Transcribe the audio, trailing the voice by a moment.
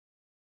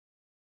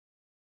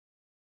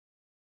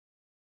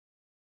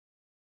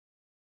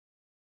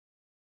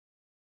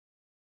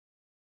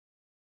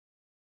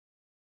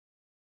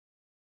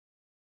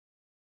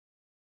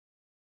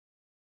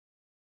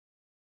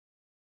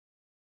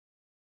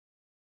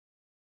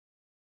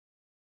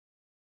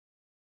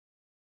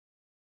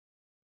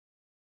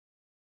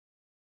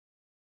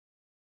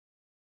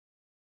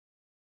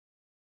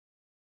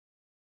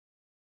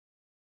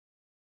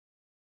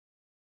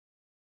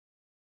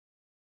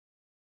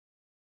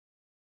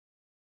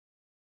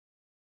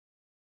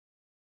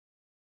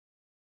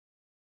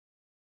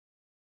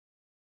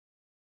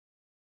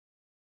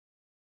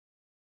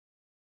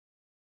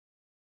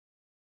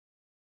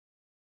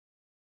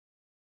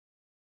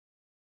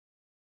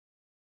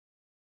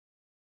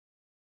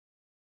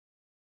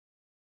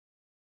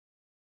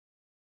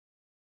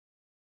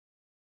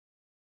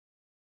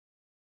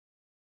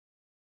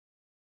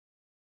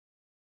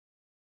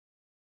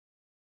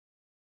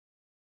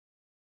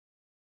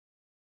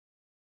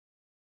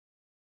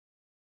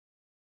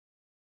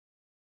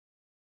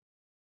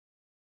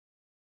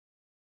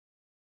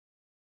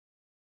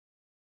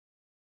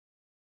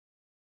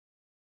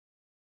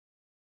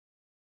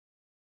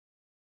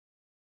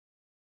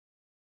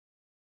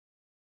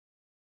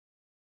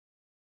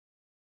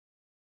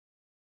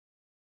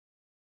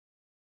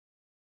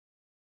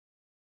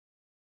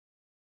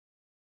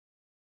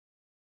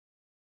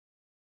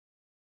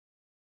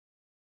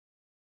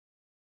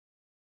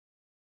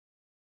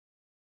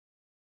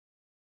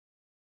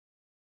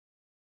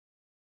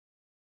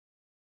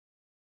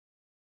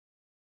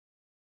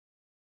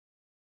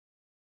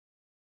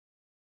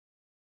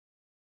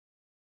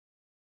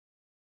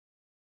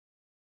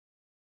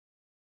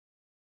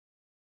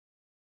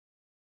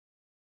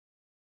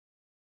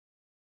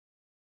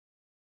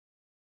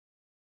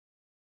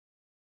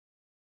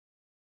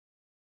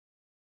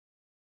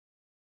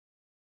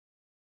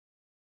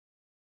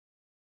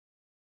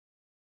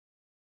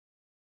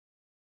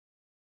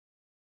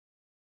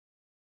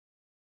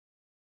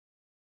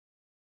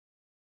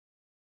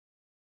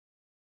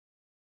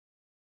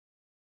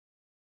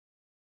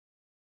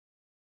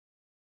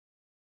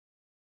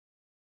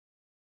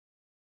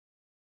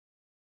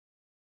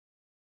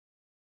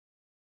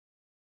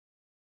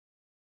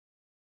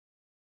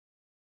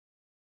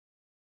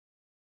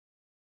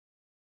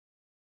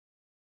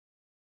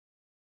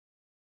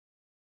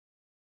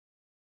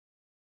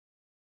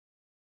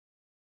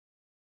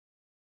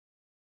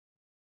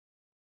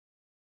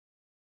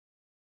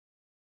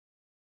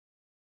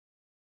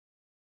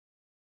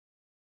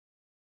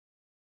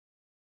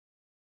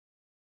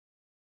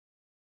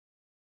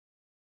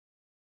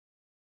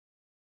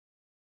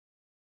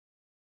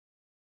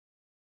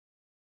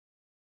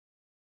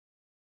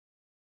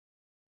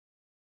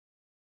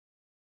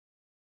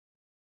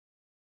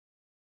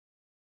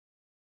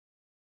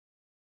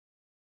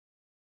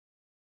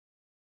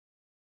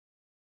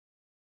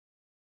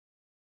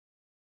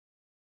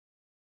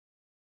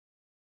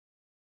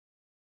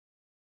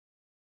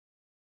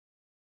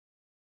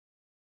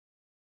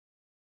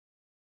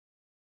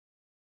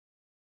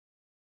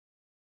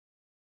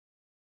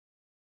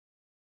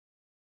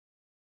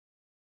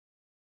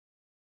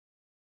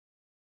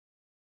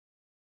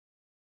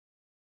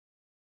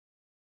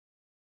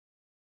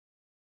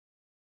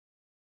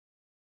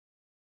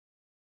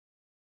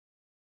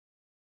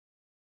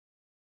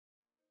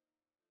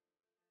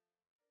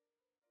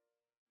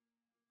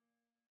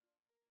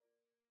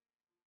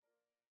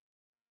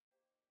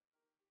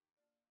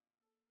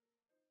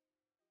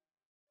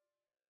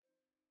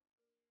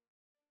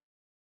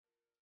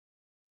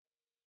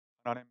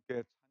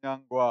하나님께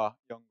찬양과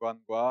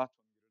영광과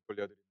존귀를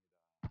돌려드립니다.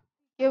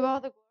 Give all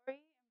the glory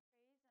and praise and honor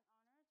to our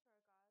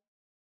God.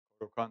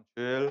 거룩한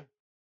주일,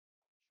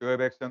 주의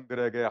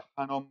백성들에게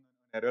한없는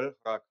은혜를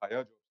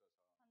허락하여 주옵소서.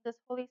 On this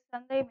holy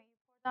Sunday, may you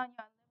pour down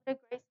your unlimited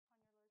grace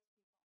upon your Lord's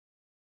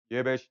people.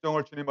 예배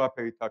시종을 주님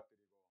앞에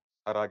의탁드리고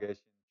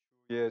살아계신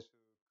주 예수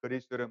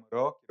그리스도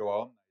이름으로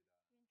기도하옵나이다. We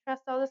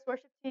entrust all this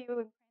worship to you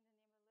and pray in the name of the living Lord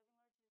Jesus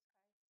Christ.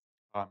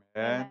 아멘.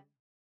 Amen.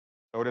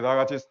 자, 우리 다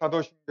같이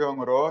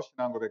사도신경으로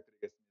신앙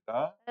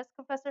고백드리겠습니다. Let us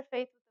confess our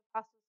faith with the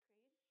Apostles' Creed.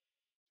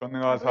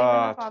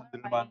 전능하사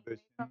천지를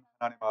만드신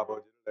하나님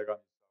아버지를 내가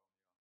믿사오며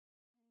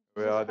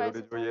그 아들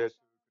우리 주 예수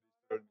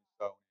그리스도를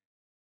믿사오니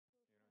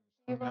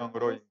이는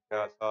성령으로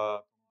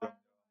잉태하사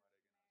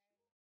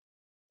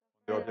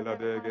동정녀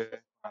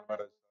빌라도에게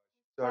말하사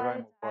십자가에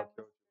못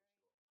박혀 죽으시고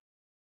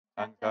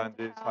장사한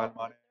지 사흘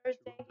만에 죽은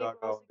자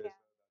가운데서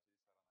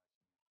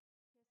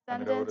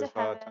하늘에 오르사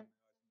찬양하신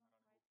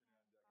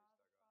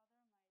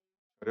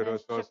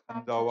그리로서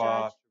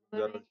산자와 죽은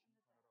자를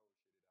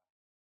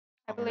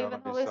I believe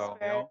in the Holy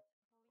Spirit,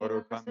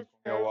 거룩한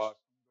공예와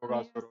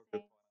성도가 서로 교통하는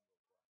것과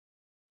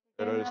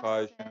죄를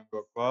사하시는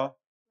것과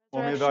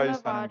몸이 다히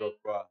사는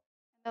것과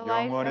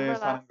영원히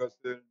사는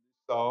것을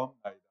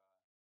믿사옵나이다.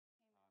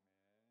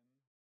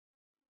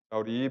 자,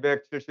 우리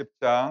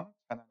 270장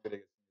찬양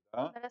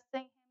드리겠습니다. Let us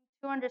sing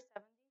hymn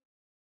 270.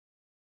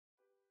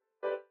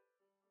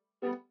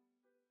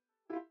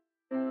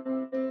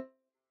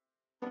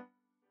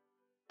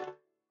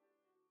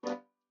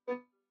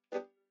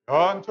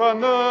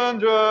 연천는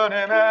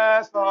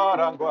주님의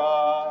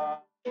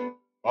사랑과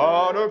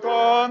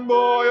거룩한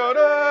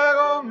보혈의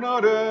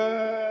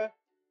공로를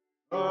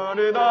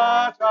우리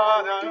다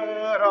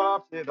찬양을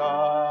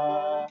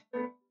합시다.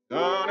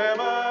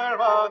 주님을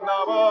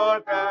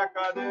만나볼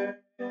때까지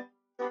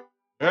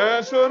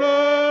예수는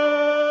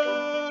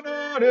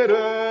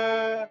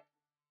우리를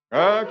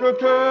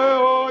깨끗게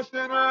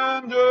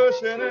오시는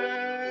주시니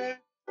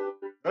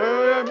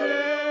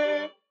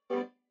그의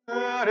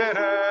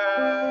우리를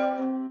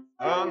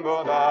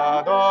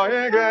은보다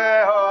너에게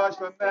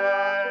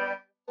하셨네.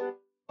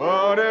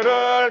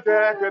 우리를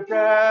깨끗게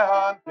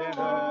한 피는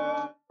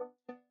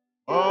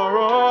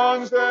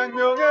온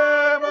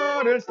생명의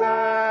물일세.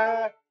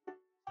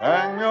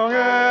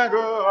 생명의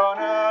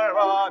구원을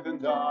받은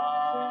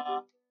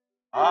자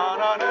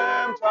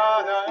하나님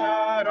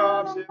찬양을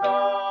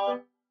합시다.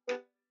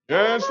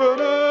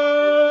 예수는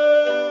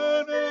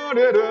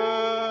우리를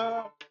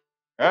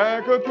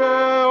깨끗게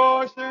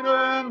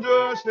오시는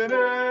주시니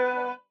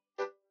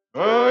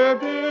그의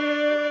피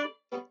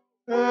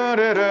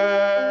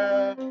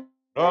우리를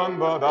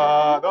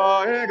은보다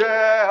너에게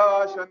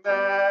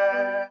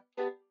하셨네.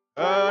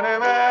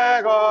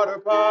 주님의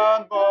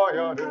거룩한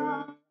보혈을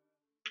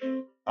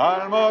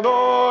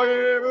알모도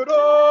입으로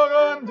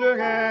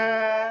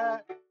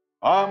간증해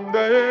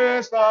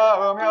담대히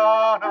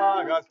싸우며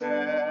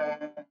나가세.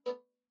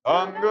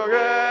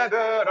 천국에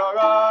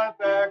들어갈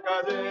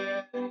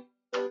때까지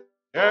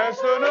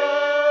예수는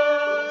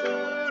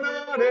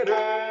우리를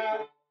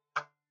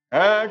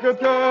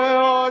깨끗게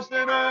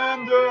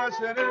오시는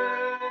주시니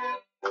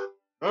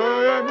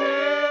그의 피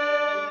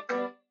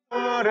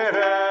우리를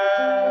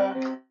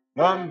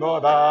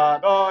남보다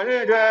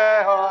너에게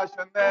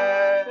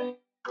하셨네.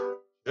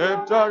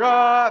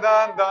 십자가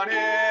단단히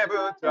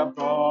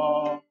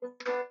붙잡고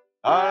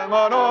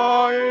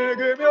날마로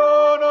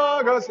이기며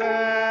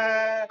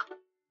나가세.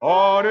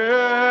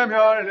 우리의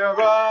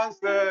면류관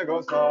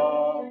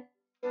쓰고서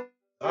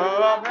그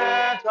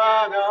앞에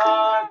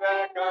찬양할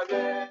때까지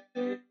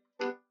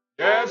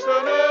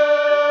예수는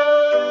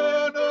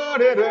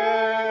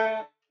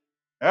우리를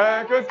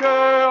깨끗게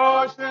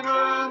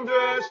오시는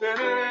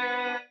주시니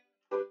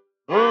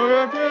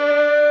그의 피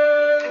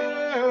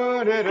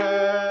우리를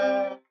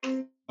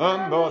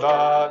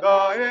은보다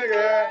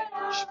너에게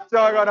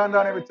십자가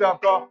단단히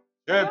붙잡고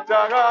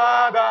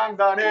십자가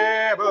단단히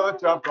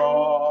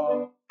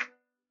붙잡고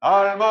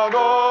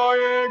알마도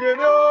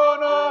이기며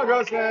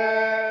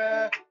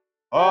나가세.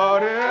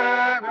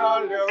 우리의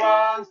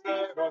면류관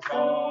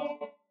쓰고서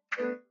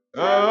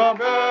그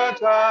앞에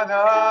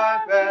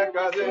찬양할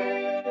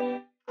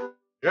때까지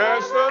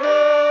예수는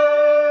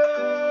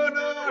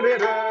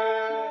우리를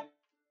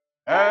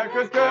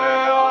깨끗게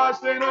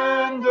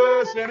하시는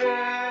주시니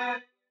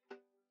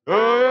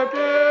그의 피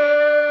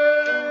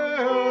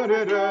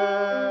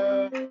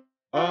우리를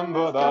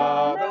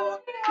은보다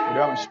우리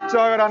한번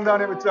십자가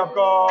단단히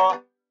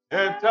붙잡고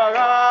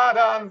십자가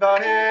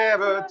단단히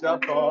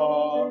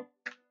붙잡고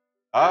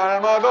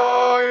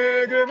알마도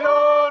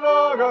이기며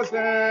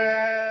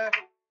나가세.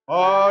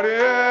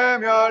 우리의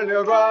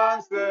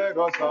면류관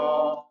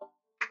쓰고서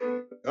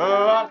그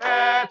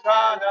앞에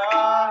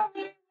찬양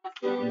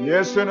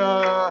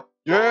예수는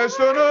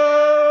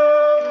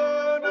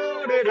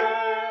우리를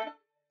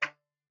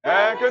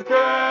깨끗게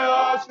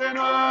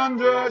하시는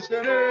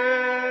주시니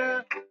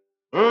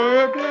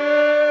그의 피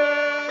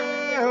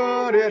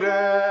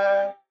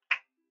우리를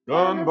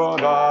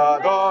은보다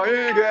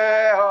너에게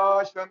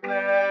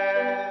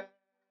하셨네.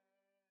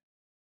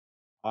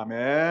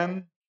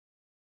 아멘.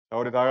 자,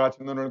 우리 다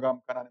같이 눈을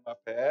감고 하나님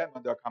앞에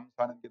먼저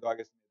감사하는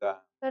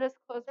기도하겠습니다. Let us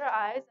close our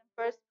eyes and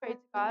first pray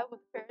to God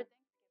with prayer of thanksgiving.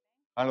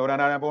 하나님, 우리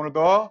하나님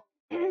오늘도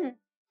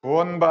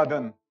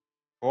구원받은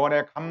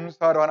구원의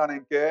감사로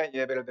하나님께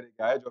예배를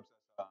드리게 하여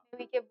주옵소서. May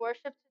we give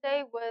worship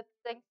today with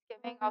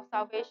thanksgiving of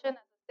salvation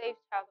as a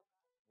saved child of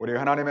God. 우리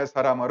하나님의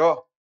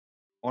사람으로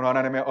오늘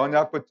하나님의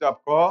언약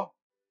붙잡고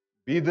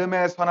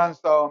믿음의 선한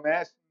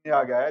싸움에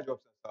승리하게 하여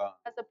주옵소서.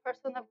 As a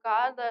person of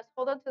God, let us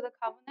hold on to the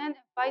covenant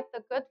and fight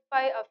the good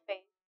fight of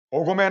faith.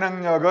 복음의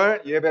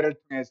능력을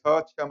예배를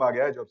통해서 체험하게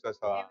해 May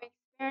주옵소서. we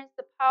experience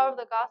the power of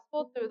the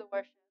gospel through the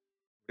worship.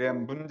 우리의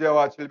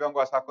문제와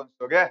질병과 사건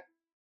속에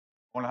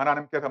오늘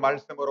하나님께서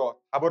말씀으로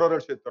답을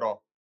얻을 수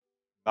있도록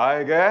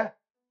나에게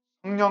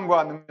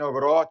성령과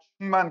능력으로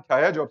충만케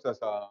하여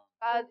주옵소서.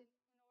 God, in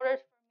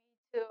order for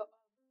me to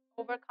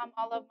overcome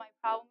all of my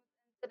problems,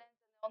 incidents,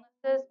 and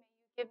illnesses, may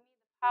you give me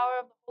the power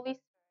of the Holy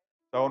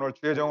Spirit. 자, 오늘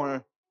주의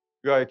종을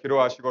위하여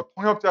기도하시고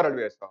통역자를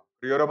위해서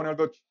그리고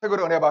여러분들도 책을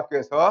은혜 받기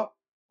위해서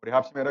우리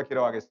합심해서 Let's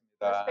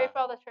기도하겠습니다. pray for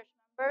all the church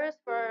members,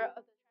 for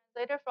the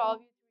translator, for all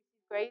of you to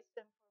receive grace,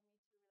 and for me to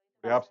relate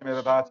우리 the 합심해서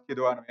message. 다 같이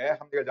기도한 후에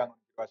함께 장로님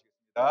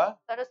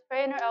기도하시겠습니다. Let us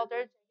pray, and our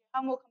elder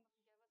Ham will come and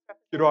give us representation. Let us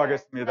pray.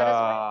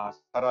 기도하겠습니다.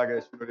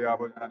 살아계신 우리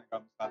아버지 하나님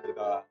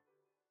감사합니다.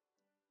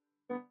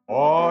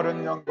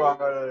 모든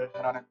영광을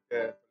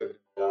하나님께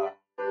돌려드립니다.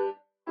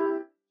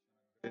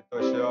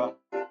 그리스도시여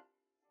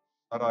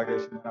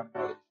살아계신 하나님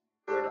아버지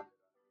고백합니다.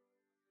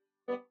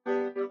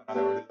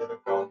 하나님 우리 예배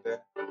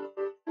가운데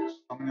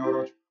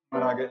성령으로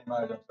충만하게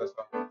임하여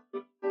주옵소서.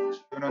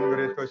 주는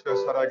그리스도시여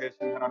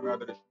살아계신 하나님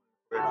아들이심을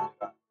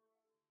고백합니다.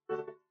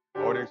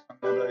 오직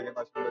성령자에게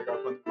마신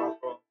너희가 권을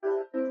받고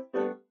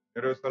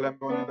예루살렘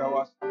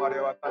본유다와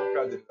사마리아와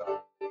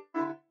땅까지다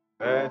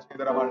내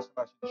증인들아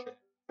말씀하신 주님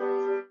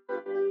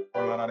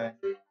오늘 하나님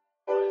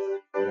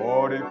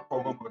오직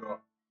복음으로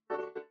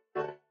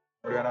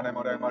우리 하나님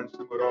오늘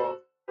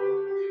말씀으로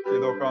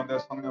기도 가운데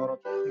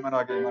성령으로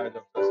충만하게 임하여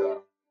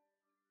주옵소서.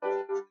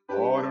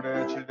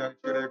 오늘의 질병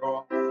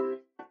치료되고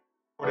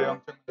우리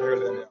영적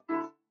해결되며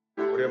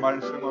우리의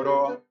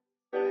말씀으로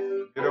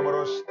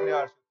믿음으로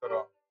승리할 수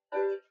있도록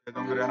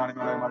제동들의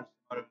하나님의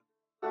말씀을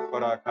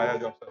허락하여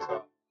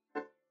주옵소서.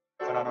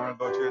 하나님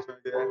오늘도 주의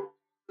손에게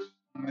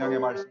성령의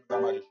말씀을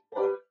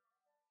담아주시고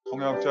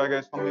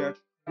통역자에게 성령의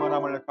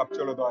충만함을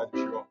갑절로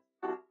도와주시고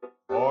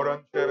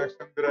모든 주의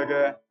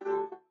백성들에게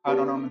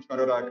한원은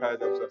전을 하여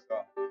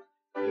주옵소서.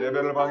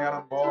 예배를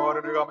방해하는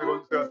모든 의감의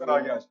권세가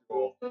떠나게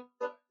하시고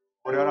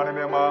우리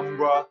하나님의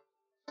마음과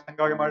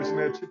생각의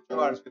말씀에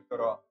집중할 수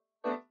있도록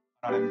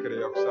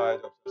하나님께로 역사해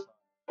주옵소서.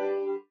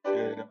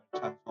 주의 이름을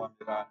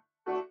찬송합니다.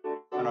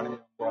 하나님의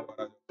영광을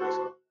받아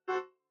주옵소서.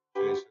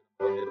 예수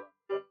이름으로 기도합니다.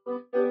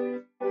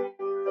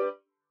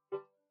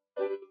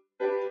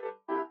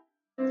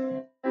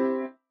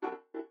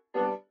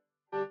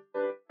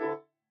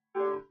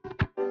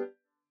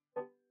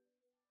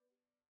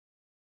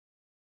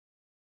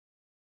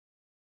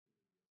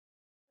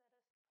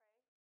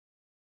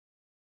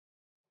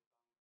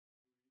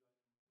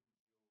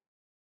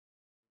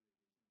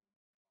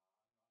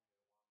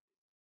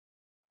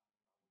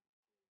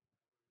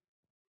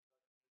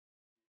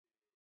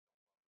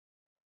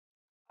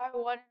 Our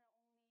one and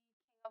only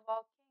King of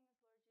all kings,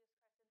 Lord Jesus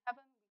Christ in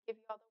heaven, we give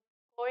you all the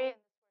glory in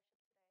this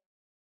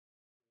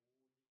worship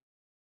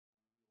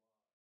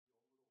today.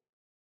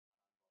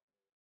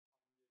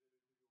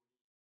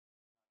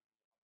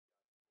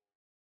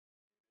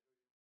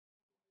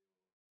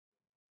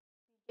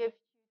 We give you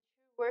true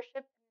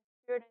worship in the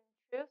spirit and in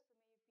truth,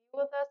 so may you be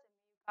with us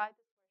and may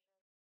you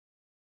guide this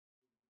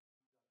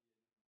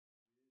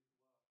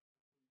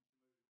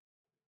worship.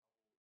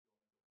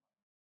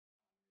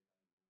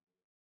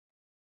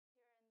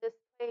 Here in this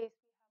place,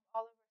 we have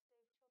all of our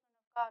saved children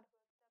of God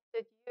who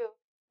accepted you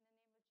in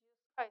the name of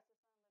Jesus Christ,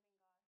 the Son of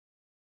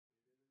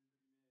the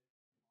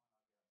living God.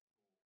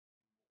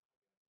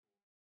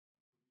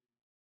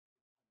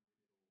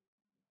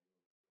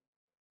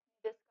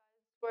 May this guide this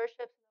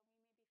worship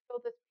so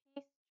that we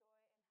may be filled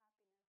with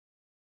peace,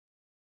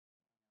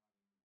 joy,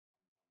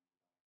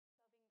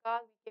 and happiness. Loving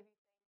God, we give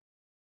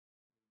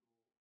you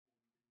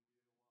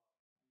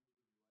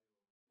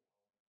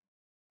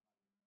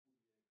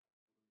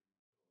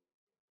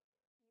thanks.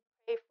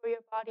 We pray for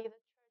your body, the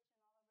church,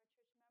 and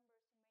all of our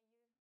church members,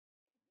 and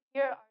may you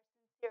hear our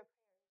sincere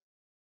prayers.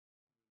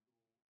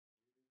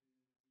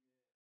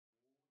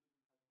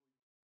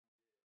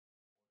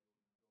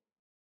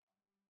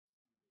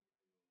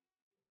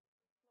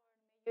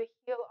 Lord, may you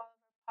heal all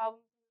of our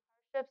problems and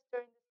hardships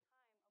during this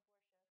time of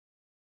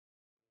worship.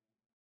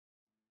 May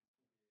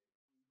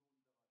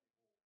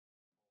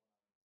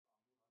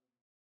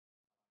our church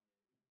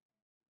members be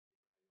righteousness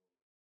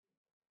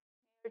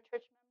in the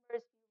truth and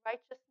only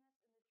fight the good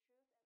fight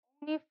of faith.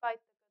 May you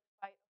practice the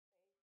teachings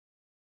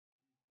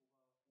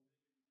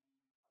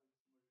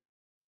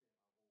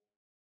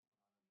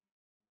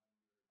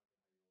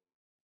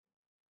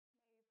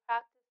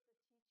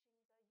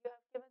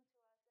that you have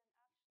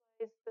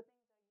given to us and actualize the things that you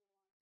want.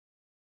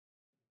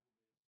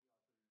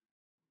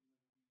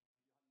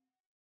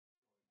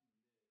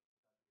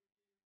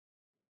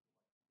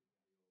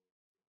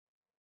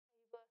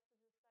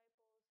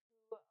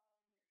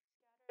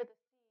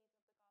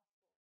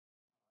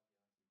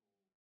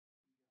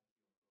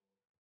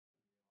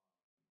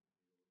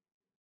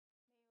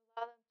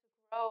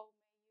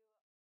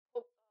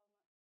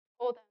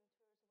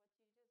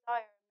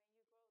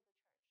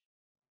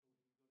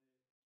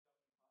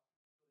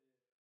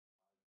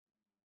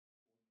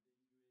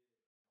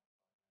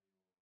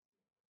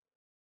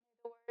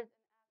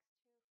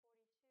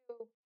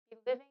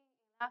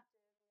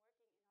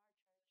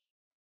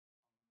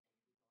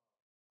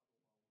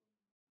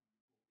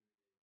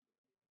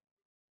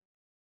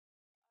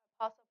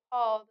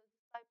 Paul, the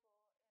disciple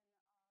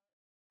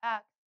in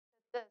Acts,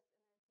 said this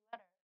in his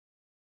letter.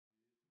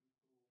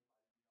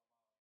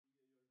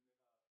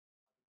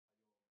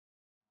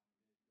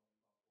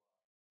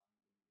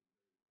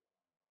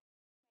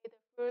 May the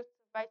fruits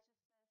of righteousness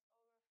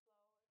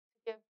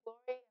overflow to give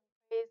glory and praise and honor to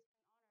our Lord Jesus.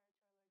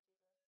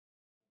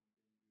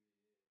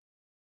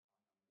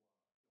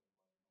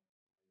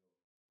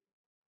 May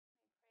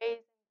praise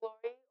and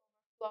glory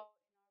overflow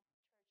in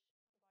our church,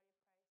 the body of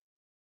Christ.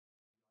 We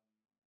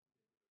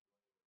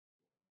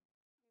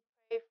pray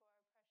for our precious future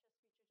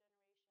generations. May they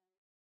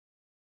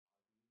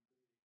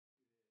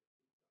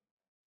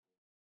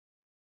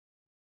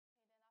not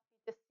be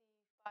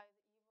deceived by the evil spirit. May they not stand in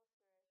the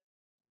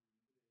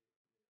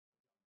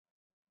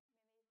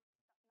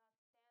way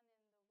of the wicked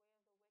or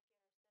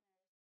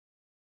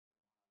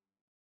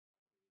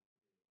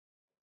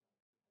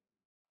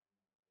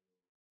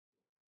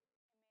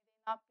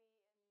sinners. And may they not be in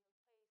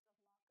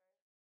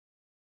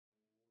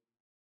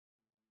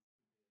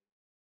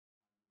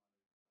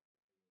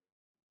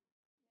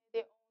the place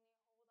of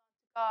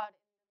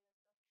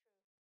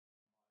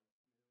mockers.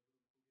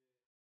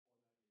 May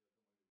they only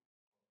hold on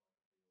to God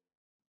in the midst of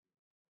truth.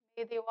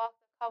 May they walk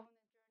the covenant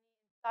journey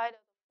inside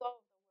of the flow of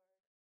the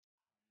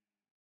word. God,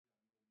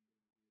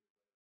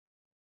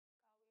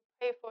 we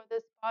pray for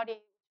this body,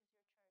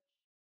 which is your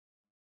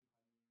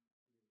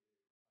church.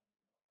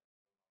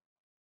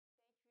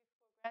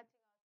 Thank you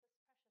for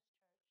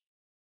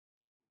granting us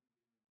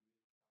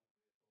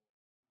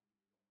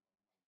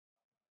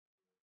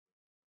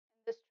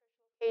this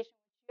precious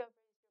church.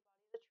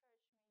 In this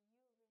church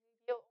location which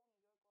you have raised your body,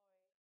 the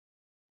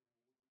church,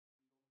 may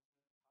you reveal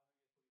only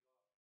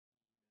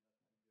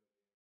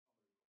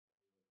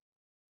your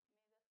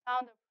glory. May the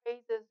sound of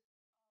praises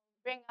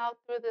ring out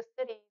through the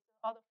city so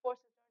all the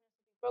forces of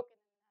darkness will be broken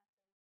in Manhattan.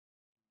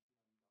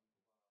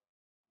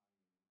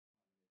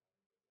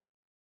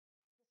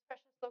 This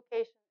precious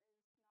location is not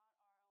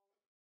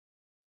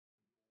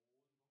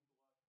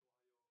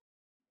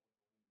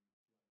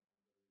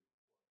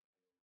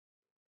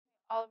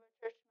our own. May all of our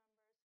church members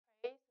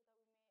pray so that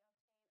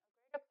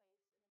we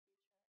may obtain a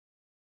greater place in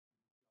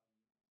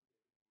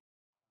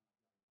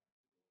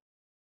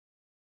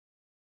the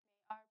future.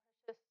 May our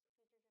precious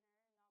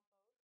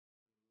future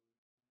generator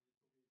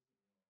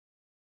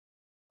not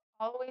boast,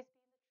 always be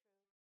in the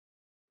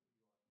truth, and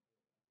may you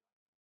guide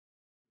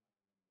them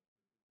so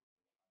that they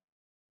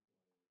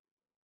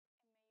do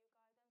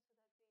not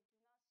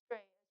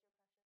stray as your precious Son.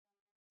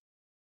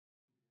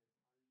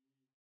 May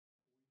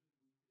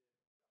we not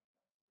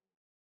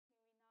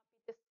be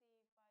deceived by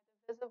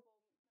the visible possessions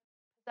of this earth. May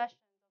we not shake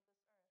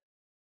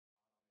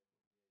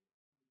by the words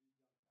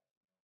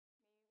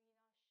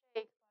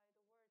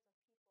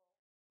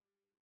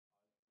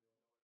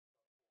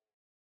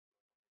of people.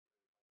 But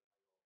may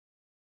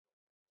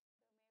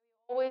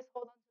we always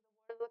hold on to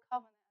the word of the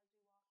covenant as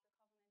we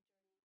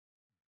walk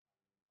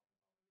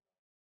the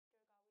covenant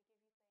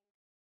journey. Dear God, we give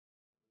you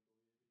thanks. In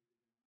this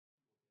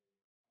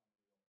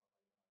place where we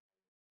give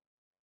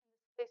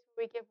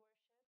worship,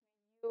 may you work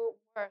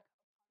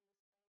upon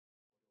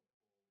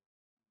this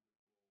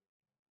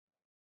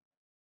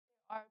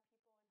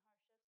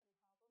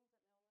place.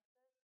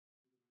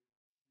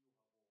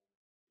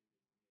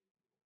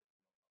 There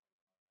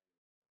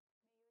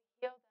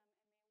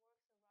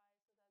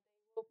are people in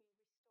hardships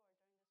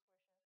and problems and illnesses.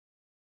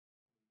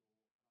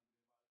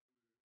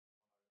 May you heal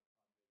them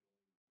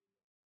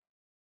and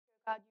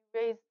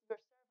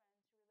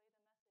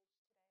may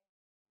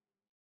works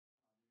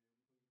arise so that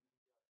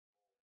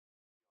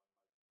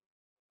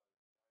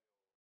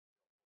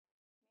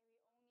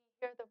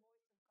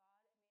they will be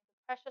restored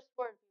during this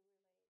worship.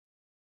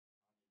 Dear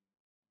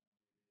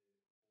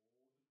God,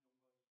 you raised your servants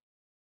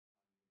to relay the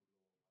message today.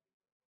 May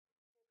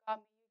we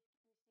only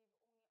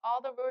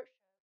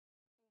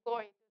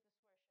hear the voice of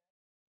God and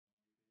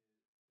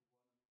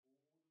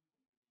may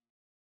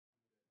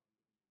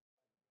the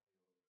precious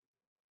word be relayed. Dear God, may you receive only all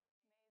the worship and glory through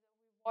this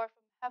worship. May the reward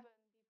from heaven be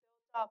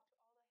built up to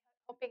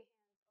all the helping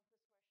hands of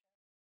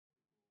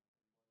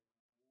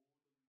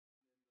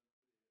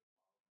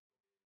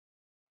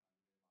this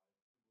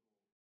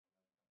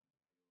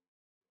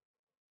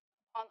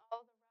worship. Upon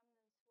all the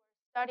remnants who are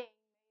studying,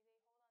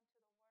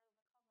 may they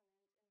hold on to the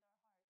word of the covenant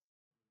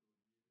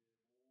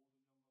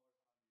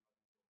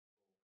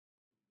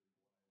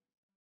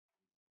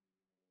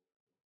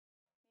in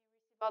their hearts. May you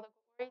receive all the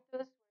glory through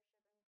this worship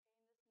and we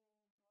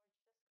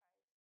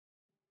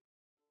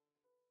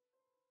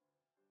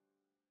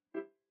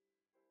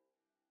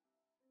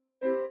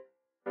pray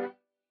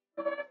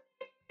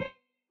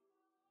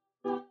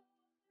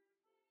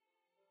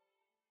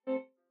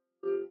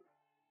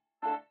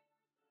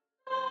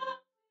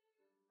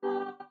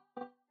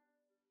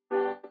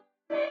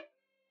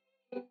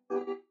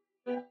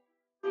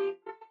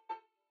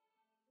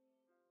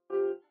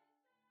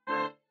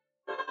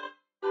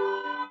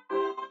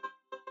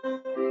in this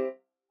name, Lord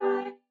Jesus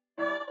Christ.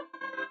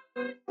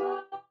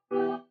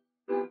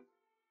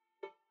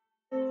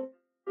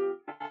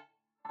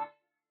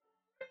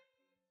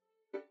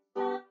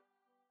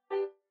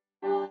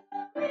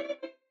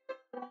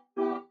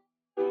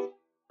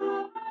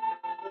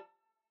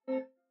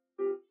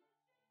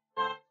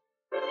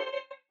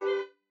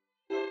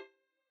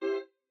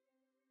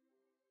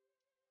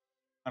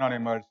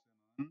 하나님 말씀은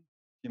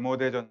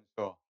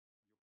디모데전서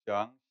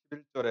 6장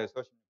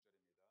 11절에서 16절입니다.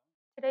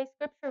 Today's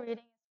scripture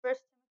reading is 1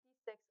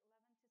 Timothy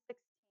 6:11 to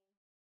 16.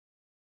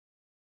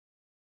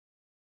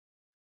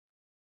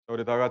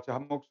 우리 다 같이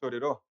한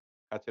목소리로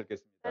같이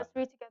읽겠습니다. Let's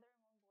read together in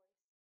one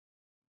voice.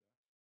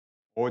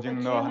 오직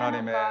But 너 you, men of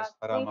하나님의 God, flee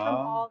from 사람아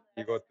all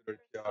this, 이것들을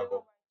pursue 피하고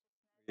righteousness,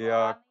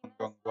 의학, godliness,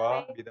 긍정과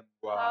faith,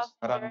 믿음과 love,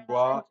 사랑과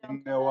endurance,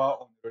 and 인내와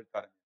gentleness. 온유를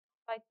따르며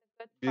Fight the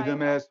good fight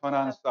믿음의 of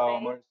선한 faith.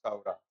 싸움을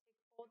싸우라.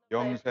 Take hold of the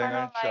영생을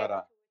eternal life 취하라.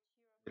 to which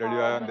you 이를 are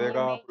위하여 called when you 내가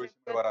made your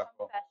부르심을 good 받았고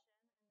confession in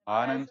the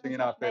많은 presence 증인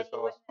of many 앞에서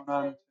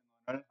선한 witnesses.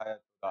 증언을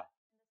하였도다.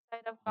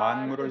 In the sight of God,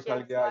 만물을 who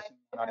살게 gives life 하신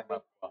to 하나님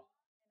everything, 앞과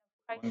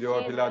Christ 본디와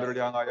Jesus, 빌라도를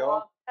who 향하여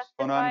while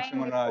선한 testifying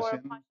증언을 before 하신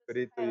Pontius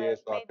그리스도 Pilate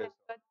예수 made the 앞에서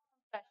good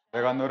confession.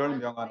 내가 너를 I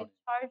명하노니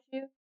charge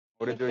you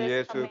우리 with 주 this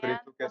예수 command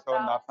그리스도께서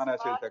without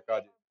나타나실 spot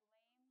때까지 or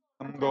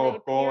blame 흠도 unto the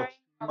없고 appearing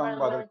of our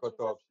책망받을 Lord 것도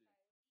Jesus 없이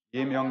이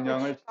Christ,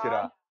 명령을 which 지키라.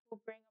 God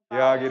will bring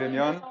이와 about in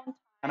이르면 His own time.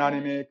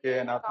 하나님이 그의 God,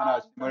 the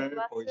나타나심을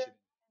blessed 보이시리니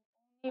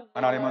and only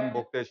하나님은 ruler,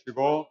 복되시고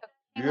the King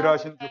of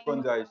유일하신 kings and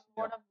주권자이시며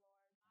Lord of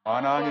lords,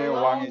 만왕의 who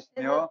alone is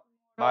왕이시며 immortal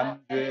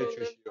만주의 and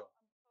주시요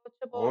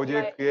unapproachable 오직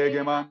by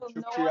그에게만 whom no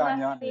죽지 one has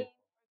아니하니 seen or can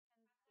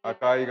see.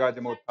 가까이 가지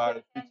To 못할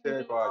him 빛에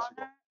be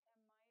거하시고 honor and might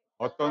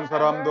어떤 forever.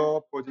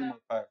 사람도 보지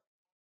못하여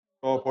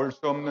또 볼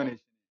수 없는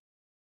이시니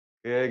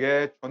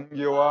그에게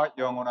존귀와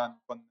영원한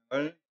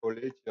권능을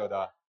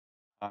돌릴지어다.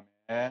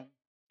 아멘.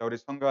 자, 우리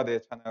성가대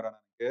찬양을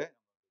하나님께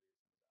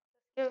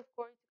Let's give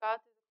glory to God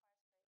through the Christ.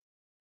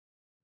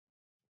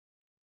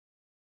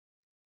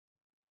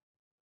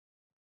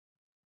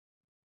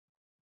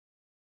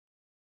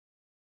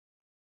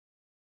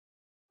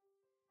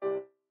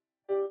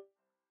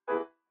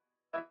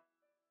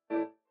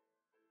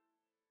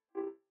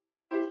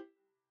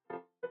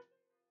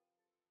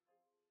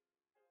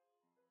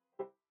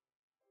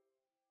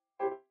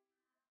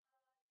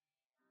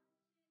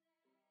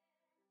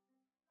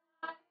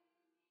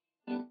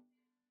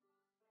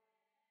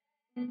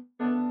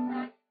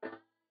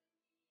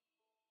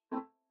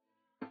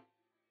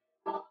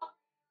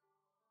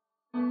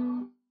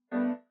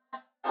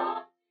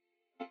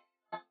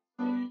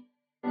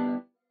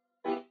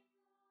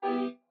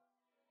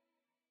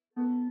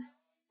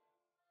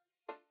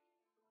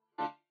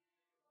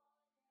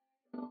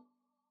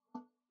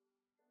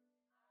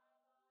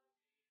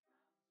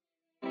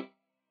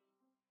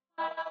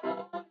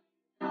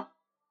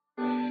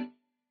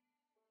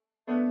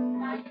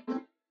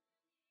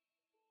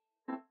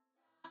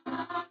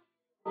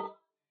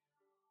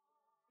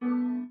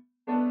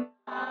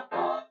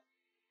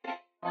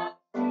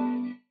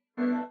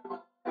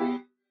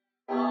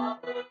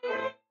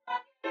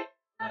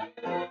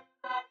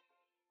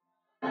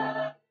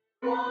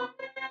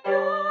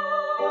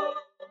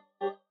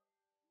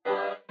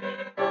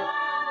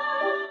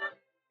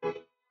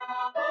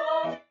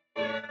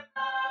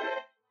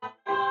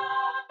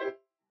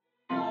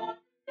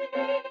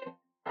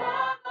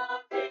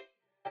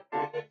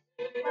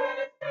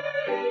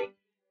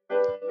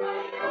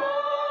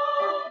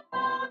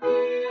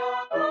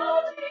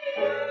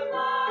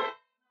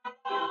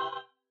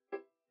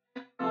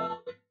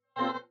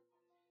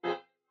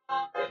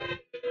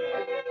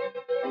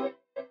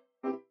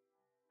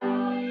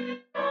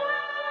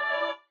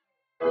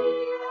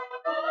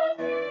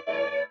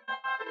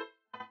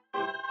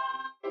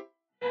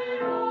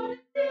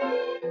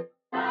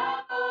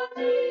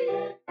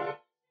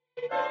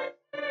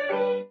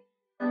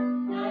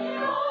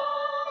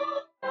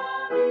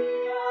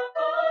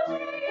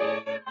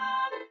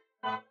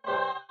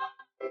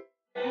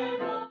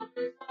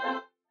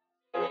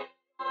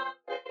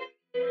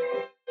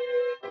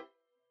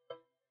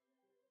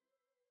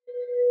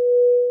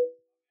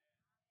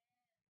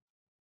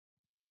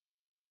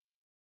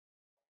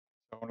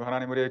 오늘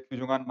하나님 우리의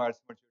귀중한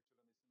말씀을 주실 줄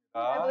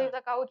I 믿습니다. believe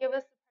that God will give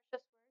us the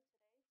precious word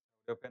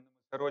today. 옆에 있는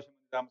새로 오신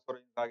분들 한번 서로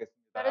Let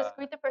us 인사하겠습니다.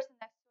 greet the person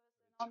next to us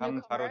and all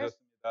참 잘 newcomers.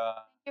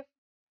 오셨습니다. Thank you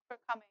for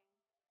coming.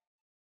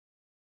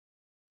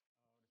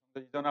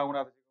 우리 이전하고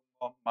나서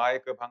지금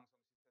마이크 방송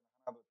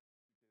시스템 하나도 아직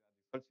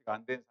설치가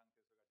안 된 상태에서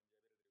지금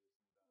예배를 드리고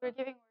있습니다. We're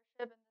giving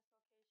worship in this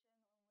location on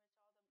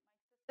which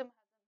all the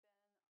mic system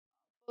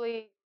hasn't been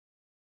fully planted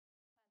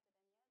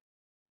in yet.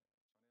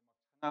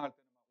 전에 막 찬양할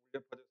때는 막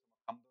울려 퍼져서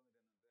막 감동이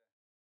됐는데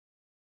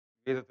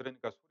위에서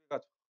들으니까 소리가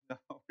전혀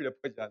울려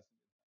퍼지지 않습니다.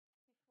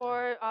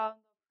 Before the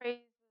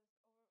praise is overfilling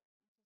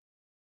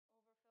the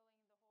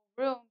whole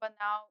room, but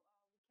now we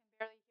can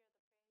barely hear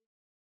the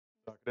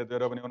praise. 자, 그래도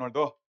여러분이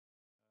오늘도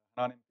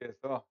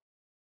하나님께서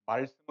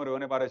말씀을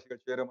은혜 받으시길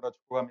주의 이름으로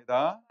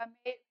축복합니다. I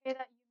pray that you may receive grace through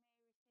the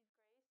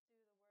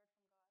word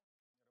from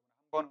God.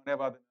 한 번 은혜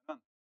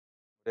받으면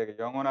우리에게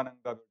영원한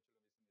응답을 줄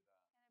믿습니다.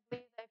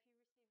 And I believe that if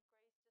you receive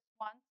grace just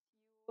once,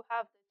 you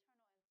have the eternal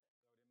answer.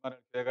 우리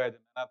만일 교회가 이제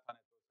맨하탄에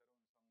또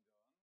새로운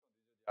성전, 또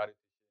뉴저지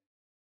아리티시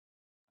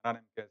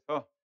하나님께서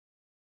정말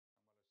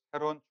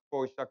새로운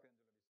축복이 시작된 줄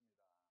믿습니다.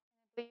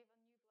 And I believe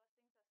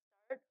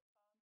a new blessings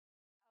has started.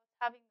 I was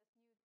having this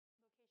new location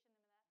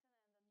in Manhattan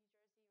and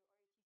the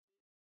New Jersey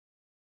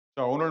RTC.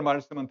 자, 오늘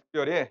말씀은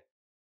특별히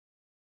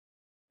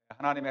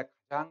하나님의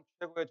가장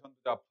최고의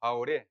전도자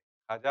바울이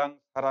가장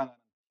사랑하는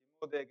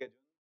디모데에게 준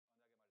언약의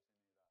말씀입니다.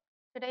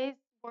 Today's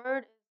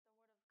word is the word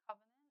of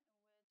covenant,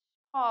 in which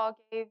Paul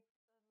gave the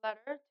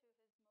letter to his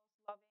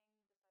most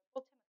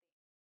loving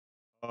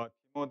disciple Timothy.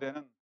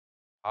 디모데는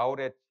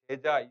바울의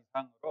제자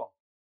이상으로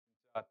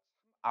진짜 참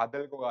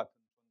아들과 같은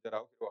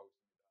존재라고 기록하고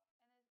있습니다.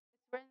 And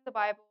it's written in the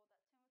Bible that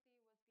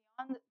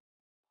Timothy was beyond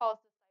Paul's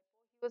disciple.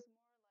 He was more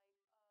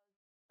like a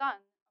son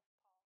of Paul.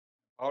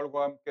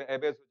 바울과 함께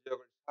에베소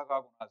지역을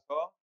사가고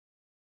나서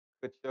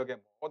그 지역의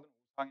모든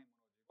우상이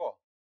무너지고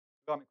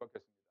흑암이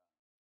꺾였습니다.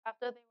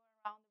 After they were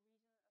around the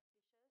region of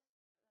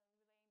Ephesus,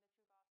 relaying the true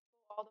gospel,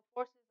 all the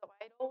forces of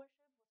idol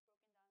worship was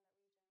broken down in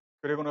that region.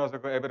 그리고 나서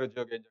그 에베소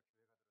지역에 이제 And in the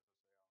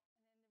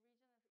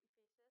region of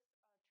Ephesus, a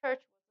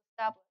church was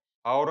established.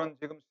 바울은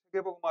지금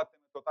세계복음화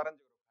때문에 또 다른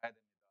지역으로 가야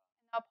됩니다.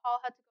 And now Paul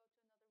had to go to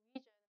another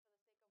region for the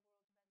sake of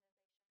world evangelization.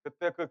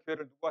 그때 그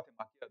교회를 누구한테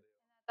맡겨야 돼요?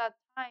 And at that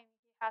time, he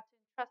had to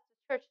entrust the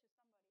church to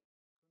somebody.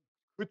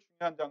 그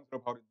중요한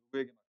장소를 바울이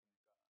누구에게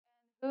맡깁니까? And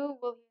who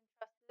will he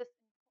entrust this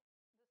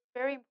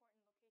very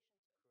important location to?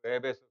 그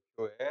에베소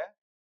교회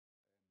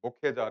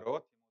목회자로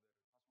디모데를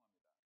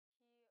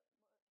He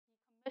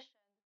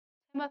commissioned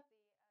Timothy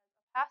as a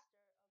pastor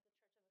of the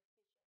church of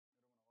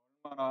Ephesus.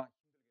 얼마나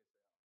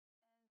힘들겠어요.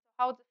 And so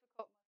how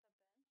difficult must have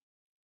been.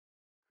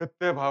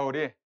 그때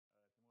바울이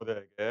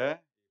디모데에게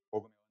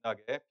복음의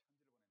언약에 편지를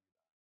보냅니다.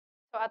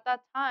 So at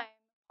that time,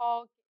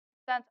 Paul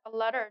sent a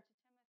letter to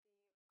Timothy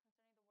concerning the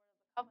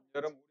word of the covenant.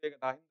 여러분 우리에게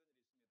다 힘든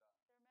일이 있습니다.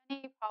 There are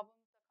many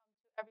problems that come to every one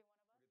of us.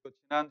 또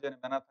지난주에는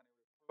맨하탄의 우리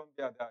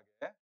콜롬비아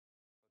대학에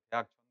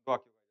대학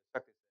전도학교가 이제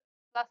시작됐어요.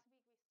 Last week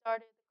we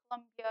started the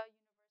Columbia University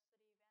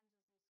Evangelism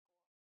School.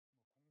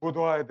 공부도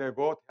해야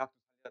되고 대학도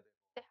살려야 되고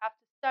They have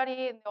to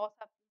study and they also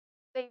have to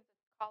save the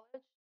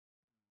college.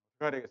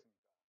 어떻게 해야 되겠습니까?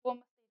 What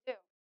must they do?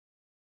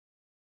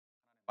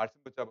 하나님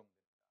말씀 붙잡으면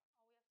됩니다. All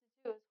we have to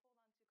do is hold on to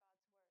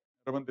God's word.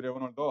 여러분들이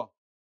오늘도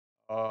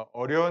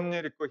어려운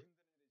일 있고 힘든 일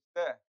있을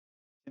때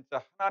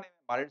진짜 하나님의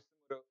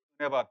말씀으로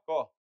은혜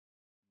받고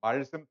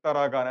말씀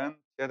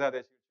따라가는 제자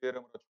되시길 주의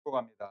이름으로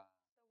축복합니다.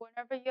 So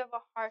whenever you have a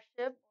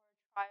hardship or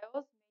trials,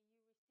 may you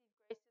receive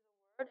grace through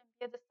the word and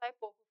be a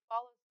disciple who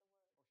follows the word.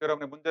 혹시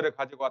여러분의 문제를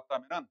가지고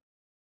왔다면은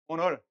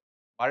오늘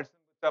말씀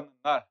붙잡는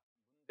날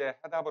문제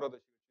해답으로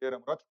드시길 주의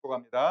이름으로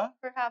축복합니다.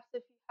 Perhaps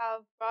if you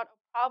have brought a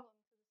problem to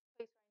this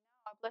place right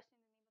now, I bless you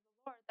in the name of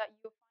the Lord that you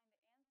will find the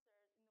answer in the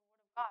word of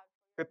God.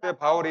 그때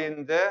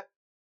바울이 이제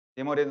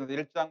디모데전서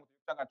 1장부터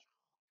 6장까지 쭉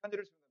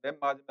편지를 쓰면서 맨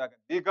마지막에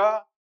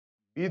네가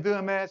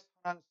믿음의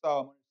선한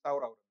싸움을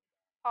싸우라고 합니다.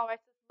 Paul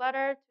writes this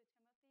letter to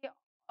Timothy,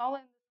 all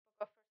in this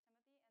book of 1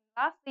 Timothy, and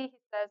lastly he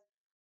says,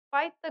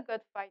 fight the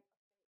good fight of faith.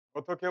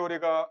 어떻게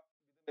우리가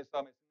믿음의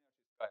싸움에 승리할 수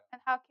있을까요?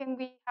 And how can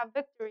we have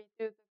victory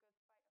through the good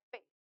fight of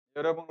faith?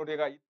 여러분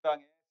우리가 이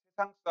땅에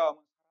세상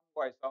싸움은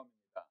사람과의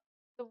싸움입니다.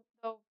 The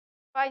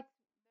fights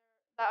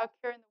that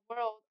occur in the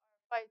world are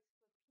fights with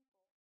people.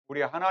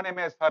 우리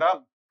하나님의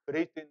사람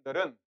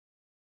그리스도인들은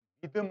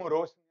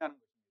믿음으로 승리하는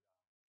것입니다.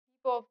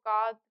 People of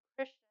God, the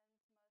Christians,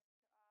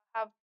 must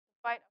have the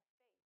fight of faith.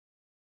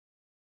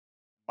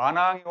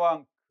 만왕의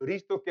왕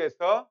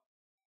그리스도께서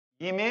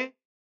이미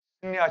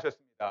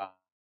승리하셨습니다.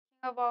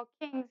 King of all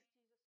kings,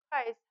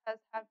 Jesus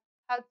Christ,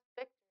 has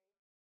victory.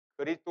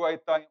 그리스도가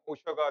이 땅에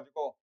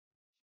오셔가지고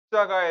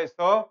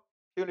십자가에서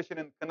피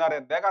흘리시는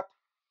그날에 내가 다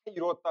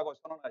이루었다고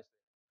선언하셨어요.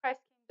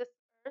 Christ came this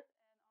earth,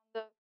 and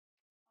on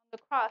the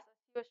cross, as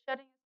he was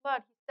shedding his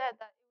blood, he said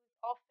that it was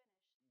all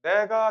finished.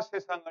 내가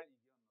세상을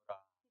이겼노라.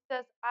 He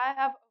says, I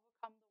have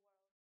overcome the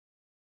world.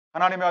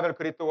 하나님의 아들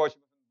그리스도가 오신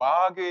것은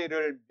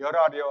마귀를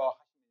멸하려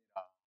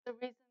하십니다. The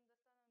reason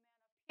the Son of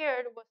Man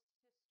appeared was to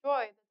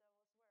destroy the devil's work.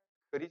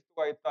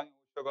 그리스도가 이 땅에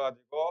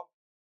오셔가지고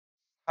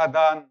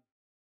사단,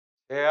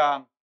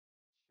 재앙,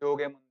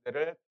 지옥의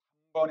문제를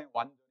단번에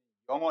완전히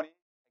영원히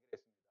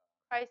해결했습니다.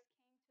 Christ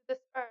came to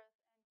this earth and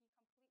he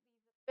completely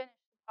finished the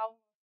problem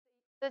of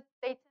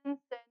Satan, sin,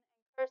 and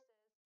curses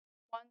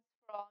once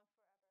for all and forever.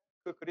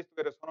 그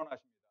그리스도를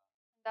선언하십니다.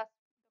 And that's the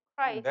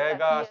Christ that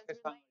내가 he is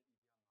세상을 relaying.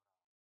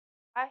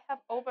 I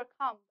have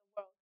overcome the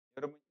world.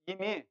 여러분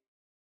이미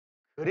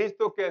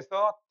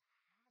그리스도께서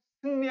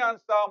승리한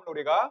싸움을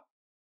우리가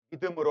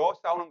믿음으로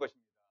싸우는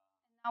것입니다.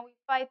 And now we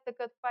fight the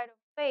good fight of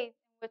faith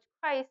in which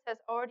Christ has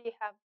already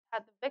had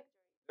the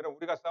victory. 여러분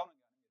우리가 싸우는 게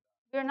아닙니다.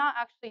 We are not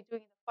actually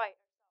doing the fight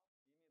ourselves.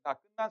 이미 다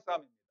끝난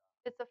싸움입니다.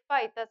 It's a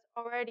fight that's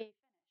already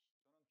finished.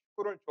 저는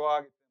축구를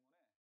좋아하기 때문에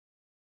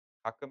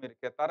가끔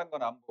이렇게 다른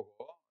건 안 보고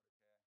이렇게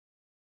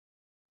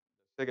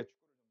세계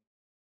축구를 좀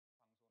방송을 봅니다.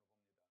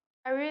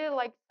 I really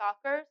like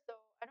soccer, so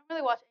I don't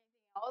really watch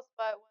anything else,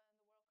 but when the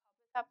World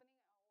Cup is happening, I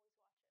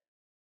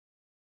always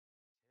watch it.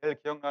 제일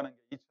기억나는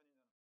게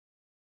 2002년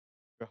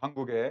그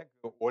한국의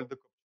그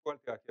월드컵 축구할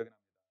때가 기억이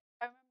납니다.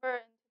 I remember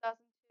in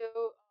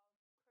 2002,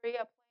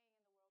 Korea playing in the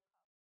World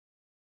Cup.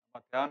 아마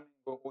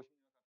대한민국 50년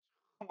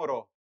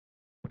처음으로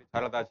우리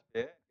잘 알다시피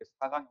이렇게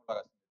 4강에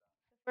올라갔습니다.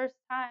 The first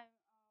time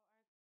our nation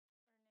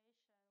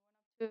went up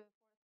to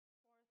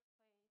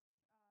fourth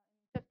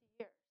place in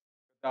 50 years.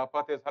 그때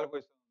아파트에 살고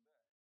있었는데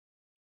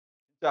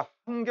진짜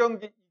한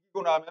경기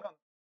이기고 나면은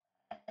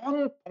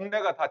온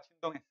동네가 다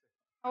진동했어요.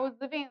 I was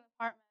living in an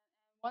apartment,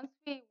 and once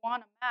we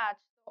won a match,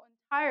 the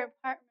entire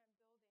apartment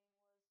building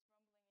was rumbling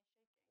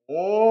and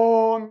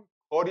shaking. 온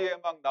거리에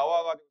막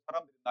나와가지고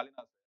사람들이 난리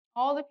났어요.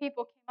 All the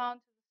people came out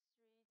into the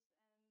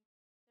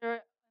streets, and they're in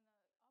an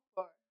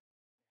uproar.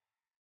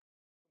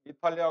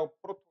 이탈리아하고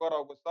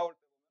포르투갈하고 싸울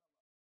때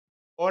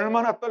보면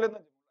얼마나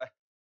떨렸는지 몰라요.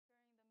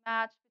 During the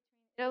match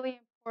between Italy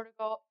and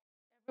Portugal,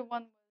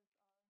 everyone was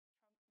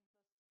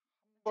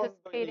한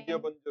번도 participating,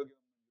 이겨본 적이 없는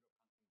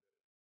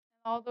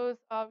and all those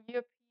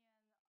European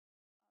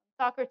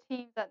soccer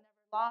teams that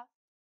never lost.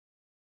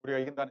 우리가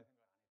이긴다는 생각.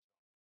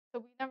 So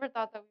we never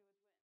thought that we would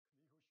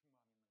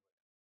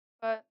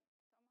win, but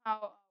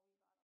somehow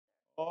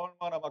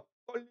얼마나 막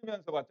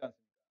떨리면서 봤지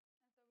않습니까?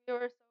 we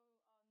were so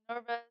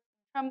nervous and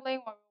trembling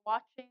while we were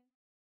watching.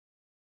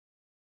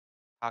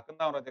 다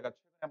끝나고 나 제가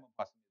최근에 한번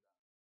봤습니다.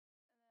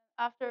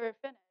 After it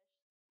finished,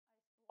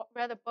 I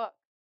read a book.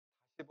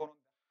 다시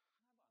보는데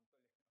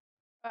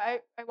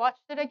I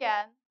watched it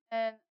again,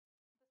 and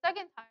the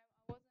second time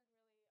I wasn't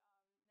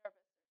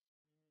really nervous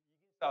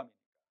이긴 싸움이니까.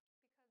 because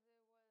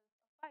it was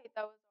a fight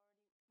that was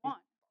already won.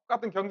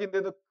 똑같은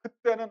경기인데도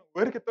그때는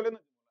왜 이렇게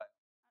떨렸는지 몰라요.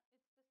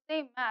 It's the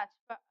same match,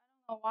 but I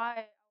don't know why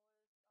I was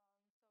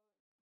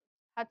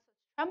had such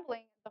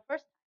trembling the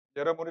first time.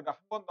 여러분 우리가 한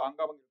번도 안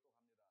가본 길도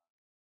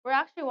갑니다. We're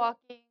actually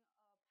walking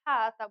a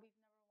path that we've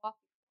never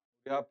walked before.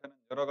 우리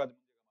앞에는 여러 가지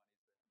문제가 많이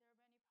있어요.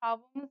 There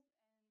are many problems in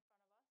front of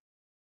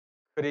us.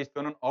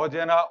 그리스도는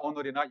어제나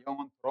오늘이나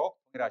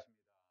영원토록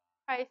동일하십니다.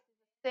 Christ is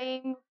the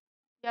same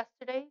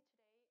yesterday, today,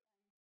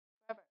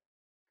 and forever.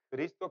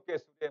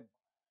 그리스도께서 우리의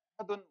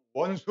모든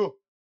원수,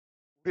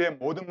 우리의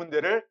모든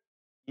문제를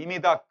이미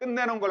다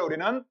끝내는 걸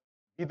우리는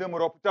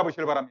믿음으로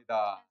붙잡으시길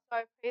바랍니다. And so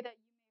I pray that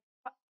you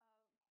may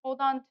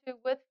hold on to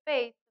with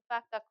faith the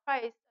fact that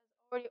Christ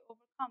has already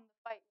overcome the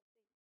fight with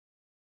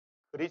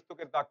Satan.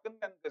 그리스도께서 다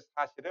끝낸 그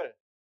사실을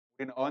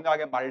우리는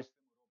언약의 말씀으로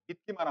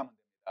믿기만 하면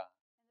됩니다. And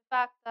the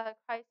fact that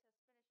Christ has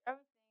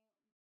finished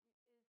everything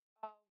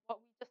is what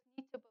we just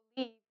need to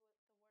believe with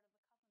the word of the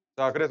covenant.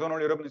 자, 그래서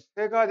오늘 여러분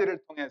세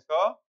가지를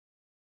통해서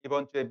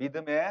이번 주에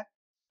믿음의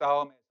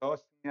싸움에서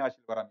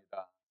승리하시길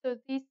바랍니다. So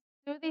through these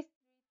three things,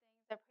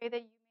 I pray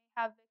that you may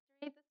have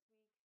victory this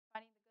week,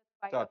 fighting the good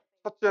fight 자, of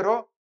faith.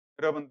 첫째로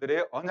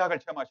여러분들이 언약을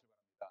체험하시길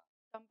바랍니다.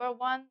 Number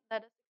one,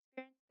 let us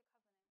experience the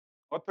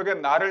covenant. 어떻게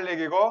나를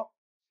이기고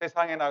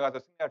세상에 나가서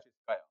승리할 수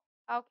있을까요?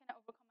 How can I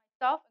overcome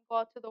myself and go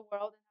out to the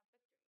world and have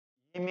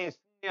victory? 이미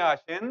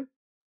승리하신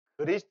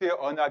그리스도의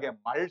언약의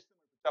말씀을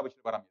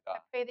붙잡으시길 I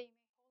바랍니다. pray that you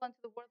may hold on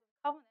to the word of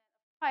the covenant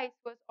of Christ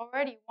who has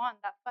already won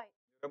that fight.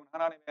 여러분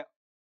하나님의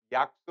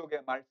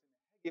약속의 말씀의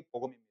핵이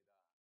복음입니다.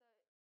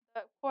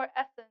 The core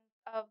essence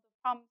of the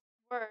promised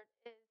word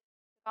is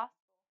the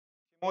gospel.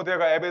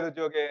 디모데가 에베소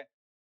지역에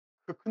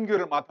그 큰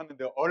교회를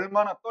맡았는데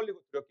얼마나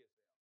떨리고 두렵겠어요.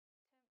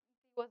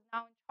 Timothy was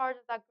now in charge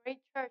of that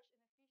great church in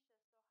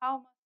Ephesus, so how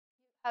must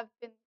you have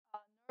been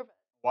nervous?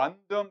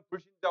 완전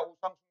불신자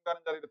우상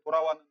숭배하는 자들이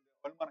돌아왔는데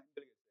얼마나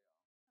힘들겠어요.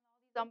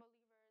 And all these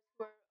unbelievers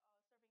who were serving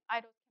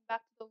idols came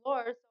back to the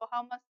Lord, so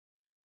how must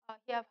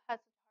he have had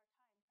such a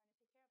hard time trying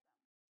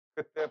to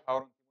take care of them? 그때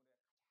바울은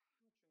디모데에게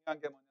가장 중요한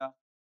게 뭐냐?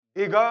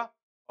 네가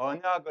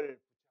언약을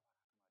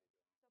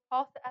So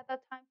Paul said at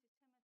that time to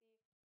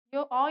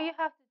Timothy, all you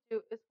have to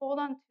do is hold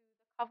on to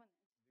the covenant.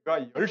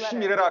 네가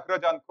열심히 일해라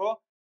그러지 않고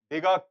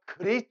네가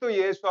그리스도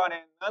예수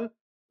안에 있는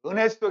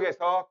은혜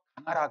속에서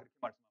강하라 그렇게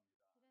말씀합니다.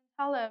 He didn't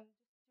tell him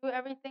do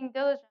everything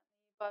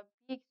diligently, but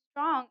be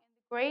strong in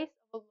the grace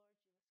of the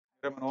Lord Jesus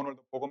Christ. 여러분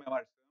오늘도 복음의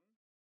말씀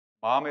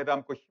마음에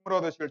담고 힘을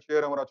얻으실 주의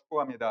이름으로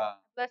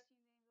축복합니다. Bless you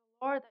in the name of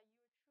the Lord that you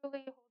are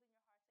truly holding your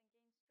hearts and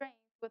gain strength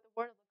with the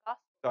word of the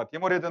gospel. 자,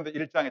 디모데전서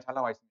 1장에 잘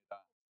나와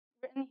있습니다.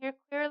 Written here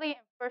clearly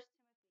in 1 Timothy.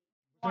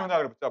 무슨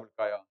언약을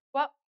붙잡을까요?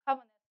 What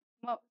covenant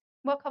must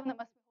we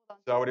hold on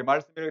to? 자, 우리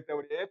말씀 읽을 때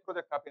우리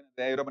프로젝트 앞에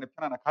있는데 여러분이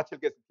편안하게 같이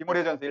읽겠습니다.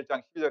 디모데전서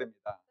 1장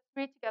 12절입니다. Let's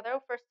read together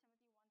 1 Timothy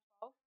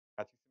 1:12.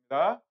 같이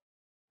읽습니다.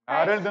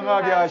 나를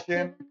등하게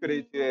하신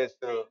그리스도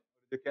예수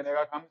주께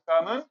내가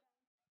감사함은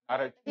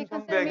나를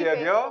충성되게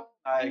여겨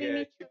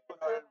나에게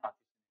직분을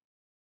맡기시니.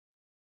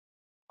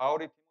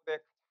 바울이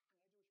디모데에게 가장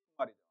해주고 싶은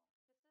말이죠.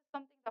 This is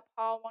something that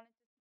Paul wanted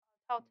to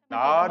tell Timothy.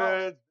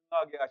 나를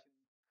등하게 하신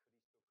그리스도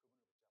그분을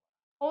붙잡아라.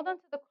 Hold on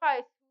to the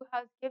Christ who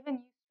has given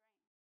you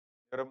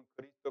strength. 여러분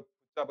그리스도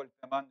붙잡을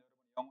때만 여러분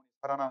영혼이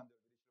살아나는 줄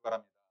믿으시기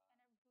바랍니다. And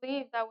I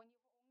believe that when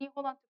you only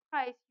hold on to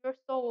Christ, your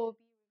soul will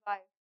be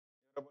revived.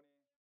 여러분이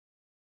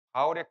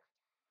바울의 가장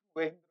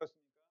왜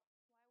힘들었습니까?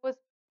 Why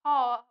was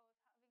Paul having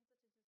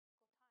such a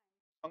difficult time?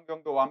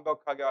 성경도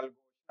완벽하게 알고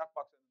신학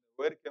박사였는데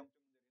왜 이렇게 영적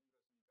문제를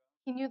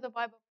힘들었습니까? He knew the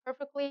Bible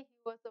perfectly. He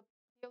was a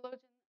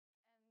theologian and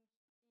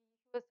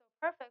he was so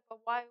perfect, but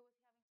why was he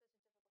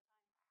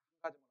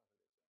having such a difficult time? 한 가지만 알았어요.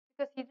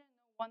 Because he didn't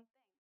know one thing.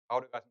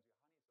 바울의 가슴에 한이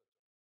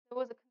있었죠. There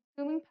was a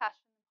consuming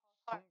passion in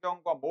Paul's heart.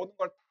 성경과 모든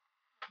걸 다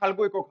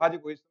알고 있고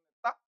가지고 있었는데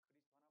딱 그리스도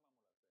하나만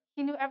몰랐어요.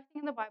 He knew everything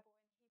in the Bible and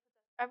he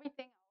possessed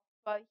everything else,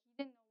 but he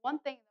didn't know one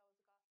thing that was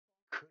the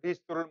gospel.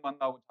 그리스도를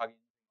만나고 자기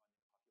인생이 완전히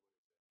바뀌어버렸어요.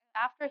 And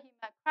after he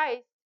met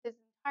Christ, his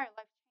entire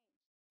life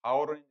changed.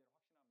 바울은 이제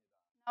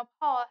확신합니다. Now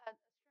Paul has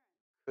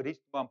assurance.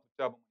 그리스도만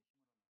붙잡으면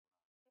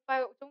If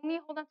I only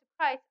hold on to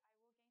Christ,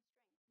 I will gain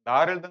strength.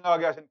 나를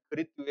등하게 하신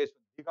그리스도 예수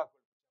네가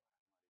그걸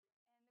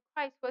And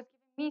Christ was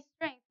giving me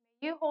strength.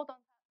 May you hold on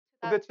to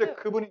that 도대체 too.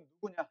 그분이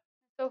누구냐?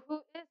 So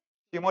who is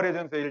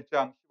디모데전서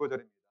 1장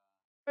 15절입니다.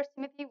 1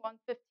 Timothy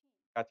 1:15?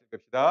 같이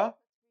읽읍시다.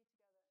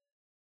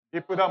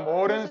 이보다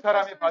모든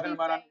사람이 받을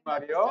만한 이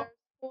말이요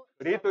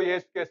그리스도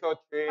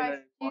예수께서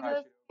죄인을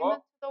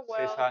구원하시려고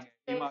세상에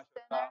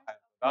임하셨다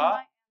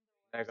하였다.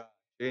 내가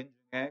죄인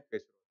중에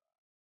괴수로다.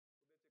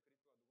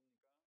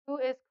 Who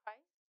is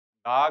Christ?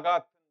 나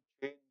같은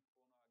죄인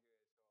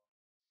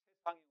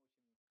구원하기 위해서 세상에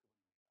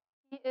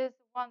오신 He is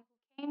the one who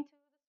came to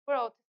this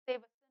world to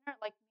save a sinner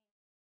like me.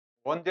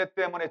 원죄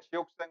때문에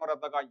지옥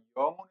생활하다가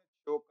영원히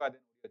지옥 가야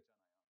되는 우리였잖아요.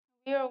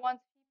 We are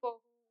once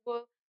people who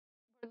were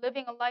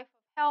living a life of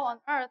hell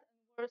on earth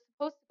and were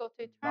supposed to go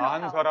to eternal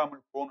난 hell.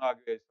 사람을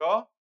구원하기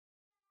위해서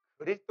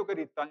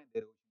그리스도께서 이 땅에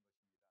내려오신 것입니다.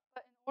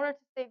 But in order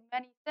to save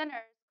many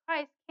sinners,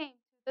 Christ came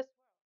to this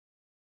world.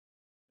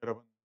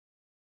 여러분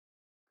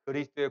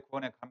그리스도의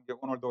구원의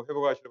감격 오늘도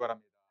회복하시길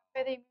바랍니다.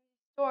 Pray they may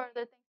restore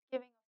their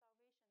thanksgiving of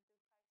salvation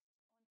through Christ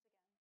once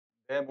again.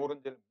 내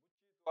모든 죄를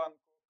묻지도 않고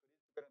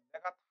그리스도께서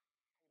내가 다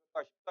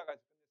이뤘다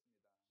십자가에서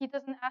끝냈습니다. He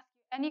doesn't ask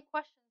you any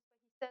questions, but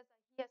he says that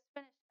he has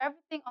finished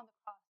everything on the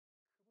cross.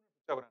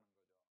 붙잡으라는 거죠.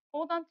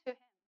 Hold on to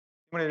him.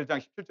 디모데 1장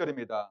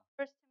 17절입니다.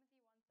 1 Timothy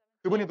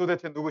 1:17. 그분이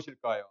도대체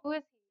누구실까요? Who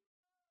is he?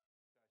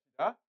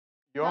 자,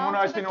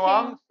 영원하신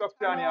왕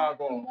썩지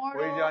아니하고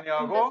보이지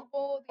아니하고 invisible,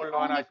 the 홀로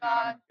only 하나신 God,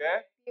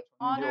 하나님께 the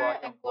honor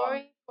존귀와 and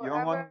glory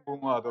영광 forever.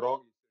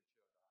 영원무궁하도록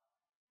있을지어다.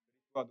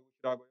 그리스도가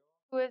누구시라고요?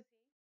 Who is he?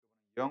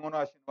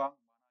 영원하신 왕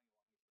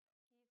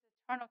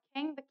He's eternal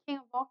King, the King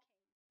of all kings.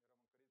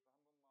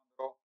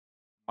 여러분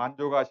그리스도 한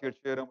분만으로 만족하시길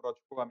주의 이름으로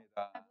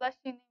축복합니다. I bless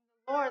you in the name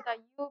of the Lord that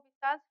you will be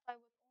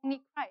satisfied with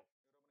only Christ.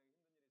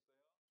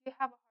 Do you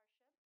have a hardship?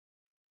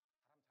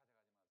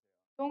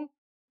 Don't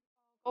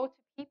go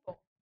to people.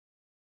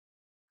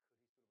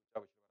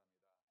 붙잡으시기 바랍니다.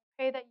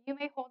 Pray that you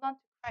may hold on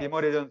to Christ.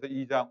 디모데전서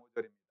 2장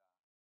 5절입니다.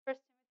 1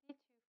 Timothy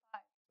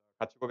 2:5.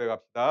 같이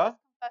고백합시다.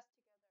 Let's confess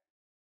together.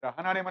 자,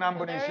 하나님은 한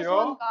There is 분이시요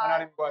one God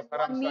하나님과 and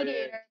사람 one 사이에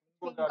mediator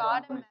between 중보자도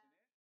한 God and man,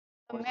 분이시니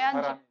the 곧 man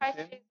Jesus Christ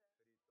사람이신 Jesus.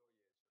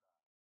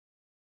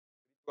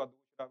 그리스도가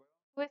누구시라고요?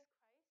 Who is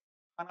Christ?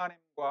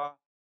 하나님과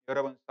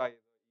여러분 사이에서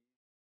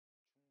이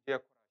중재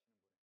역할을 하시는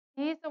분.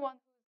 He is the one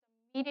who is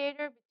the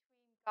mediator between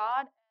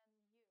God and you.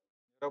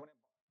 여러분의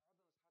모든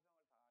사정을 다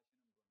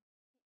아시는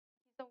분.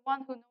 He's the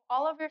one who knows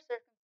all of your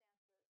circumstances.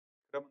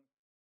 그러면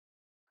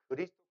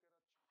그리스도께서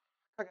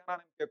정확하게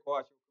하나님께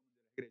거하시고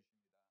그 문제를 해결해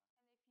주십니다.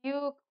 And if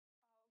you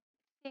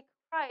seek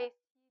Christ,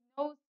 He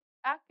knows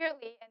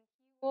accurately and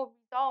He will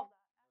resolve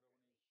that.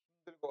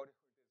 힘들고 어려울 때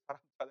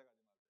사람 찾아가지 마세요.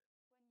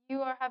 When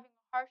you are having a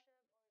hardship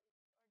or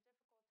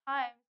difficult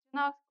time, do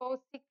not go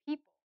seek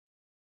people.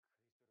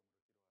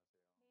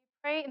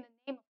 May you pray in the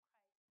name of Christ.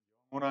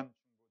 영원한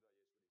중보자 예수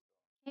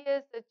그리스도. He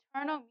is the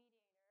eternal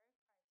mediator,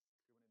 Christ.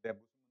 그분이 내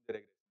무슨 문제를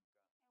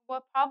해결했습니까? And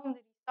what problem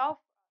did He solve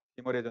for us?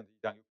 디모데전서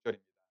 2장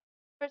 6절입니다.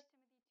 1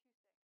 Timothy 2:6.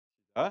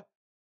 자,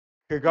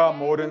 그가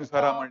모든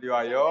사람을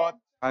위하여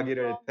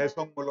자기를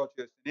대속물로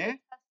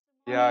주셨으니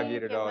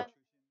이야기를 주신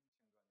증거니라.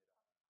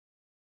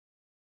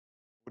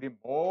 우리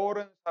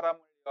모든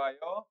사람을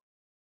위하여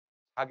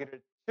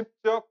자기를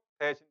직접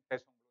대신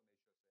대속물로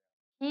내주셨어요.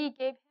 He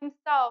gave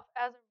Himself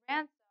as a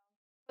ransom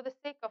for the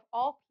sake of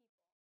all people.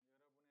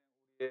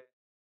 여러분의 우리의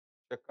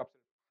죄값을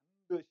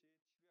반드시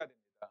치러야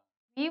됩니다.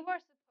 We were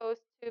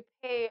supposed to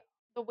pay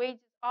the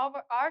wages of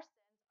our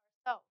sins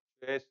ourselves.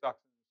 죄의 싹은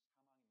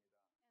사망입니다.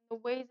 And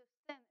the wages of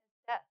sin is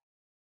death.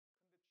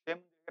 죄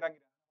문제 해결하는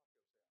길은 하나밖에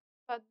없어요.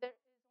 But there is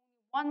only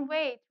one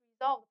way to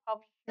resolve the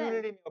problem of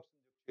sin. 흘림이 없으면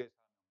죄의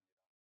사함이 없습니다.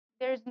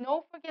 There is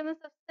no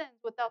forgiveness of sins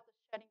without the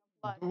shedding of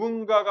blood.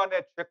 누군가가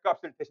내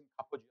죄값을 대신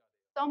갚아줘야 돼요.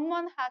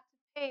 Someone had to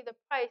pay the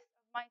price of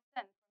my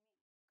sin for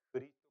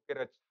me.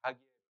 그리스도께서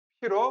자기의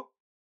피로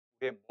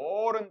우리의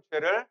모든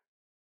죄를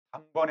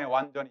단번에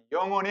완전히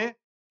영원히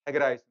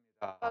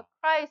해결하였습니다. But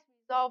Christ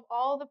resolved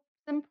all the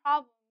sin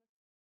problems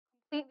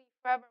completely,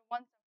 forever,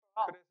 once and for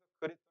all. 그래서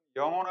그리스도는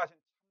영원하신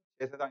참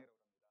제사장이라고 합니다.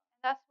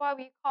 And that's why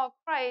we call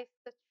Christ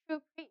the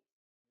true priest.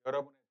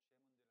 여러분의 죄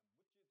문제는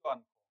묻지도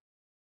않고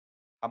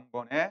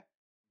단번에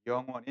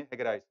영원히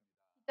해결하였습니다.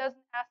 He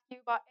doesn't ask you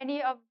about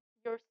any of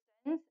your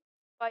sins,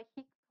 but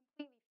He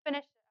completely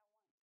finished it at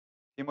once.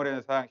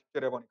 디모데전서 4장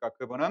 10절에 보니까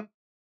그분은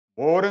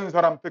모든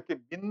사람 특히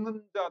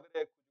믿는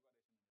자들의 구주가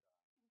되십니다.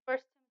 1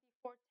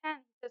 Timothy 4:10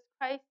 he says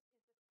Christ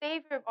is the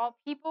savior of all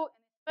people and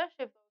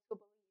especially of those who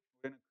believe.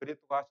 우리는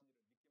그리스도가 하신 일을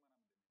믿기만 하면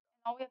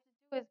됩니다. And all we have to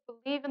do is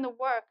believe in the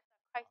work that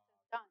Christ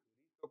has done.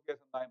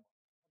 그리스도께서 나의 모든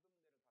문제를 다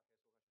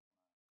대속하셨구나.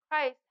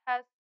 Christ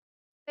has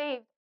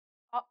saved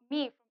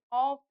me from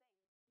all things.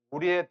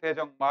 우리의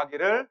대적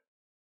마귀를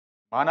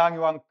만왕의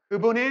왕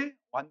그분이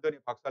완전히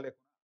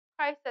박살냈구나.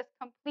 Christ has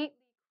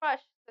completely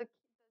crushed the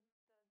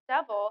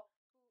devil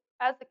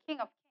as the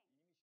King of Kings.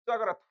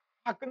 십자가를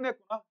다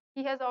끝냈구나.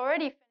 He has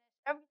already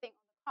finished everything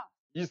on the cross.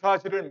 이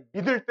사실을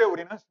믿을 때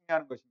우리는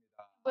승리하는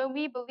것입니다. When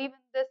we believe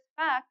in this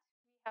fact,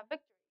 we have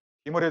victory.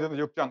 디모데전서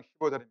 6장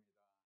 15절입니다.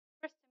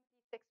 1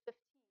 Timothy 6:15.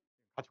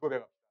 같이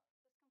고백합시다.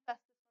 Let's confess this one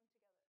together.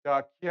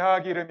 자,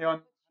 기하기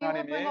이르면 Which he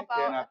will bring 하나님이 about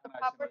개 at the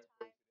proper 나타나심을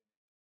time.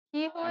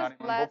 He who is 하나님은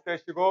blessed,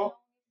 복되시고 and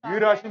only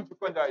유일하신 sovereign,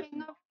 주권자이시며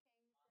King of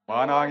kings,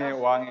 만왕의 Lord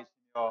of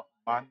왕이시며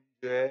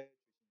만주의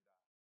주십니다.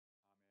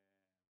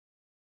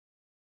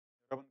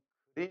 여러분,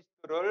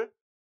 그리스도를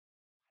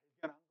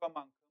발견한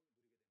것만큼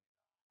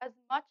As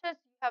much as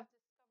you have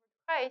discovered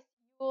Christ,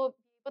 you will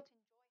be able to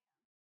enjoy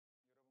Him. 여러분,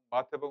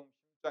 마태복음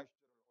 16장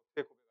 10절을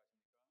어떻게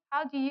고백하십니까?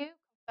 How do you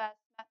confess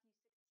Matthew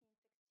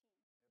 16:16?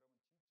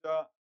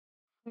 여러분, 진짜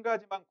한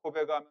가지만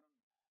고백하면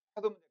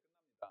하도 문제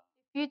끝납니다.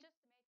 If you just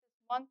make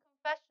this one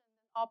confession,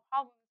 then all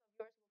problems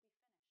of yours will be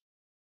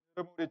finished.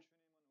 여러분, 우리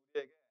주님은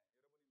우리에게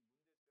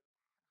여러분이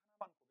문제점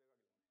하나만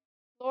고백하길 원해요.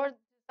 Lord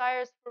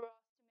desires for us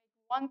to make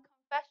one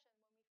confession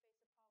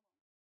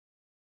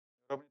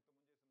when we face a problem. 여러분이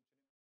또 문제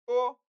있으면 주님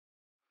또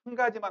한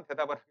가지만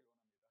대답을 하길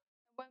원합니다.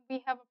 When we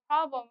have a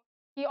problem,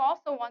 He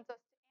also wants us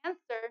to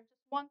answer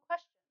just one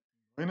question.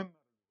 너희는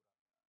나를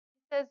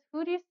He says,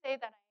 "Who do you say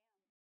that I am?"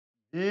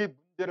 이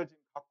문제를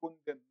지금 갖고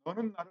있는데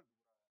너는 나를 누구라?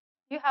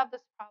 You have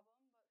this problem,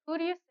 but who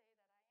do you say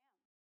that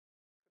I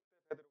am?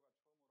 그때 베드로가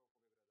처음으로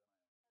고백을 하잖아요.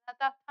 And at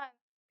that time,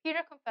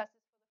 Peter confesses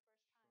for the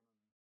first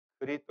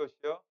time.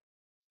 그리스도시여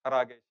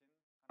살아계신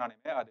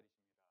하나님의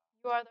아들이십니다.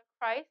 You are the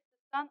Christ,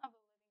 the Son of the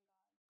living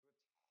God.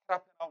 그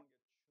앞에 나오는 게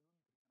주는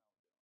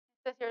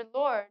It says here,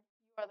 Lord,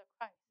 you are the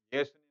Christ.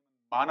 예수님은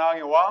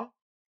만왕의 왕,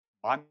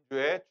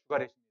 만주의 주가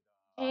되십니다.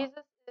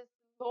 Jesus is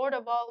Lord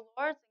of all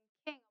lords and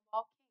King of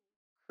all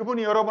kings.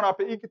 그분이 여러분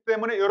앞에 있기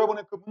때문에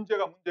여러분의 그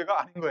문제가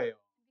아닌 거예요.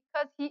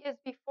 Because He is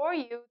before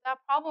you, that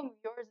problem of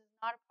yours is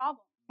not a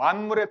problem.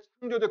 만물의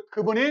창조주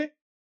그분이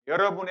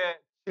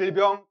여러분의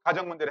질병,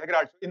 가정 문제를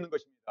해결할 수 있는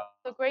것입니다.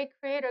 The great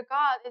Creator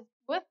God is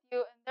with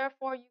you, and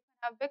therefore you can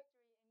have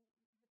victory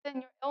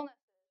within your illnesses.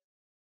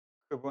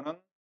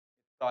 그분은 이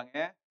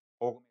땅에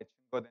복음이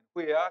증거된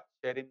후에야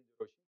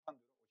재림으로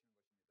심판으로 오시는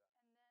것입니다.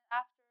 And then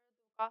after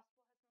the gospel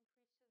has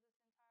been preached to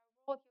this entire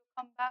world, He'll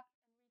come back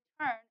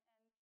and return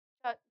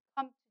and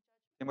come to judgment.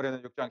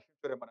 디모데전 6장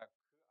 10절에 말하는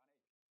그 안에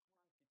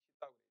영원한 빛이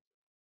있다고 그랬어요.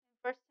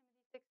 In 1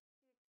 Timothy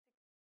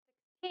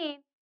 6:16,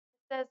 it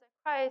says that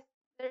Christ,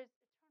 there is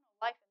eternal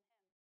life in Him.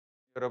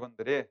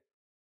 여러분들이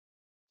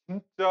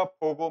진짜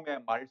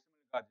복음의 말씀을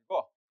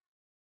가지고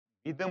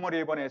믿음으로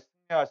이번에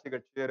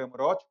승리하시길 주의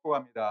이름으로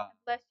축복합니다. And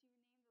bless you in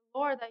the name of the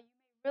Lord, that you may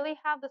really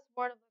have this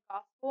word of the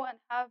gospel and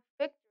have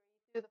victory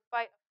through the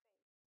fight of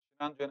faith.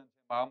 지난주에는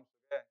제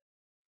마음속에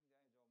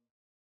굉장히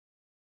좀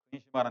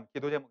근심하는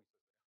기도 제목이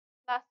있었어요.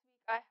 Last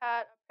week I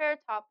had a prayer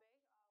topic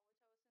which I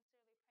was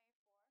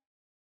sincerely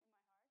praying for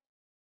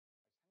in my heart.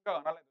 생각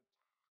안 할래도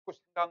자꾸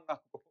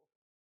생각나고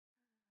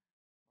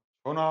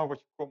전화하고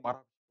싶고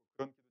말하고 싶고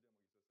그런 기도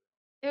제목이 있었어요.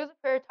 It was a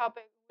prayer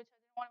topic which I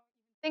didn't want to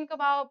even think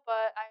about,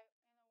 but I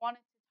wanted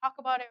to talk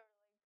about it or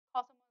like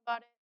call someone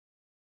about it.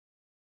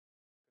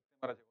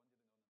 그때마다 제가 언제든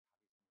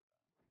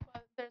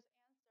But there's an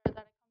answer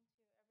that I come to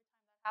every time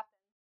that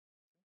happens.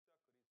 진짜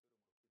그리스도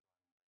이름으로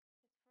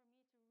기도하는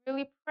It's for me to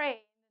really pray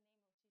in the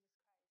name of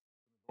Jesus Christ.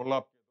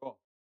 놀랍게도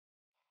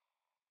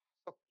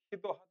계속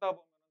기도하다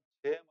보면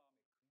제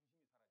마음에 근심이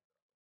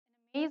사라지더라고요.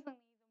 And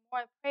amazingly, the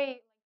more I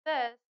pray like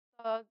this,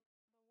 the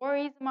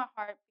worries in my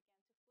heart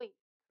began to flee.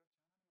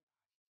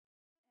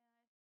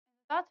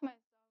 And I thought to myself,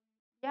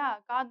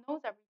 yeah, God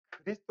knows everything.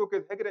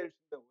 그리스도께서 해결해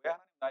주시는데 왜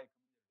하나님 나의 그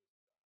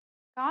문제를 주실까?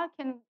 God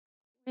can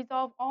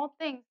resolve all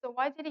things, so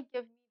why did He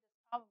give me this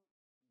problem?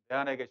 내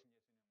안에 계신 예수님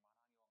만왕의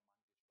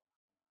왕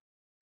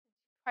만주시고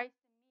Christ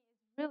in me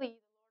is really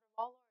the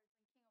Lord of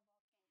all lords and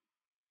King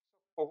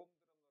of all kings. 계속 복음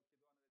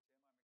들으면서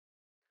기도하는데 제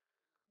마음에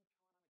큰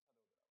평안함이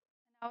찾아오더라고요.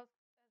 And as I was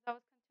continually praying,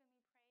 holding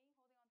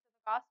on to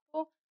the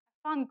gospel,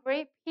 I found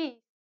great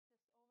peace just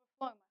overflowing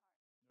my heart.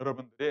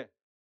 여러분들이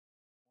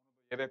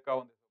오늘도 예배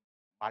가운데서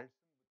말씀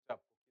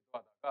붙잡고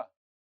기도하다가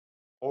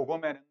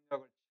복음의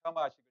능력을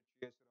체험하시길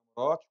주의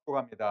이름으로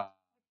축복합니다.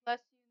 I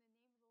bless you in the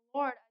name of the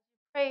Lord as you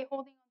pray,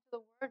 holding on to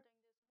the word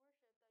during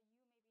this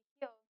worship,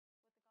 that you may be healed with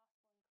the gospel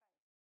in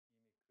Christ.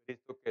 이미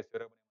그리스도께서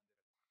여러분의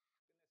문제를 다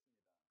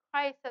끝냈습니다.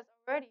 Christ has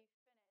already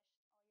finished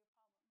all your problems.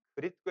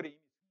 그리스도를 이미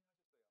승리하셨어요.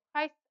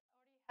 Christ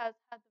already has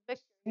had the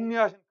victory.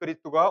 승리하신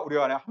그리스도가 우리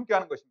안에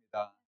함께하는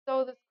것입니다.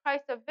 So this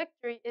Christ of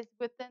victory is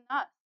within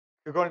us.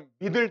 그걸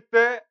믿을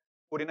때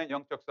우리는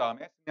영적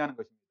싸움에 승리하는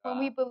것입니다. When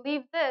we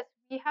believe this,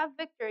 we have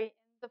victory in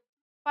the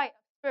fight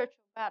of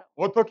spiritual battle.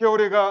 어떻게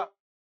우리가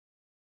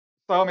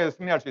싸움에서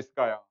승리할 수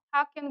있을까요?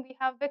 How can we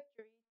have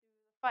victory through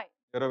the fight?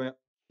 여러분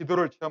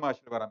기도를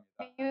체험하시길 바랍니다.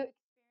 May you experience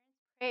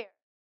prayer.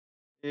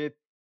 이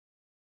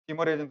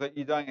디모데전서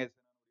 2장에서는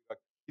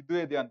우리가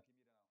기도에 대한 비밀이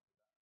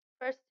나옵니다.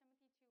 1 Timothy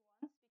 2:1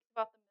 speaks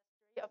about the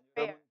mystery of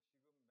prayer. 여러분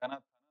지금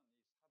맨하탄은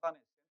이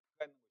사단의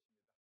센터가 있는 곳입니다.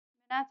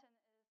 Manhattan is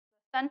the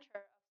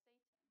center of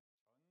Satan.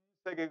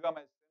 전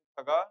세계가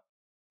센터가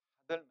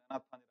다들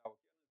맨하탄이라고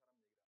끼얹는 사람 얘기를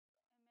합니다.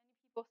 And many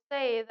people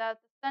say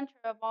that the center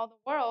of all the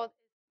world is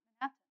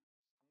Manhattan.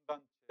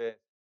 3단체의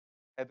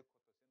헤드쿼터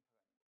센터가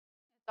있는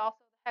곳.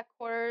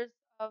 headquarters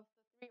of the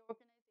three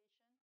organizations.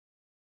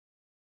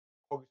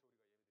 거기서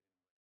우리가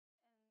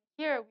And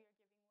here we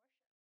are giving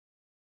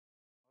worship. 어떻게 우리가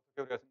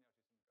승리할 수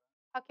있습니까?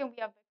 How can we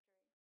have victory?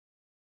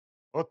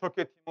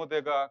 어떻게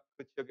디모데가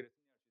그 지역에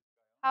승리할 수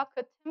있을까요? How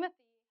could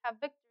Timothy have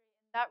victory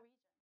in that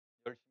region?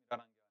 열심히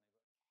일하는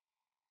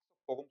게 아니고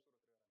계속 복음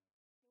속으로 들어가는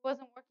거예요. He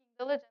wasn't working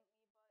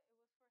diligently, but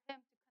it was for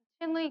him to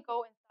continually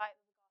go inside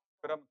of the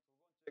gospel. 그러면 두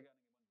번째 얘기하는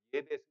게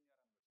예배 승리하는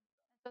것입니다.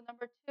 And so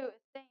number 2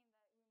 is saying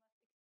that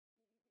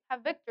we must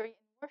have victory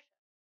in worship.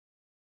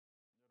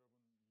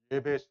 여러분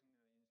예배 승리는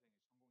인생의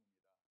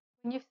성공입니다.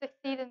 When you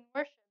succeed in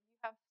worship, you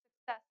have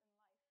success in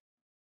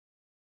life.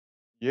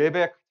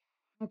 예배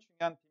가장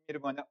중요한 비밀이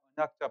뭐냐?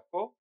 언약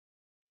잡고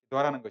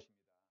기도하라는 것입니다.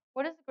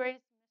 What is the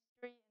greatest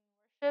mystery in worship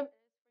is for you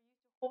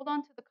to hold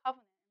on to the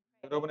covenant and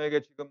pray.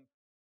 여러분에게 지금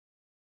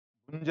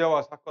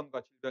문제와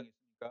사건과 질병이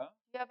있습니까?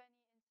 Do you have any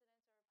incidents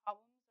or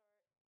problems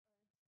or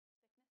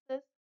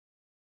sicknesses?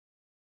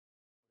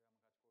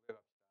 우리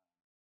한번 같이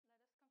고백합시다.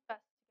 Let us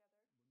confess together.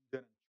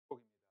 문제는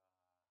축복입니다.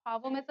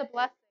 Problem is a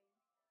blessing.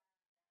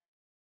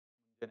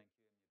 문제는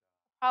기회입니다.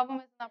 Problem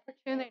is an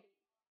opportunity.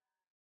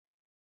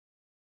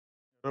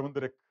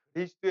 여러분들의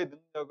그리스도의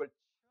능력을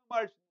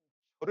체험할 수 있는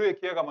절호의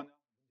기회가 뭐냐?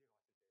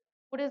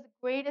 What is the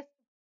greatest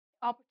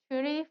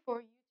opportunity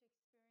for you to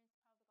experience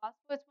how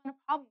the gospel is when a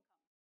problem comes?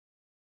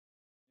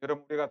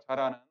 여러분 우리가 잘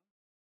아는 우리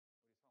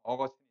성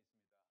어거스틴이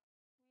있습니다.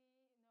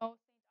 We know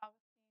Saint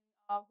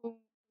Augustine, whom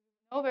we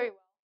know very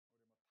well,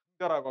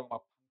 탕자라고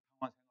막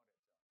방탕한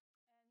생활을 했죠.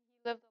 and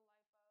he lived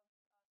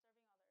a life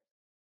of serving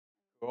others.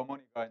 그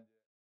어머니가 이제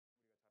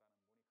우리가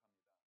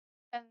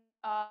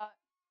잘 아는 모니카입니다.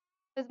 And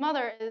his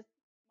mother is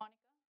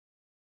Monica.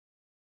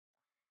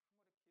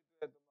 아무리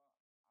기도해도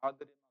막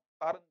아들이 막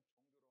다른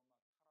종교로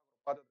막 타락으로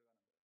빠져들어가는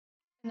거예요.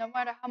 No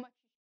matter how much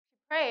she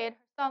prayed,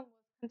 her son was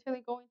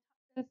continually going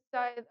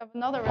inside of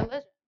another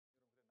religion.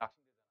 낙심되잖아요.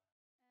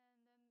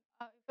 And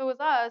then if it was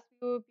us,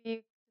 we would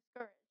be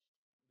discouraged.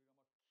 우리가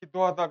막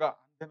기도하다가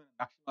안 되면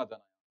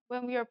낙심하잖아요.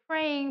 When we are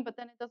praying, but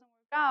then it doesn't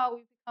work out,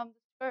 we become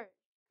discouraged.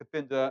 그때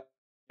이제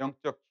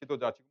영적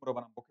지도자 지금으로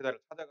말하는 목회자를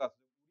찾아가서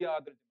우리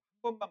아들 좀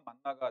한 번만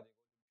만나가지고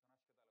좀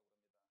변화시켜달라고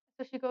그럽니다.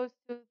 So she goes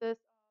to this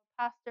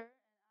pastor and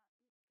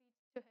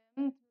speaks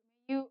to him.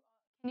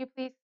 Can you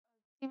please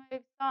see my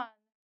son and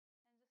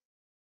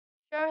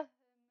just share with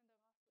him the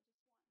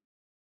gospel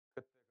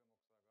just once? 그때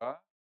그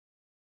목사가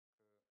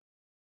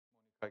그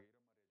모니카에게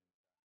이런 말을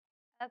해줍니다.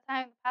 At that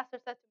time, the pastor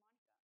said to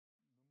Monica,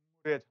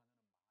 눈물의 자녀는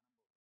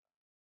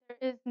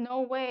 "There is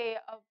no way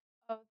of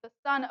the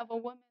son of a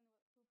woman who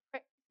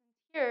prays in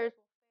tears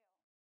will fail.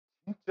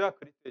 진짜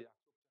그리스도의 약속.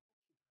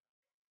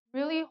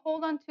 Really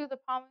hold on to the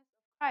promise of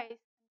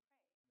Christ and pray."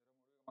 여러분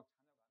우리가 막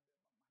자녀가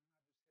안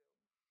되면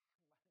막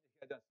만나주세요. 막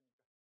얘기하지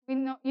않습니까? We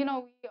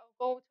we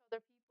go to other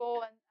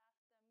people and ask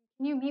them,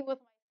 "Can you meet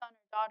with my son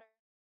or daughter?"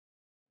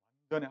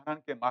 완전히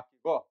하나님께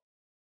맡기고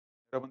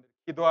여러분들이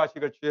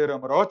기도하시길 주의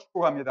이름으로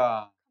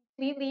축복합니다.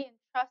 Completely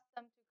entrust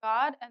them to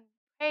God and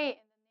pray in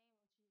the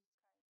name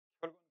of Jesus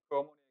Christ. 결국은 그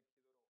어머니의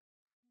기도로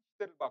한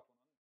시대를 바꾸는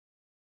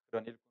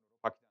그런 일꾼으로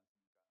바뀌지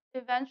않습니까?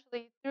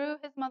 Eventually, through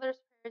his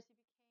mother's prayers, he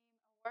became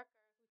a worker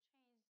who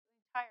changed the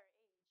entire age.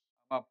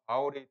 아마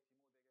바울이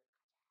디모데에게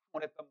가장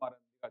원했던 말은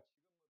네가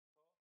지금부터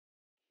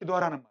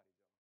기도하라는 말이죠.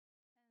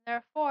 And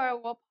therefore,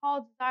 what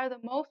Paul desired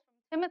the most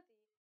from Timothy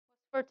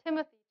was for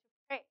Timothy to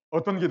pray.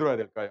 어떤 기도를 해야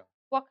될까요?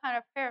 What kind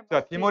of prayer 자,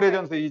 must we pray?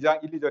 디모데전서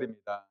 2장 1,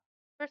 2절입니다.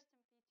 1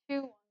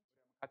 Timothy 2:1.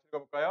 같이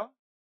읽어볼까요?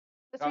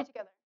 Let's read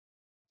together.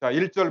 자,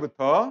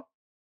 1절부터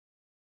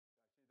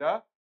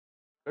시작.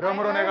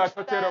 그러므로 I 내가 urge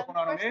첫째로 then,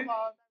 권하노니 first of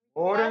all, that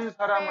모든 request,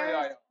 사람을 prayers,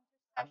 위하여 intercession,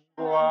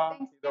 간구와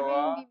and 기도와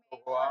thanksgiving be made for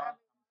도구와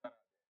everyone.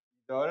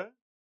 2절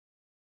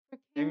For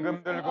kings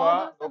and all 임금들과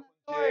those in 높은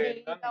지혜에 authority,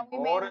 있는 that we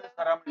may 모든 live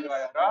사람을 peaceful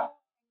위하여라.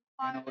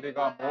 and 이는 quiet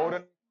우리가 lives,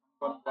 모든 all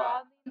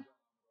건과 godly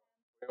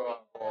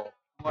배워하고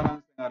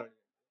평안한 생활을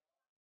위해 아멘.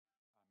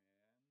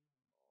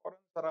 모든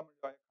사람을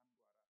위하여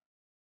간구하라.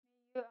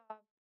 May you pray for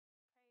all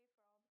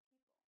the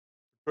people.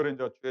 특별히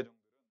이제 주의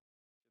종들은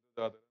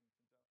지도자들은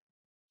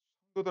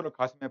진짜 성도들을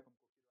가슴에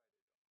품고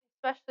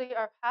Especially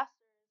our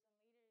pastors and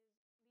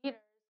leaders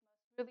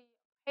must really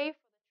pray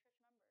for the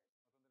church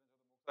members.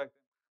 어떤 때는 저도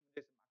목사일 때 문제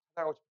있으면 막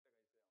찾아가고 싶을 때가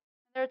있어요.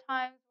 And there are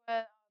times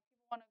when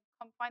people want to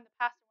come find the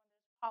pastor when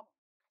there's a problem.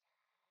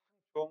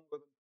 좋은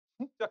것은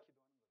진짜 기도하는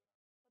거예요.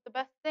 But the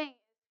best thing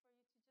is for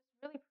you to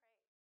just really pray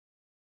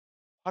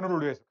하늘을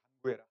위해서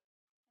간구해라.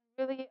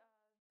 and really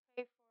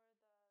pray for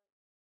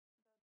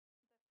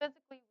the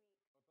physically weak.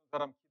 어떤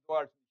사람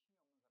기도할 수 있는 힘이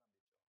없는 사람도 있죠.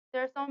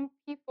 There are some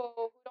people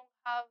who don't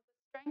have the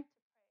strength to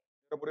pray.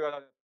 여러분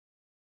우리가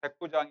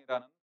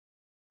백부장이라는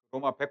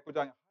로마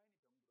백부장이 하인이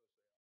병들었어요.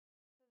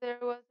 So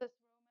there was this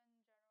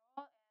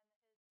Roman general and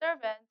his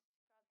servant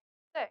got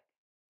sick,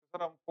 그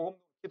사람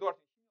복음 기도할 수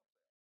있는 힘이 없어요.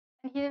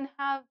 and he didn't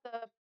have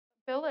the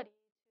ability to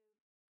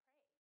pray.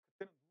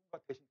 그때는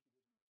누군가 대신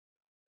기도해.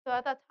 So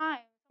at that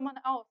time,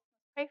 someone else must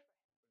pray for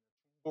him.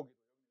 중보기도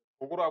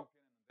도구라고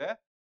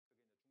표현했는데 그게 이제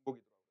중보기도라고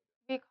그러죠.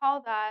 We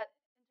call that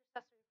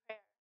intercessory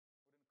prayer. 우리는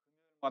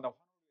금요일마다 환우를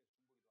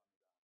위해서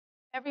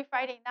중보기도합니다. Every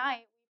Friday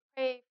night, we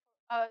pray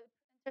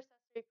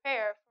intercessory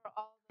prayer for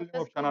all the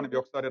틀림없이 physically 하나님 weak.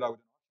 역사리라고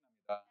저는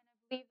확신합니다. And I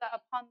believe that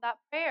upon that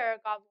prayer,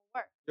 God will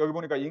work. 여기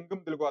보니까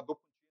임금들과 높은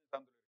지위 있는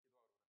사람들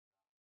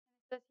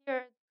And it says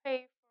here,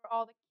 pray for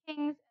all the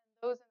kings and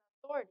those in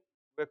authority.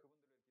 왜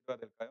그분들을 기도해야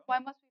될까요?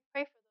 Why must we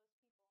pray for those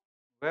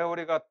people? 왜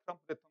우리가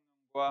트럼프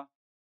대통령과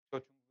저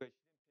중국의 시진핑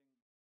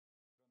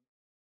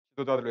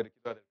지도자들을 이렇게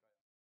기도해야 될까요?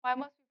 Why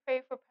must we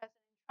pray for President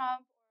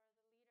Trump or the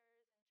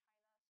leaders in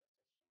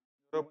China?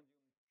 여러분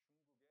지금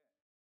중국에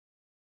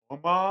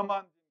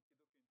어마어마한 지금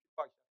기독교인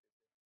핍박이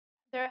시작됐어요.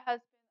 There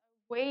has been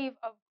a wave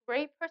of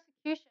great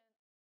persecution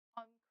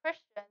on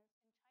Christians in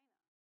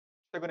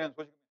China. 최근엔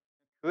소식은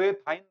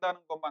교회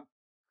다닌다는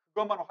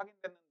그것만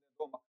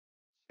확인됐는데도 막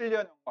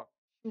 7년형 막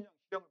 10년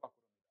실형을 받고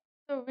그럽니다.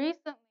 So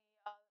recently,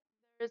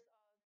 there's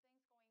things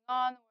going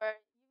on where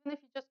even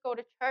if you just go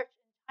to church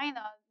in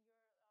China, you're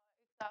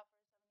exiled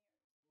for 7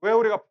 years. 왜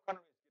우리가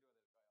북한을 위해서 기도해야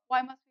될까요?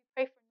 Why must we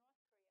pray for North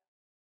Korea?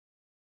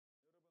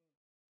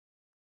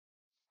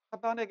 여러분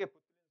사단에게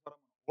붙들린 사람은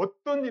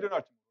어떤 일이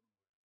날지 모르는 거예요.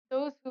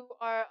 Those who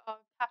are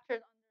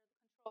captured under the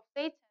control of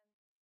Satan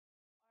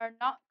are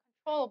not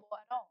controllable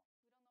at all. We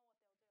don't know what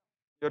they'll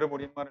do. 여러분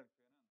우리 임마누엘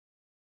교회는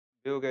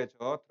미국의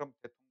저 트럼프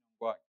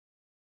대통령과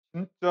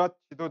진짜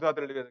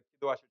지도자들을 위해서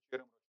기도하실 주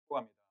이름으로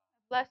축복합니다.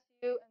 I bless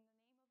you in the name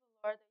of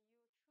the Lord that you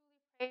will truly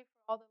pray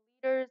for all the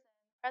leaders and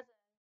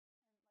presidents and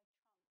like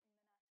Trump in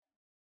Manhattan.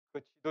 그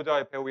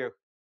지도자의 배후에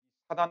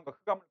사단과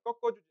흑암을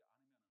꺾어주지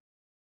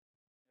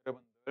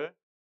않으면 여러분들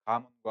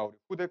가문과 우리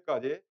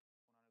후대까지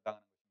고난을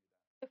당하는 것입니다.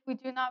 If we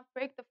do not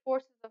break the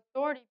forces of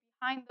authority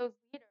behind those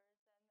leaders,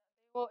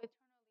 then they will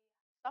eternally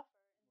suffer.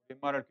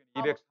 임마누엘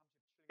교회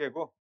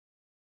 237개국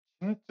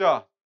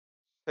진짜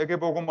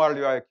세계복음화를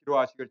위하여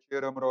기도하시길 주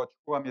이름으로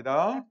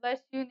축복합니다. I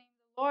bless you in the name of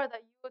the Lord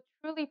that you will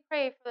truly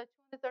pray for the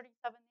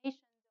 237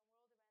 nations and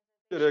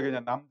world 여기 evangelization.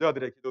 그냥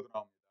남자들의 기도도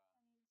나옵니다.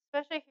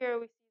 Especially here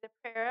we see the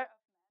prayer of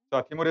men.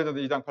 자, 디모데전서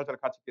 2장 8절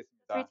같이 Let's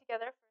읽겠습니다. read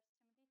together 1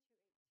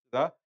 Timothy 2:8.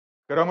 자,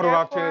 그러므로 Therefore,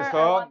 I 각처에서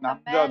want the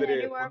men 남자들이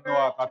everywhere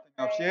분노와 to 다툼이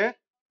pray, 없이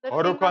lifting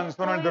거룩한 up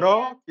손을 holy 들어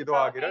hands without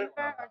기도하기를 anger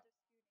or 원한다.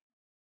 disputing.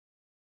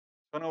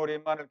 저는 우리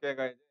임마누엘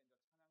교회가 이제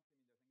찬양팀이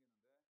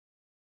생겼는데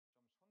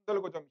좀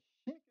손들고 좀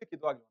힘있게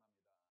기도하기 원합니다.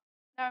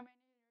 Now our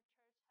Emmanuel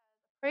Church has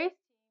a praise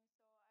team,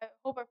 so I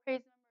hope our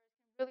praise members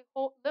can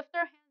really lift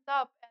their hands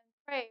up and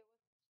pray with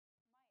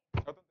might.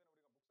 어떤 때는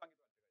우리가 묵상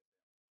기도할 때가 있어요.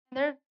 And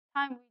there's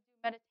time we do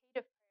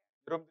meditative prayer.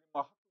 여러분들이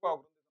뭐 학교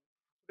가고 그런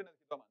데서 소리 내서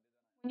기도하면 안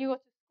되잖아요. When you go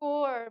to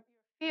school or your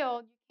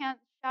field, you can't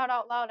shout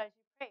out loud as you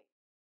pray.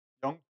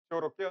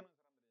 영적으로 깨어난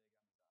사람들이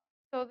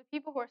얘기합니다. So the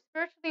people who are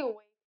spiritually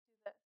awake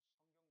do this.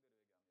 성경대로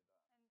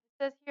얘기합니다. And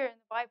it says here in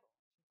the Bible,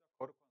 진짜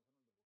거룩한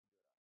손을 들고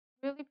기도해라.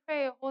 really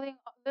pray,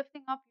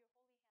 lifting up your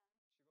holy hands.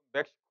 지금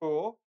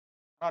멕시코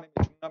하나님이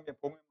중남미에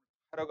복음을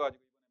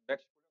하러가지고 이번에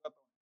멕시코 훈련 갔다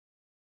오는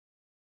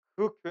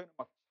그 교회는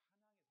막 찬양이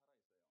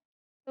살아있어요.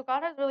 So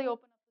God has really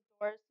opened up the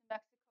doors to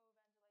Mexico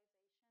evangelization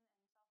and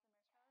South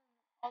America.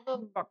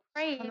 Although 막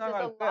praise is 찬양할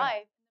때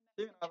alive in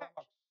힘이 the Mexican 나서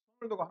막 church.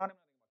 손을 들고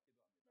하나님한테 막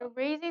기도합니다. They're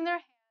raising their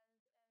hands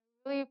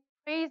and really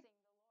praising the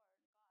Lord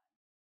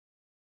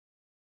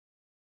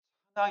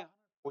God. 찬양이 하늘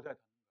보좌에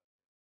닿는 거예요.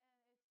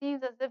 And it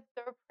seems as if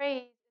their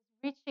praise is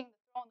reaching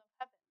the throne of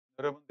heaven.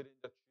 여러분들이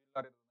이제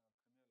주일날에도 금요일날은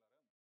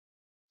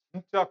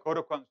진짜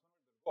거룩한 손을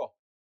들고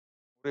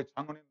우리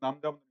장로님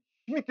남자분들이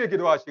힘있게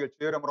기도하시길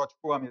주의 이름으로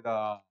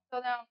축복합니다.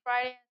 So then on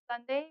Friday and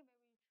Sunday,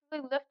 may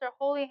we truly lift our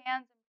holy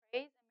hands in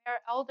praise, and may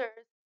our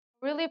elders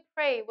really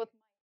pray with might.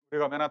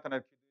 우리가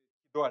맨하탄에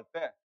기도할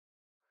때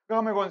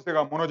흑암의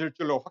권세가 무너질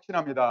줄로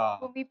확신합니다.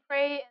 When we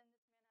pray in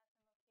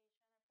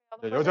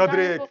this Manhattan location, 이제 all the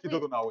여자들의 will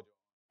기도도 flee. 나오죠.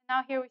 And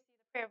now here we see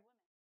the prayer of women.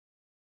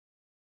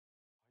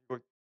 이거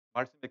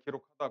말씀에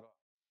기록하다가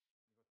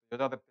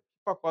여자들 때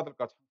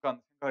핍박받을까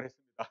잠깐 생각을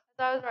했습니다. As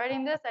I was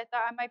writing this, I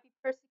thought I might be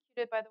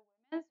persecuted by the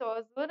women, so I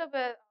was a little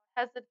bit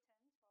hesitant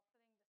while putting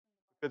this in the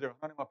book. 그때 제가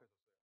하나님 앞에 섰어요.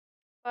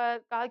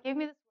 But God gave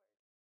me this word.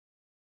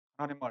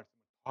 하나님 말씀을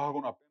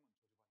더하거나 빼면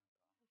저주받는다.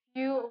 If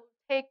you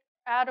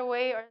add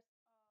away or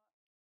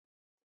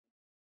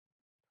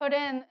put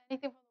in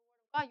anything from the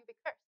word of God, you'll be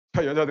cursed.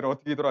 자, 여자들은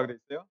어떻게 기도하라 그래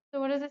있어요? So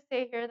what does it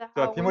say here that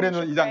자, how women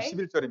디모데전서 should 2장 pray?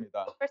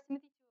 11절입니다. 1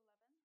 Timothy 2:11.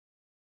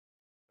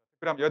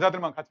 그럼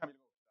여자들만 같이 한번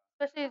읽어봅시다.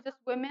 Especially just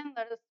women,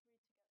 let us read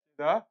together.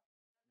 자,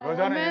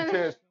 여자는 women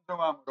일체의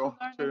순종함으로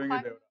learn in 조용히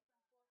quietness 배우라.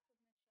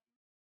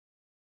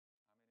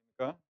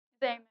 and 아멘입니까?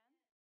 Say amen.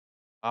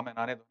 아멘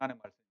안 해도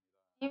하나님 말씀입니다.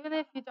 Even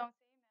if you don't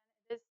say amen,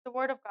 it is the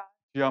word of God.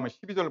 뒤에 한번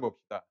 12절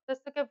봅시다.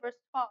 Let's look at verse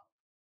 12.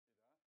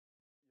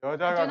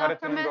 여자가 Do not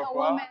가르치는 permit a 것과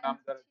woman to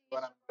남자를 teach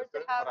주관하는 or to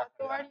것을 have 허락하지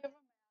authority 않아. over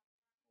man.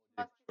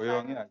 Must be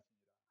조용히 silent. 하십니다.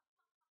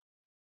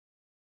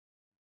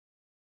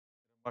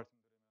 이런 말씀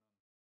들으면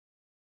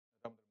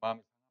여러분들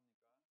마음이 상합니까?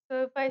 So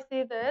if I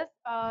say this,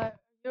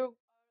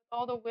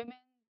 all the women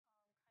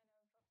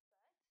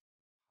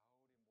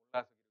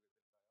kind of upset. 바울이 몰라서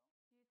기록했을까요?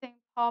 Do you think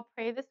Paul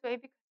prayed this way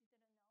because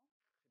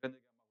he didn't know? 이런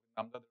얘기하면 우리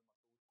남자들 막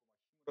웃고 막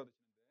힘을 얻으시는데 그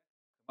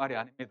말이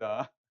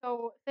아닙니다.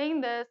 So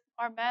saying this,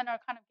 our men are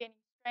kind of gaining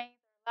strength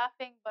or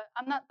laughing, but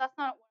that's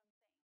not what I'm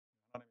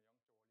saying. 하나님의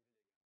영적 원리를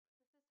얘기합니다.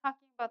 This is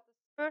talking about the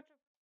spiritual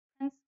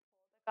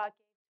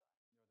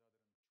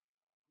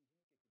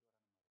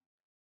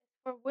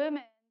for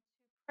women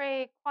to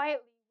pray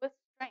quietly with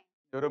strength.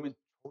 여러분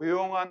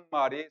조용한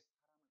말이 And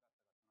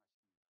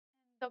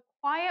the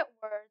quiet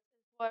words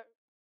is what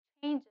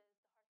changes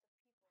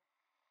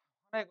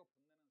the hearts of people. 화내고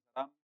분내는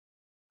사람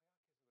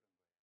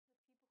The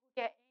people who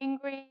get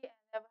angry and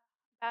have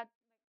bad,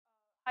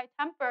 high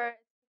temper,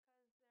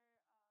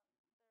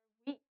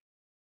 it's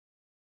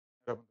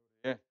because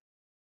they're weak.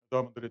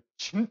 여러분들이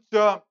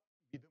진짜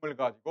믿음을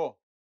가지고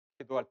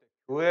기도할 때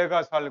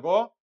교회가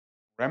살고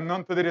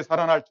렘넌트들이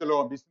살아날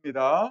줄로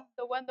믿습니다.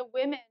 So when the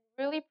women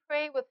really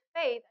pray with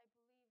faith, I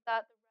believe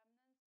that the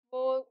remnants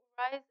will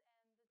rise and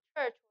the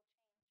church will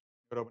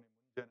change. 여러분의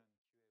문제는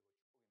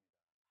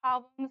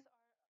Problems are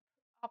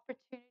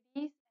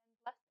opportunities and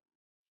blessings.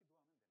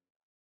 All we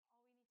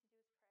need to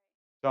do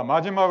is pray. 자,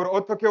 마지막으로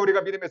어떻게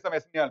우리가 믿음의 싸움에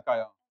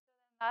승리할까요? And so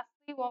then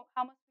lastly, well,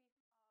 how must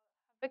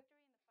we have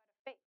victory in the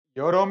fight of faith?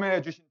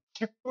 여러분의 주신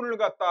직분을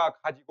갖다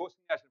가지고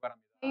승리하실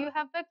바랍니다. May you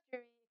have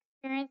victory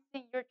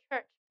experiencing your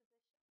church position.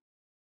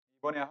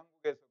 이번에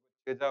한국에서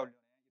그 제자 훈련에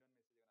이런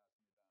메시지가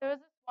나왔습니다. There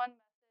was this one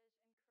message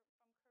from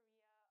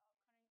Korea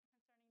concerning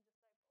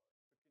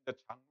disciples. 이제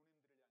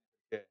장로님들을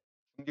향해 그렇게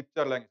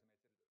중직자를 향해서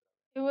메시지를 줬더라고요.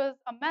 It was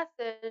a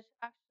message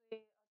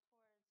actually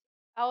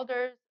towards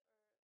elders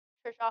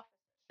or church officers.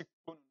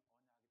 직분은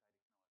언약이다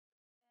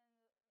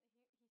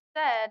And he 이렇게 나왔어요.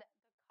 said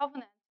the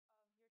covenant of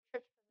your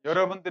church position.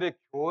 여러분들의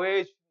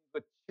교회에 주신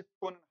그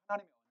직분은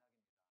하나님의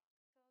언약입니다.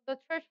 So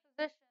the church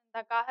position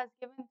that God has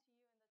given to you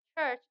in the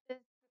church is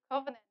the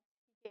covenant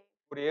He gave.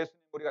 우리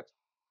예수님 우리가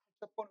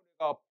첫 번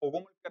우리가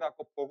복음을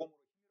깨닫고 복음으로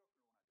힘을 얻는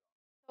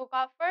So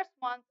God first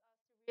wants us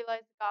to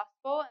realize the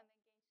gospel and then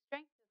gain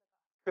strength through the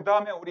gospel. 그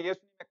다음에 우리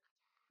예수님의 가장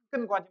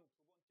큰 관심 두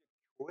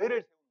번째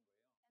교회를 세우는 거예요.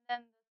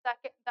 And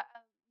then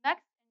the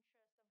next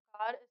interest of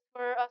God is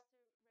for us to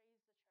raise the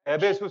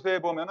church. 에베소서에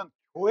보면은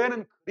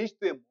교회는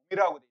그리스도의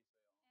몸이라고 돼 있어요.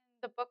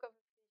 In the book of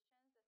Ephesians,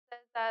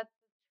 it says that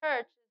the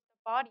church is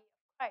the body of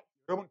Christ.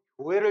 여러분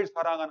교회를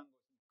사랑하는 것은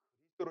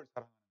그리스도를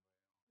사랑하는 거예요.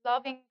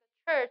 Loving the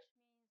church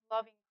means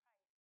loving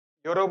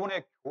Christ.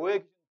 여러분의 교회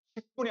기준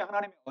직분이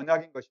하나님의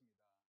언약인 것입니다.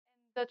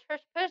 And the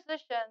church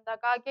position that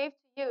God gave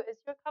to you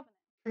is your covenant.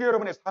 그게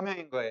여러분의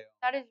사명인 거예요.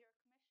 That is your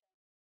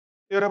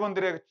commission.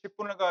 여러분들의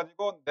직분을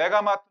가지고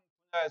내가 맡은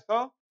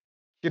분야에서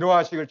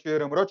기도하시길 주의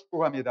이름으로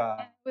축복합니다.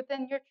 And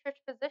within your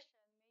church position,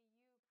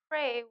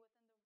 may you pray within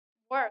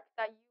the work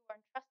that you are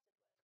entrusted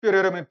with. 특별히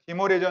여러분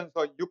디모데전서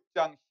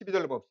 6장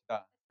 12절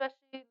봅시다.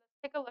 Especially, let's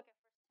take a look at 1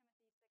 Timothy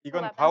 6:11.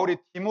 이건 바울이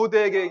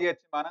디모데에게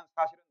얘기했지만은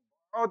사실은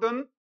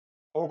모든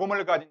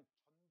복음을 가진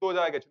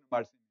전도자에게 주는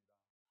말씀입니다.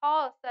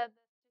 Paul said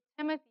this to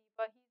Timothy,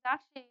 but he's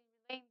actually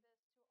relaying this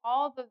to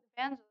all the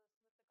evangelists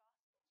with the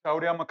gospel. 자,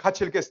 우리 한번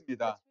같이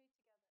읽겠습니다. Let's read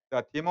together.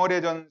 자,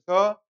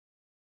 디모데전서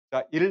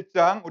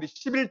 1장 우리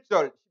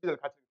 11절 12절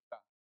같이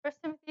읽읍시다.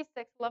 1 Timothy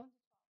 6:11.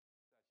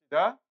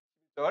 시작.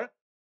 11절.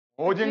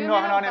 오직 You 너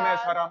men of 하나님의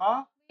God,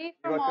 사람아 flee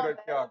from all 이것들을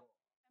this 피하고 and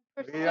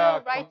pursue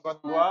의와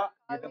righteousness, 경건과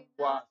godliness,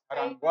 믿음과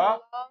faith, 사랑과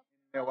love,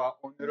 인내와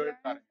온유를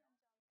endurance, 따르며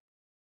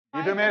fight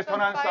믿음의 the good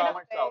선한 fight of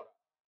싸움을 faith, 싸우라.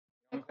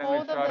 and 영생을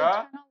hold of the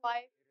취하라. eternal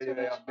life to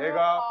이래야 which you were 내가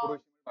called.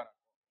 부르심을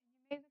받았고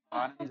You made the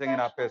많은 confession 증인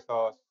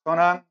앞에서 of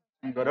선한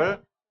Jesus.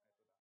 증거를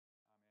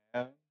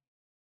아멘.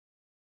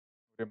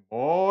 우리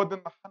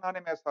모든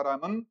하나님의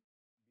사람은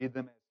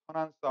믿음의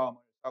선한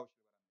싸움을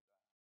싸우시기 바랍니다.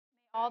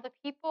 May all the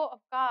people of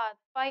God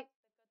fight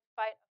the good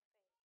fight of faith.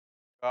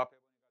 그 앞에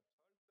보니까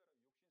절대로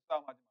육신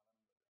싸움 하지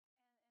말라는 거예요.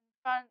 And in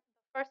front, the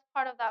first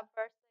part of that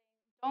verse saying,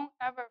 don't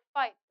ever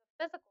fight the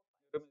physical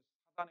fight. 여러분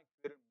사단의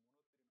교회를 무너뜨리는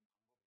방법이 있어요.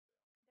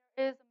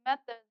 There is a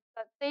method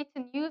that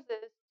Satan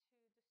uses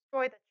to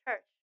destroy the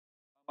church.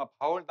 아마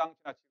바울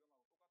당시나 지금하고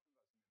똑같은 것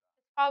같습니다.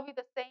 It's probably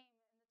the same in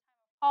the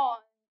time of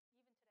Paul and even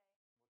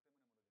today.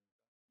 뭐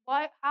때문에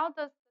무너집니까? How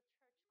does the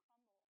church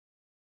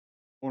crumble?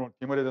 오늘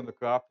디모데전서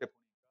그 앞에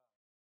보니까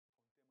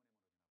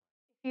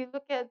If you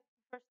look at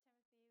 1 Timothy,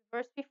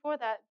 verse before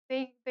that,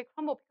 they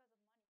crumble because of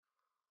money.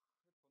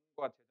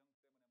 돈과 재정 때문에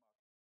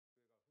막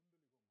교회가 흔들리고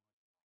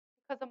무너지고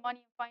Because of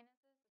money and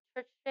finances,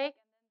 the church shake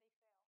and then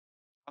they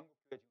fail. 한국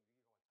교회 지금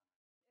위기가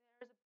왔잖아요.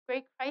 There's a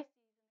great crisis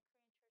in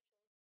the Korean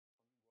churches.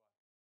 돈과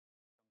경기 때문에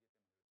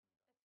그렇습니다.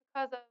 It's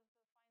because of the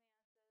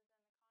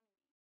finances and economy.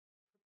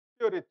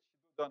 특별히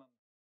지도자는 돈에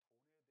대해서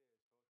초래해야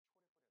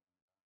됩니다.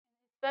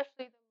 And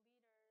especially the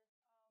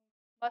leaders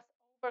must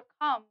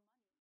overcome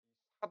money.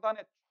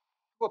 사단의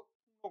최고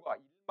통로가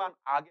일만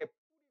악의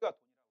뿌리가 돈이라고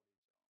돼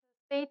있어요.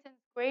 Satan's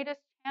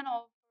greatest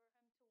channel for him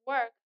to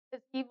work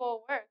his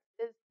evil works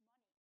is money.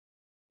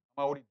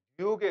 아마 우리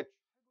뉴욕의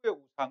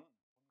최고의 우상은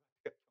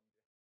돈 같아요.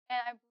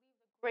 And I believe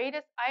the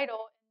greatest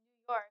idol in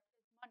New York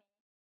is money.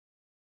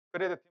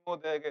 그래서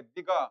디모데에게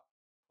네가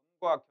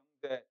돈과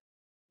경제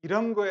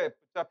이런 거에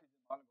붙잡히지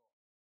말고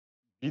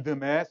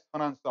믿음의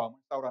선한 싸움을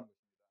싸우라는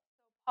것입니다.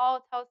 So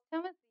Paul tells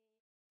Timothy,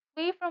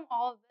 flee from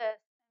all of this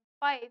and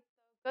fight the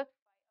good fight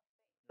of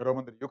faith.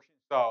 여러분들이 육신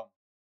싸움,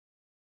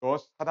 또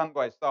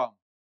사단과의 싸움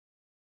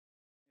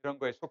이런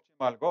거에 속지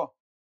말고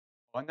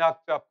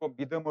언약 잡고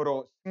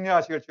믿음으로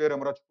승리하시길 주의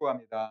이름으로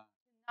축복합니다.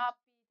 Do not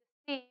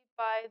be deceived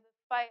by the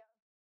fight of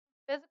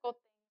physical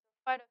things,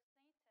 the fight of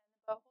Satan,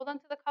 hold on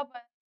to the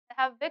covenant and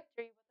have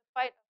victory with the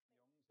fight of faith.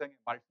 영생의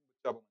말씀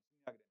붙잡으면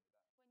승리하게 됩니다.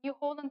 When you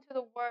hold on to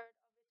the word of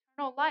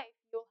eternal life,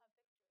 you'll have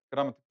victory.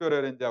 그러면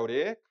특별히 이제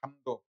우리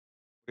감독,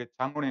 우리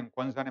장로님,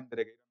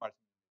 권사님들에게 이런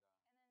말씀입니다.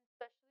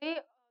 And then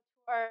especially to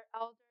our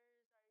elders,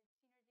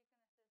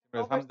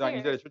 그래서 our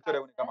senior deaconesses, 3장 2절에 overseers, 7절에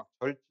God 보니까 says. 막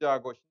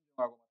절제하고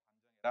신중하고 막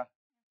단정해라.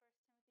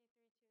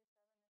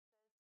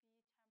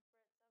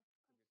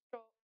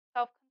 In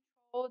 1 Timothy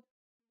 3:2-7 it says, be temperate, self-controlled,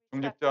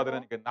 중직자들은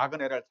respectable. 이렇게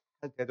나그네를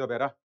잘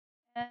대접해라.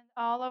 And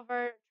all of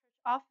our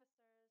church officers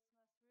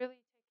must really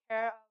take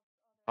care of others.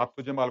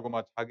 다투지 말고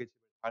막 자기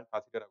집을 잘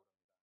다스리라. It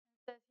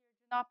says here,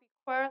 do not be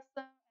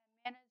quarrelsome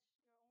and manage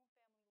your own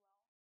family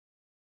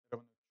well.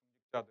 여러분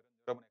중직자들은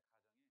여러분의 가정이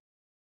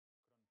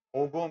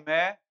그런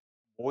복음의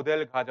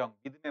모델 가정,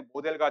 믿음의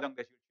모델 가정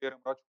되시길 주의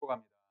이름으로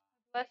축복합니다. I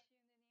bless you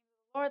in the name of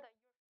the Lord that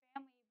your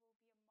family will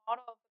be a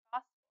model of the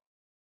gospel.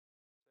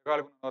 제가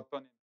알고는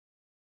어떤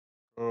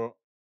그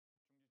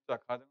중직자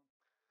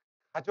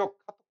가족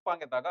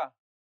카톡방에다가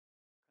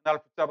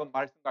그날 붙잡은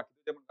말씀과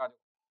기도 제목을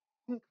가지고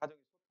큰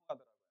가정이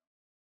소통하더라고요.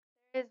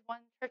 There is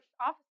one church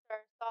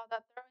officer saw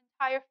that their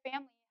entire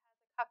family has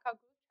a Kakao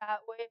group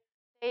chat where they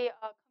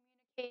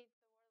communicate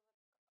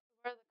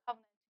the word of the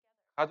covenant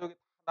together. 가족이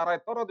다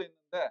나라에 떨어져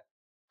있는데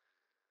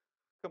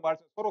그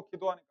말씀 서로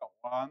기도하니까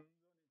완전히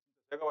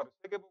진짜 제가 봐도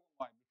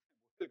세계복음화의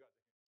모델 가정.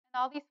 And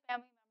all these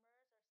family members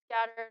are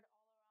scattered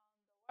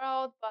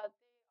all around the world, but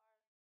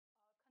they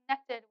are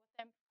connected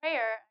within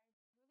prayer. And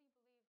I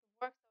really believe the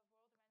works of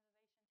world evangelization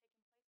taking place.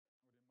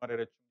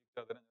 우리말의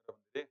중직자들은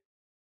여러분들이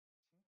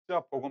진짜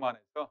복음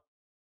안에서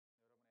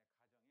여러분의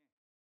가정이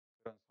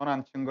그런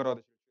선한 증거를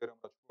얻으실 주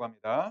이름으로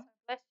축복합니다.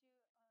 So I bless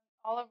you,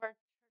 all of our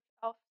church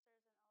officers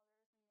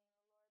and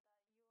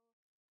elders in the name of the Lord, that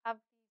you have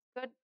these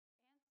good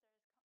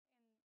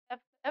answers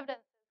and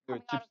evidences 그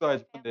coming out of 집사의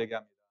your 직분 family.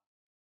 얘기합니다.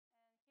 And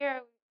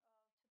here,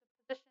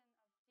 to the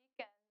position of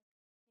deacon,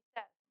 he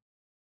says,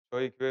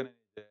 저희 교회는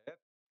이제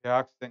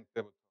대학생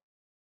때부터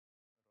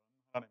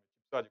하나님의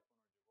집사 직분을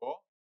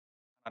주고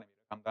하나님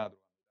일을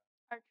감당하도록 합니다.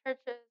 our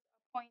churches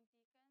appoint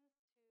deacons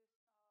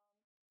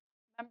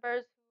to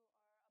members who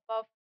are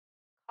above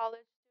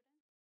college students.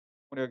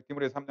 우리 여기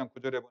디모데 3장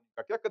 9절에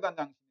보니까 깨끗한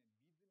양심에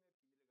믿음의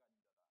비밀을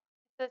가진 자다.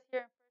 It says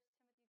here in 1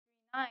 Timothy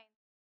 3:9,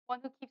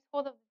 one who keeps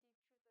hold of the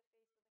deep truth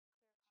of faith with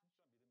a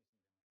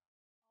clear conscience.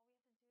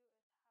 All we have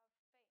to do is have faith.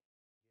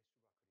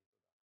 Jesus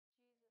is the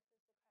Christ.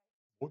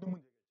 모든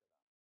문제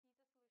해결자다. He's the solution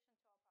to all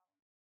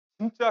problems.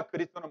 진짜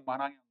그리스도는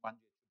만왕의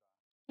만주의 주다.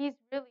 He's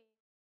really the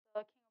King of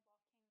all kings and Lord of all lords.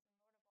 믿음이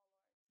있으면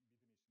됩니다.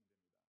 All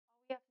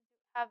we have to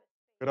do have is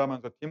faith.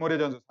 그러면서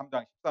디모데전서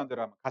 3장 13절을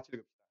한번 같이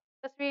읽읍시다.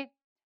 Let's read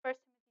 1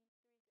 Timothy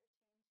 3:13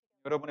 together.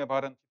 여러분의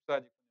바른 집사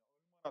직분이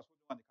얼마나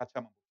소중한지 같이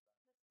한번 봅시다.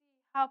 Let's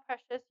see how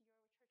precious your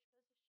church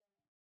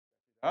position is.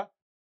 자,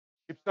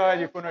 집사의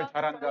직분을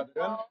잘한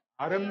자들은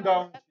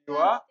아름다운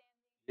지위와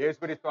예수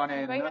그리스도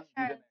안에 있는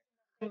믿음의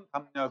큰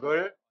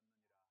담력을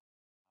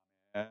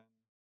얻느니라. 아멘.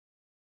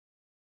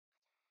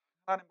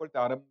 하나님 볼 때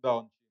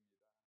아름다운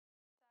지위입니다.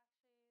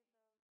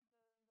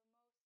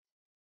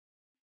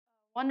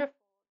 Wonderful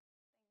thing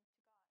to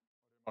God.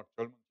 막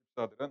젊은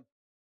집사들은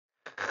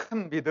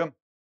큰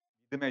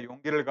믿음의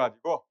용기를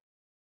가지고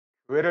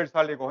교회를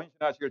살리고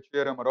헌신하시길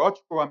주의 이름으로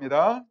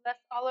축복합니다.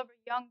 Bless all of our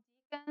young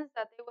deacons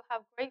that they will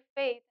have great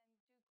faith and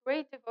do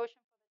great devotion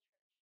for the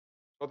church.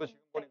 저도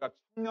지금 보니까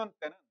청년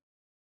때는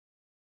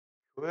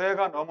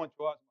교회가 너무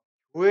좋아서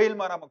교회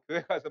일만 하면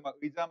교회 가서 막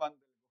의자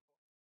만들고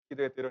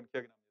기도했던 이런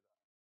기억이 납니다.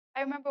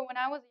 I remember when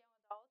I was a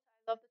young adult,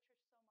 I loved the church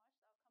so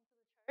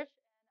much. I would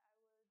come to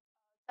the church and I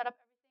would set up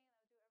everything and I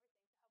would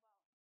do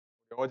everything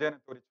to help out.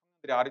 어제는 또 우리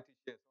청년들이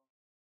RTC에서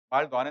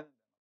말도 안 했는데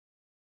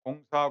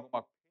공사하고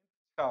막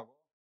페인트하고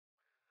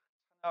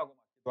찬양하고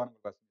막 기도하는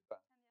것 같습니다.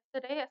 And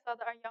yesterday, I saw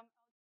that our young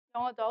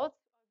adults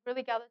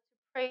really gathered to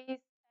praise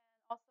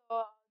and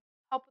also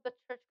help with the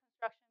church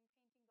construction,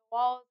 painting the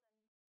walls and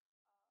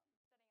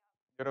setting up.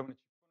 여러분이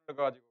직분을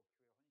가지고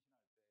교회 헌신할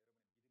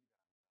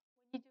때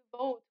여러분의 믿음이 자랍니다. When you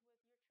devote with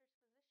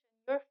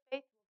your church position, your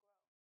faith will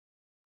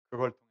grow.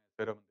 그걸 통해서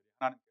여러분들이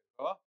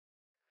하나님께서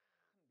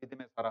큰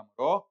믿음의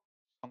사람으로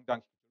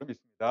성장시킬 줄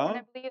믿습니다. And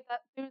I believe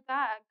that through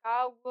that,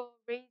 God will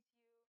raise you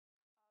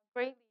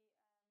greatly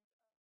and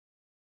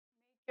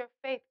make your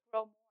faith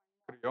grow more and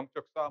more. 그리고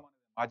영적 싸움은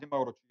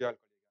마지막으로 주의할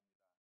걸 얘기합니다.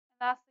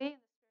 And lastly, in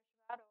the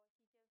spiritual battle,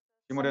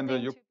 he gives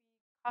us 디모데전서 something to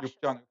be cautious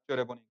 6장 of.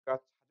 6절에 보니까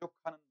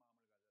자족하는 마음을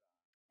가져라.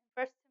 In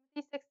 1 Timothy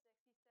 6:6,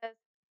 he says,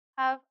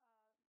 have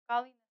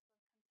godliness with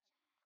content.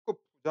 자꾸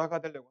부자가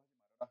되려고 하지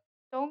말아라.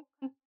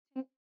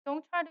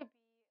 Don't try to be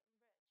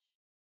rich,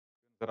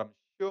 그런 사람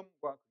시험과 그게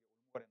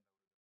올무가 된다.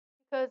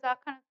 because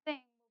that kind of thing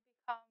will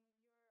become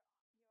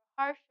your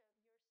hardship,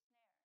 your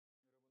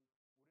snare.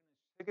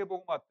 우리는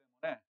세계복음화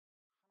때문에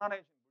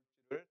하나님의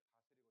물질을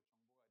다스리고 정복해야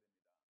됩니다.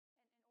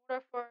 And in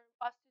order for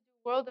us to do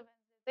world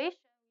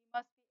evangelization, we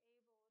must be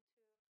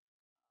able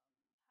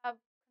to have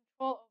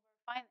control over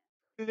finance.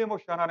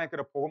 틀림없이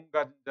하나님께로 복음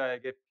가진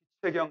자에게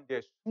빛의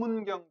경제,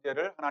 숨은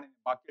경제를 하나님이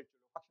맡길 줄로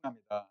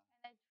확신합니다.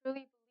 And I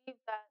truly believe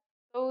that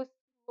those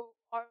who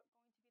are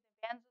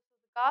going to be the evangelists of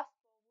the gospel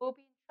will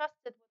be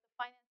entrusted with the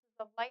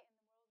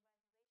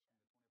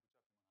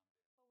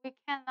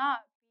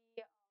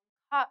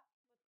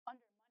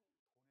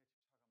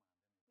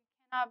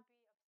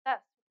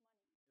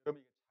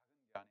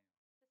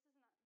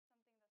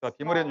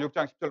디모데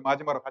 6장 10절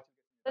마지막으로 같이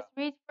읽겠습니다. Let's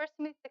read 1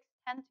 Timothy 6:10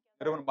 together.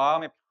 여러분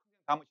마음에 평생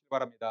담으시기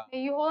바랍니다.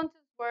 May you hold on to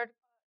this word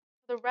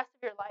for the rest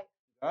of your life.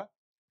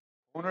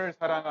 돈을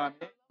사랑함이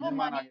Love of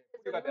money 일만하게 is the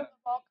뿌리가 root 되는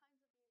of all kinds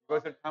of evil.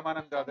 이것을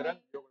탐하는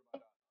자들은 유혹을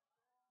받아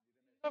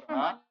For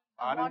money, a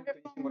많은 wander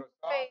from 근심으로써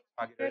faith,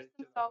 자기를 pierce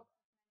themselves.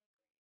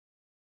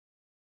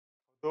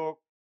 더더욱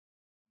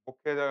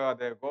목회자가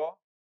되고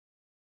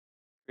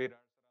교회를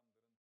할 사람들은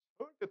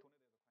절대 돈에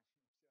대해서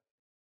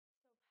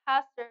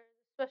Pastors,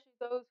 especially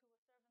those who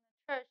will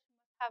serve in the church,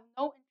 must have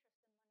no interest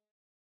in money.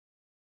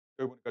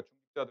 여기 보니까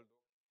중직자들도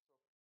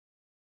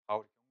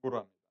바울이 경고를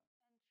합니다.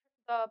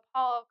 And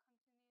Paul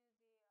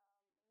continually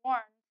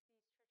warns these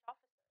church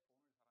officers,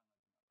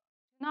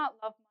 do not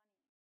love money.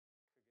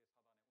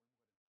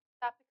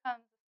 That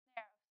becomes the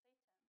snare of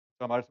Satan.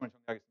 자, 말씀을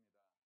정리하겠습니다.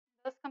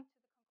 Let's come to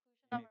the conclusion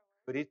of 이미 our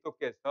word.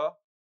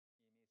 그리스도께서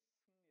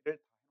이미 승리를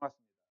다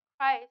해놨습니다.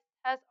 Christ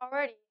has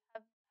already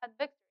had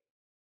victory.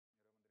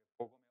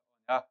 여러분들의 복음의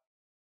언약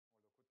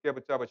오늘도 굳게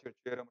붙잡으실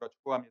주의 이름으로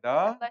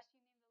축복합니다. Bless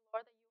you in the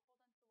Lord that you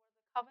hold on to the word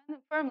of the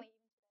covenant firmly even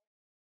today.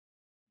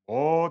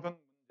 모든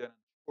문제는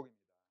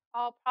축복입니다.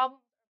 All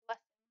problems are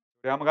blessings.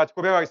 우리 한번 같이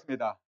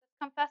고백하겠습니다. Let's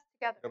confess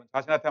together 여러분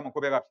자신한테 한번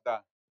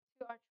고백합시다.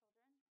 to our children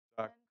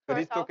자, and to ourselves.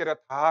 그리스도께로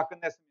다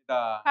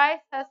끝냈습니다.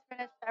 Christ has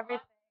finished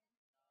everything.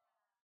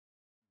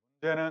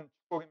 문제는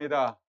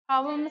축복입니다.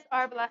 Problems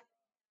are blessings.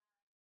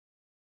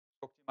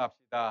 속지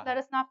맙시다. Let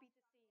us not be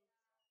deceived.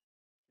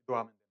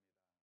 기도하면 됩니다.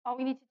 All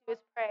we need to do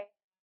is pray.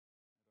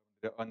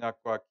 여러분들의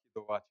언약과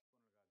기도와 직분을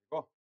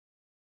가지고 이번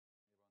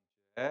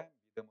주에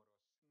믿음으로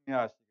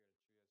승리하시길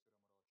주의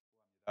이름으로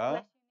축복합니다.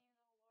 Bless you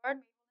in the Lord. May you hold on to the covenant prayer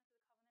and church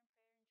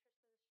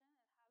tradition and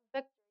have victory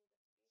this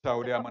week. 자,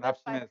 우리 한번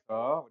Let's bless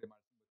합심해서 우리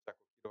말씀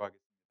붙잡고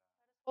기도하겠습니다.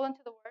 hold on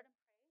to the word and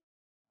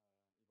pray.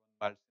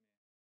 이번 말씀이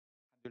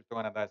한 줄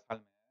동안의 나의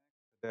삶에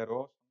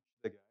그대로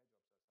성취되게 하여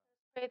주옵소서.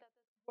 Pray that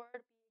this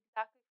word be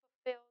exactly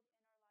fulfilled in our lives this week.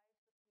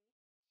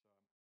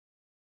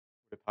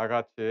 우리 다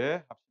같이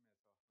합심해서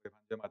우리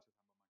반제 맞춰서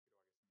한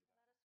번만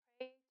기도하겠습니다. Let us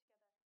pray together.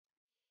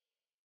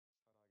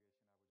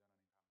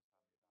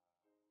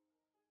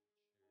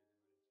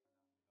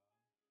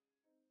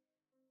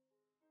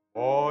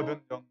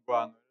 모든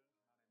영광을 하나님께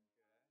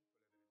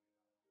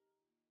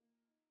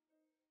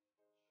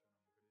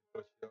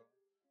돌려드립니다.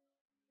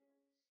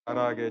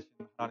 살아계신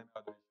하나님의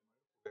아들이심을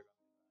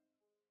고백합니다.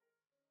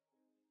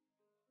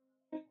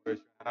 우리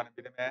주신 하나님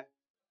믿음의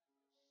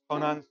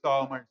선한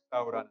싸움을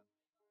싸우라는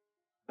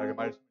나에게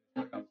말씀을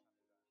주시니 감사합니다.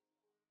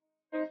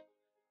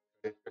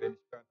 그림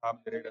시간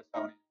다음 예를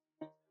싸우니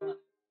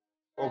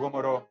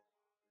복음으로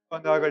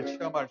언약을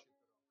체험할 수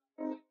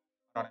있도록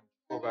하나님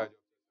축복하여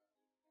주옵소서.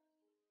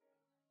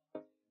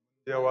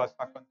 문제와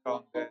사건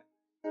가운데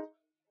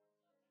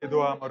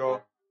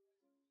기도함으로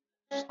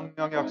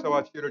성령의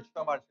역사와 지혜를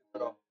체험할 수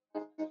있도록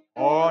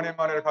온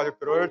임마누엘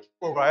가족들을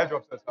축복하여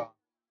주옵소서.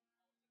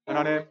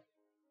 하나님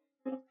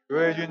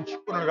교회진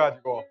직분을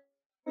가지고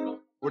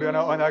우리는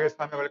언약의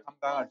사명을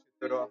감당할 수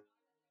있도록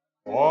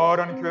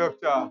모든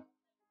교역자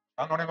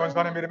장로님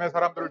권사님 믿음의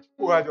사람들을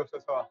축복하여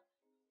주옵소서.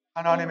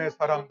 하나님의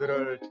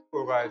사람들을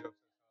축복하여 주옵소서.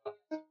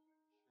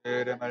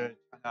 주의 이름을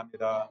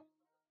찬양합니다.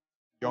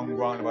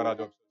 영광을 받아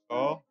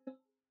주옵소서.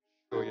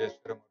 주 예수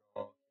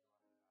이름으로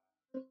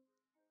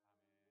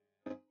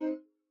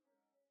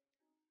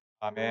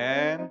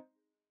아멘.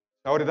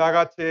 자, 우리 다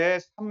같이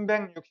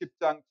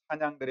 360장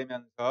찬양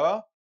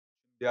드리면서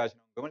준비하신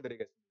헌금을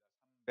드리겠습니다.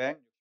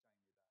 360장입니다.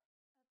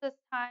 At this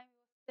time, we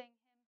will sing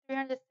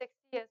hymn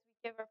 360 as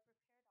we give our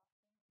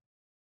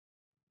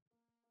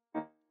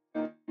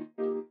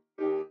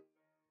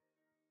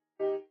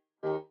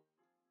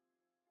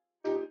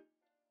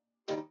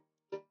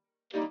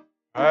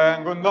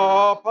행군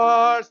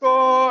너팔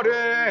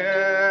소리에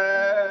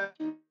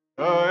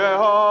너의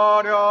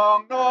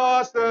허령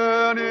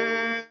났으니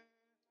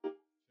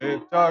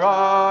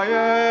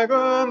십자가의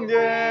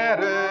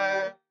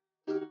근계를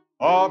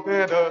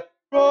앞에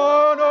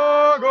듣고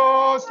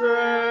너곳에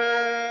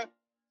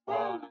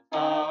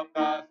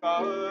선한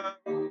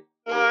싸움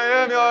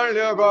너의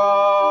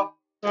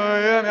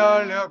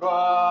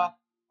멸류가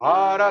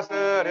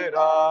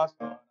알았으리라.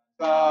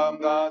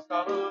 선한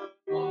싸움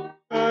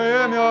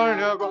너의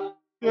멸류가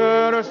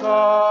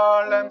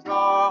예루살렘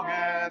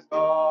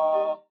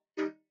성에서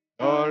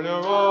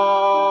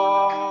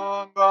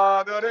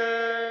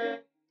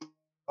멸류관가들이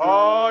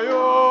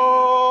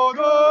아유는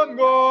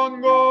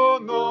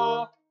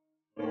건건너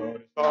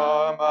우리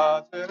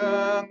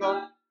삶아지는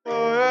것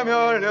너의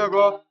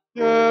멸류가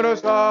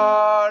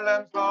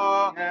예루살렘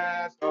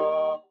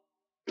성에서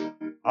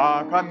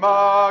악한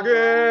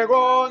마귀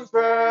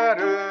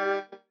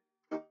권세를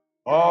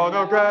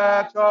모두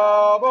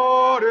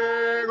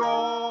꿰쳐버리고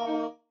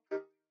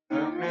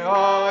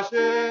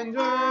승리하신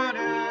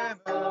주님은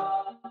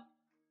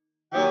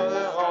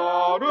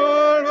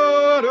너를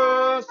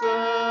부르세.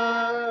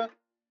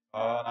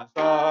 선한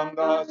싸움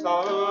다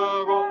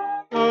싸우고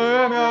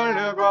너의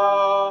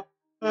멸류가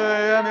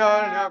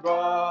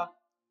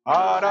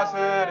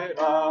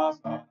알았으리라.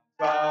 선한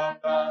싸움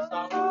다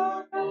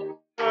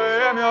싸우고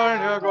너의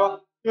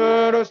멸류가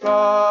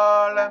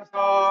예루살렘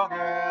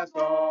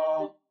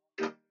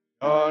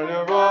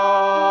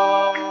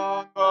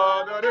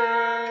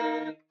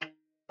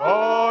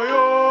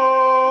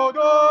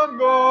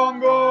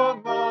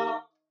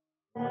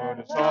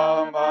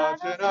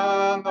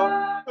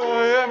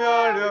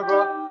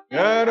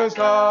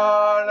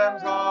예루살렘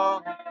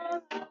성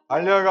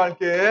알려갈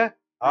길도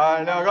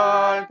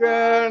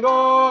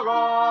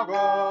가고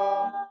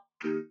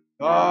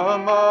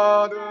나은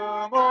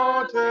마음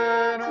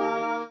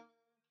못지는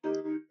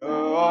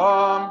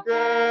그와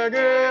함께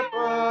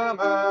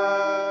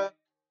기쁨에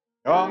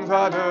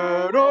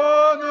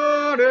영사들은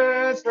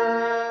누리세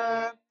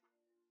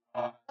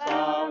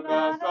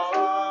싸우다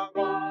싸우고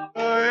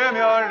의에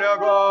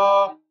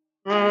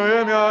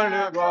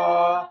멸려고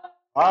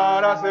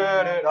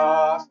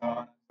알았으리라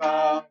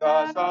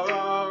싸우다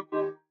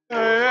싸우고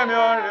의에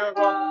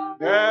멸려고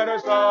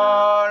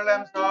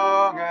예루살렘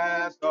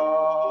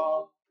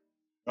성에서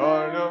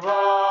널려간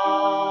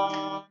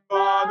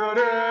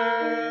바들이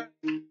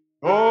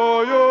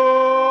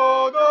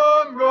노유던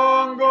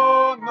강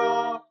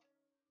건너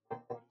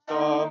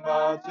선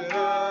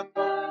맞지는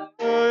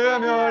의에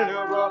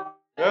멸려고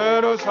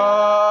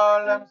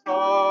예루살렘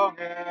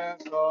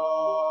성에서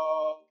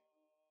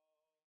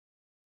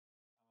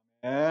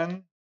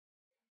아멘.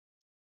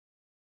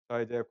 자,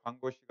 이제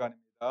광고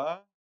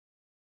시간입니다.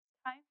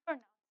 Time for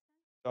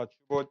announcements. 자,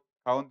 주보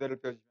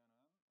가운데를 펴시면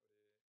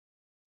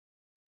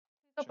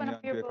Please open 중요한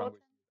up your 교회 광고 bulletin.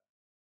 있습니다.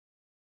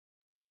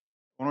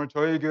 오늘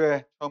저희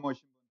교회 처음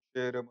오신 분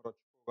주의 이름으로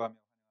축복하며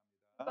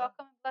환영합니다.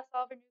 Welcome and bless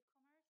all of your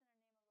newcomers in the name of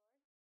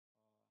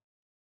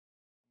the Lord.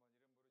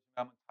 한번 이름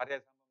부르시면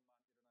자리에서 한 번만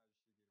일어나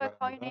If I 주시기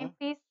call your name, 바랍니다.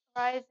 please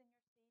rise in your seat.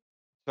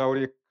 자,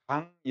 우리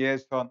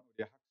강예선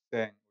우리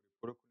학생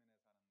우리 브루클린에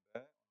사는데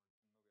오늘 등록했습니다.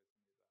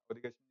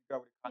 어디 계십니까?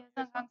 우리 Yes,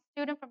 강예선 I'm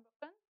student from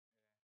Brooklyn.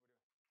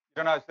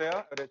 일어나세요.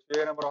 그래,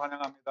 주의 이름으로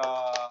환영합니다.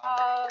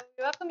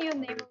 We welcome you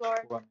in the name of the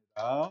Lord.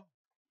 축복합니다.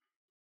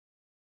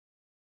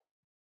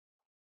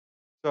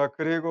 자,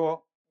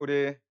 그리고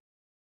우리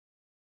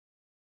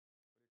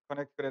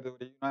커넥트레드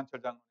우리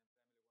윤한철 장로님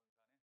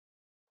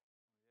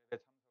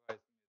예배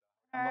참석하였습니다.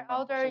 Our 한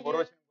번만 elder 혹시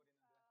모르시는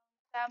youth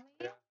분인데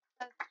family,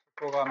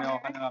 축복하며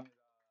환영합니다.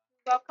 we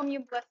welcome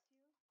you, bless you.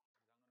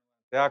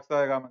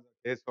 대학사에 가면서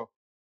계속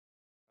같이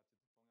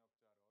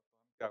동역자로 또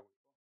함께하고 있고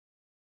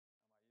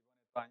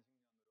아마 이번에 또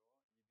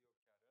안식년으로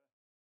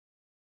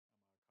이디오피아를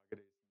아마 가게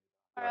돼 있습니다.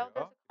 Our elder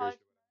is a college 기도하시기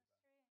ministry, and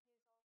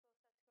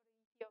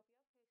he is also set to go to Ethiopia.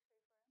 Please pray for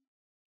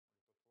him.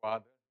 두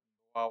아들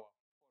노아와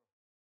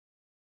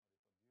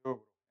폴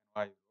미국으로 NYU로 보냈습니다. 기도하시기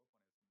바랍니다.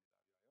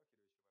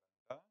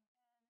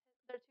 And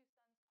their two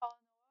sons, Paul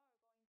and Noah, are going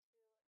to NYU, so please pray for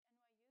them as well.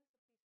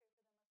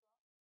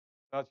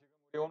 자, 지금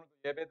우리 오늘도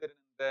예배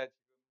드리는데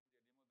지금 이제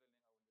리모델링하고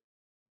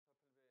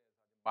셔틀베이에서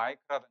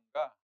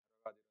마이크라든가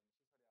여러 가지 이런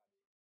시설이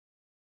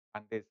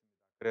안 돼 있습니다.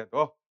 그래도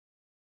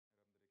여러분들이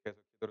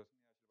계속 기도로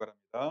승리하시기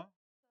바랍니다.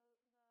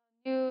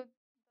 The location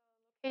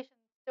is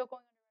still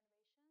going under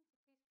renovation, so please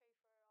pray for all the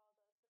systems.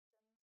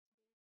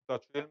 자,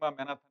 주일만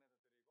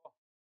맨하탄에서 드리고 우리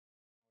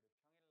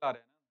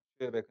평일날에는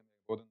수예배 금액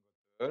모든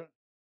것들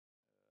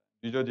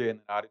뉴저지에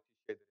있는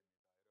RUTC에 드립니다.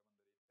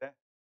 여러분들이 이때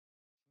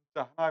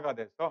진짜 하나가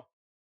돼서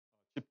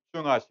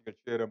집중하시길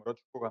주의 이름으로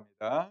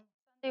축복합니다.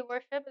 Sunday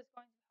worship is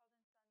going to be held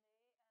on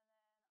Sunday,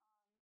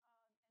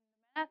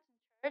 and then in the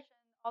Manhattan Church, and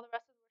all the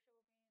rest of the worship will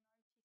be in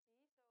RTC.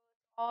 So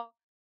let's all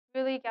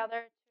really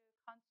gather to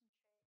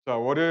concentrate. 자,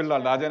 월요일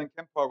날 낮에는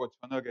캠프하고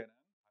저녁에는 다민족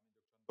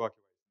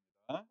전도학교가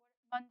있습니다.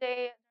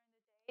 Monday during the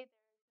day there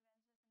is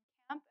evangelism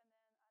camp, and then at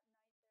night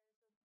there is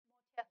a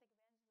multi-ethnic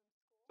evangelism school.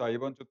 자,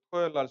 이번 주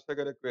토요일 날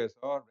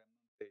세계력교회에서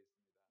렘넌트 데이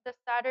있습니다. This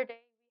Saturday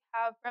we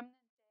have Remnant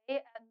Day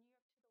at New York to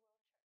the World Church.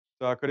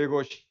 자,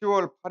 그리고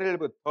 10월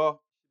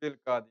 8일부터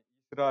 10일까지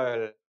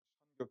이스라엘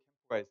선교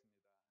캠프가 있습니다.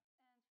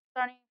 And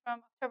starting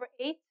from October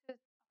 8th to October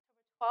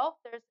 12th,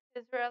 there's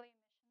Israeli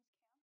missions camp.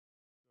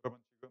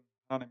 여러분 지금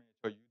하나님이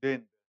저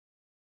유대인들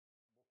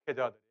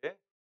목회자들이 이제 막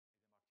지금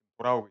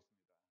돌아오고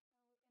있습니다.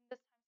 In this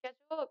time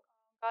schedule,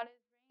 God is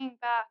bringing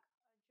back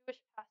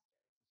Jewish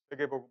pastors,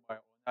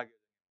 세계복음화의 언약의 마지막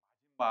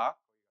거기가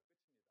끝입니다.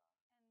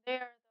 and they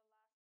are the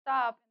last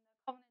stop in the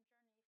covenant journey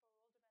for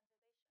world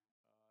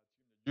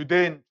evangelization. 지금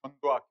유대인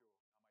전도학교 아마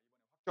이번에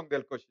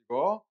확정될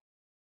것이고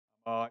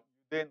아마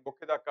유대인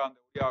목회자 가운데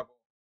우리하고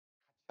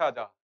같이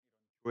하자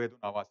이런 교회도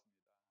나왔습니다.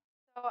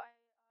 So I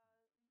see that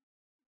we're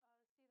going to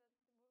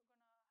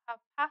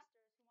have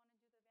pastors who want to do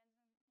the evangelism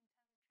intensive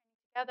training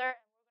together, and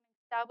we're going to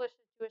establish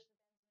a Jewish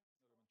evangelism.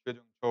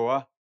 최종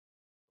저와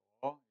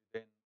또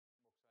유대인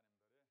목사님들이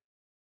진짜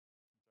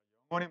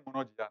영원히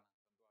무너지지 않는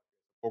전도학교에서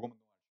복음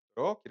운동할 수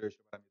있도록 기도해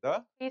주시기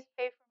바랍니다. Please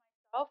pray for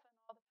myself and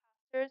all the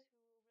pastors who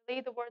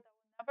relay the word that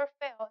will never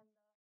fail in the Israeli camp.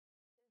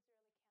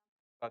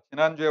 자,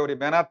 지난주에 우리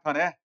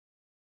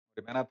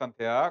맨하탄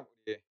대학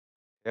우리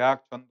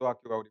대학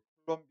전도학교가 우리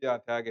콜롬비아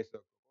대학에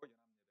있었고 연합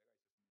예배가 있었습니다.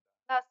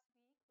 Last week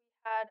we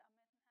had a Manhattan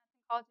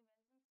College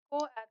Evangelism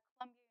School at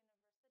Columbia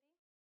University.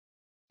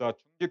 자,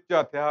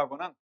 중직자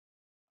대학원은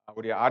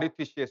우리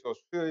RUTC에서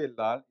수요일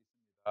날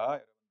있습니다.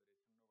 여러분들이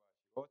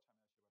등록하시고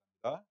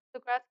참여하시기 바랍니다.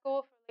 The grad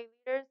school for lay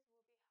leaders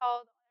will be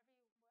held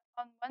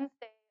on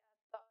Wednesday at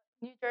the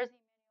New Jersey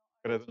Manual.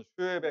 그래서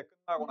수요 예배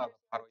끝나고 나서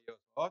바로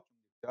이어서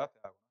중직자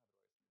대학원 하도록 하겠습니다.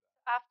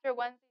 After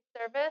Wednesday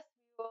service,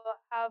 we will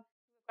have the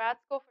grad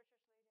school for church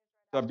leaders right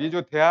자, after.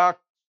 미주 대학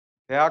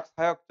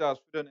사역자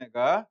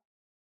수련회가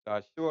자,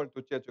 10월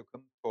둘째 주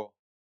금토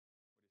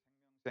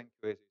우리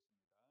생명생교회에서 있습니다.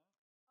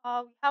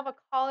 We have a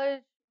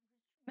college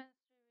ministry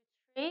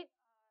retreat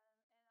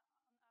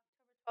on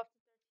October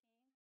 12th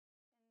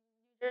to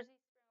 13th in New Jersey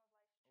Spring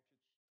of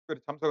Life.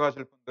 특별히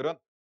참석하실 분들은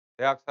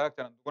대학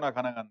사역자는 누구나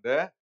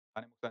가능한데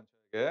담임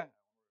목사님에게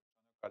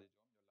오늘 저녁까지 좀 연락을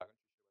주시기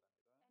바랍니다.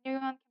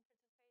 Anyone can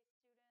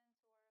participate,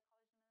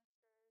 students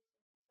or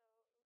college ministers.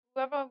 So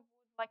whoever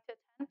would like to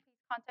attend,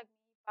 please contact me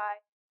by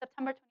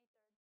September 23rd.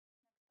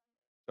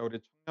 자, 우리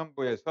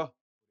청년부에서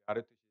우리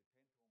아르트시 페인트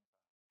공사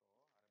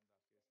또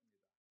아름답게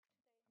했습니다.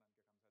 하나님께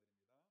감사드립니다.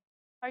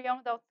 Our young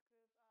adults group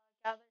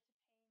gathered to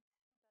paint the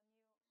new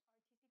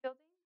RTC building. So thank you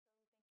them.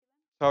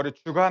 자, 우리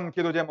주간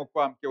기도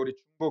제목과 함께 우리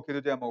중보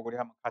기도 제목 우리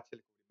한번 같이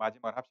읽고 우리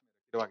마지막을 합심해서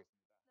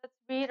기도하겠습니다. Let's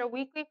read our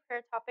weekly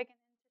prayer topic and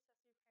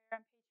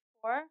intercessory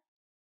prayer on page 4.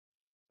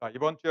 자,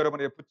 이번 주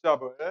여러분이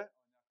붙잡을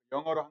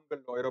영어로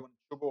한글로 여러분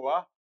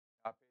주보와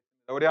앞에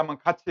있습니다. 우리 한번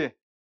같이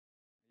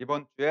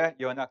이번 주에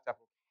이 언약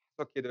잡고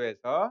계속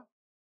기도해서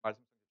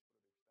말씀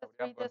Let's 우리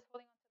read 한번 this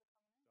holding on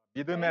to the covenant.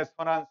 믿음의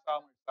선한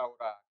싸움을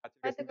싸우라 같이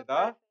Fight the good 읽겠습니다.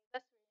 fight of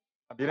faith. Let's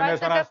read. 믿음의 Fight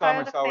the 선한 good fight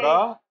싸움을 of the 싸우라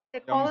faith.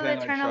 Take hold of the 영생을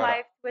eternal 취하라.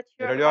 life to which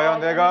you are 이를 위하여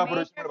called, 내가 and make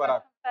부르심을 your 받아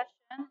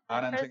confession in the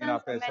많은 증인 presence of many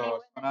앞에서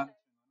선한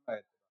witnesses. 증언을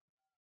하였다.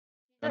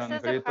 Jesus 저는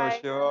is the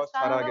Christ, 그리스도시요 the Son of the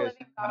살아계신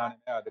living God.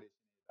 하나님의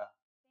아들이십니다.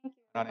 Thank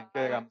you, 하나님께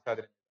God.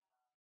 감사드립니다.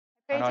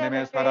 I pray to 하나님의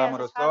every day as a child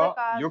사람으로서 of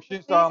God, 육신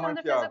to flee 싸움을 from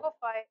the 피하고 physical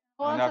fight,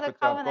 hold on to 언약 the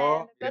붙잡고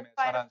covenant, the good 믿음의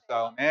fight 선한 of faith.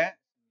 싸움에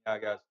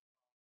승리하게 하소서.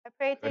 I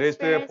pray to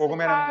그리스도의 experience the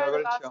복음의 power of the 능력을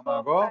gospel of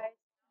체험하고 Christ,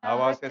 and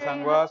나와 victory in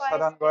세상과 the fight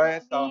사단과의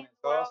against the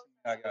싸움에서 world.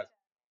 승리하게 하소서.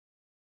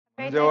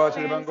 I pray to 문제와 experience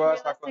질병과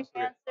사건 realistic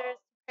속에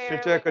answers to prayer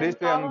실제 and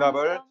그리스도의 problems, 응답을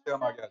illnesses,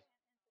 체험하게 하소서.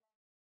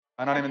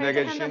 I 하나님이 pray 내게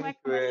to handle 주신 my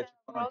교회의 commission,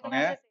 직분을 world 통해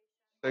organization,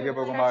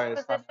 세계복음화의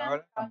church 사명을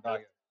position,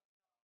 감당하게 하소서.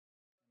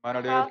 만일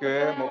Without 이 the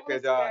교회 filling of the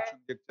목회자, Spirit,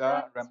 중직자,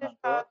 church 렘넌트,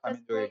 staff,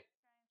 다민족에게 physical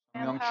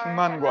성령 manpower,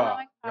 충만과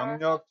dynamic power,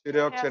 영역,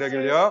 지력, pastors, 재력,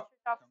 인력,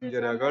 church officers,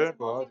 경제력을 members,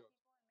 부어주옵소서.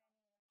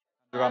 multi-people,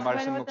 주간 and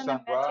말씀 within the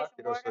묵상과 meditation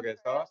기도 word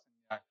and 속에서 prayer.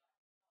 승리하게.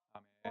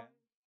 아멘.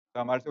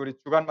 자, 말씀 우리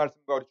주간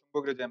말씀과 우리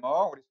중보 기도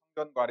제목, 우리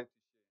성전과 아르트시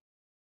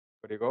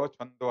그리고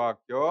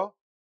전도학교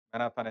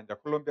맨하탄의 이제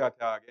콜롬비아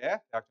대학의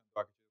대학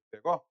전도학교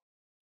지속되고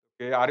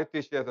그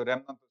아르트시에서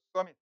렘넌트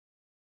서밋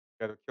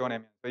그래도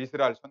키워내면서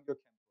이스라엘 선교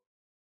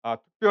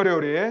캠프.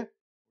 특별히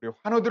우리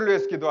환우들을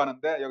위해서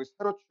기도하는데 여기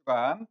새로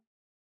추가한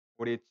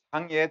우리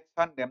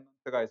장예찬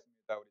렘넌트가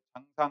있습니다. 우리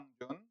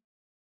장상준 우리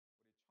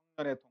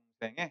청년의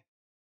동생의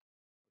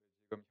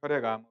지금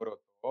혈액암으로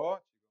또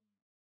지금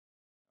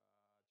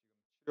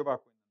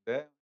치료받고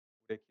있는데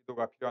우리의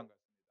기도가 필요한 것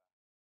같습니다.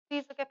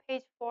 Please look at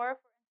page 4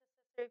 for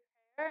intercessory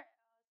prayer,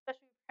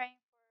 especially praying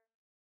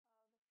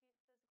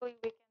for the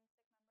physically weak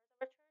and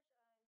sick members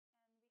of our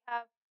church. And we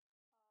have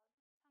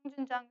Sang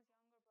Jun-jang's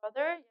younger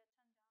brother, Ye-chan-jang,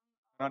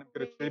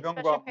 하나님께로 who we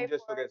질병과 especially pray 문제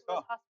for, who was 속에서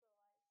hospitalized.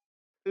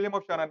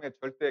 틀림없이 하나님의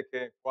절대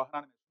계획과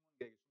하나님의 숨은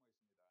계획이 숨어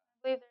있습니다.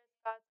 I believe there's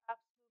God's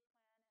absolute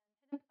plan and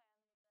hidden plan within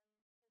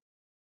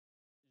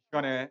이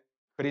시간에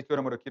그리스도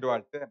이름으로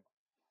기도할 때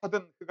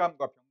모든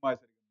흑암과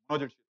병마에서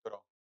무너질 수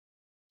있도록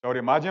자,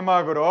 우리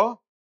마지막으로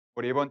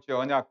우리 이번 주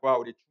언약과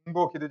우리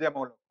중보 기도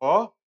제목을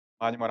놓고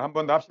마지막으로 한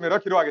번 더 합심해서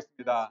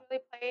기도하겠습니다.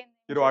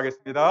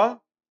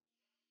 기도하겠습니다.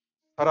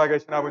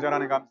 살아계신 아버지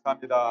하나님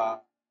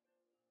감사합니다.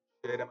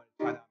 주의 이름을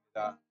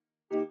찬양합니다.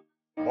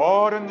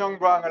 모든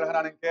영광을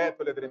하나님께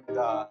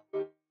돌려드립니다.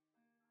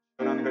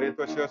 주는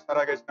그리스도시여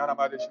살아계신 하나님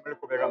아버지심을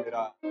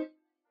고백합니다.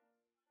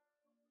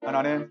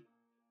 하나님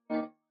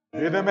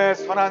믿음의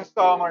선한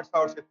싸움을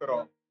싸울 수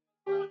있도록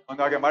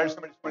언약의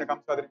말씀을 주심을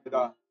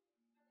감사드립니다.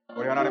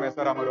 우리 하나님의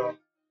사람으로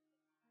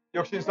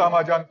역신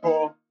싸움하지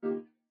않고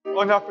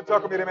언약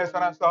붙잡고 믿음의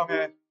선한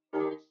싸움에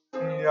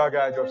승리하게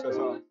하여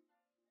주옵소서.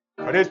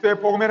 그리스도의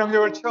복음의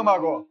능력을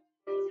체험하고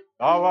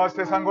나와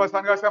세상과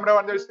산과 삶을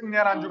완전히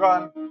승리한 한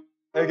주간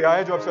되게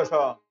하여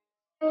주옵소서.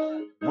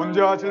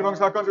 문제와 질병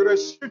사건 속에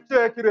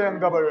실제 기도의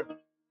응답을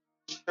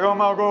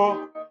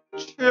체험하고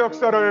치유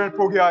역사를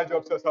보게 하여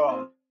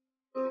주옵소서.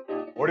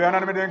 우리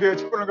하나님의 능력의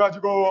축복을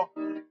가지고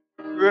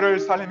교회를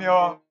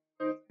살리며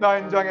나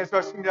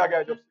현장에서 승리하게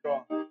하여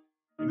주옵소서.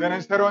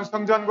 이제는 새로운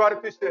성전과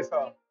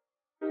아르트시에서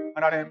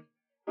하나님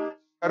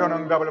새로운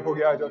응답을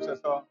보게 하여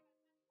주옵소서.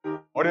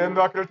 우리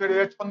전도학교를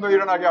통해 천도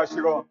일어나게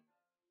하시고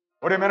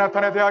우리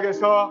맨하탄의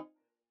대학에서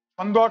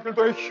전도학교를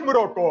통해 힘을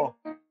얻고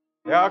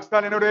대학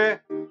살린 우리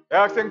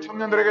대학생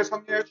청년들에게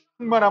성령의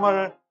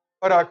충만함을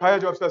허락하여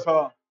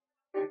주옵소서.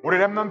 우리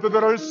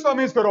렘넌트들을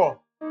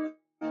서밋으로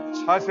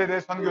차세대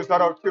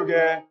선교사로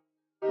키우게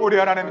우리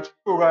하나님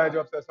축복하여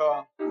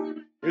주옵소서.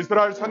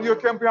 이스라엘 선교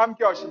캠프에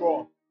함께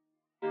하시고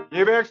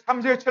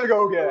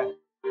 237개국의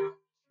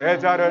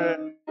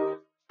제자를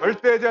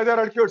절대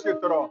제자를 키울 수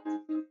있도록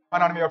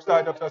하나님의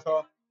역사하여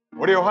주옵소서.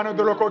 우리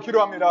환우들 놓고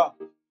기도합니다.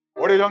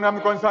 우리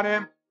영남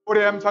권사님,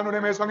 우리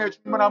엠찬우님의 성의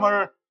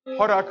충만함을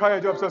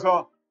허락하여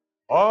주옵소서.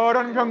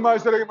 어른 경마의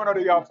세력이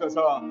무너지게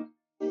하옵소서.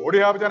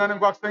 우리 아버지 하나님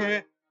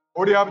곽성이,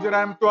 우리 아버지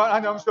하나님 또한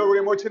안영수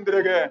우리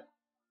모친들에게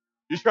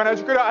이 시간에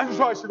주께를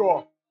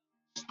안수하시고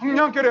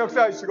성령께를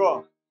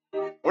역사하시고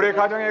우리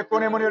가정의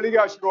구원의 문을 열리게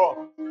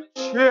하시고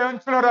주의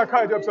은총을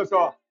허락하여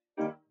주옵소서.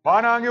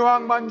 만왕의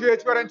왕 만주의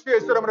주하는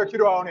주의 이름으로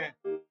기도하오니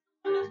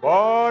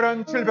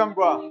모든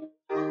질병과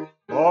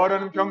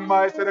모든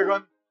병마의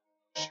세력은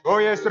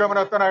주의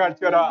이름으로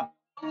떠나갈지어다.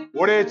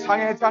 우리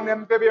장애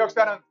장냄대비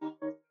역사는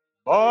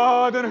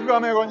모든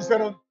흑암의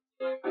권세는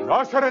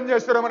나사렛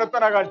예수 이름으로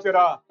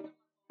떠나갈지어다.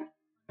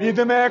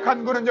 믿음의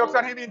간구는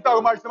역사는 힘이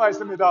있다고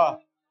말씀하셨습니다.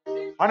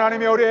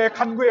 하나님이 우리의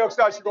간구에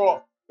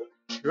역사하시고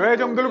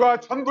죄정들과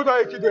전부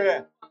다의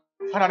기도에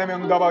하나님의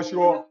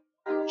응답하시고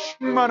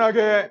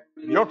충만하게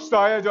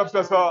역사하여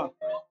주옵소서.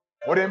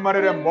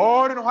 오랜만에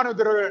모든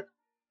환우들을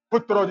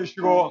붙들어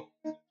주시고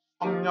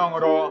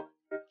성령으로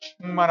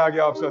충만하게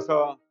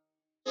하옵소서.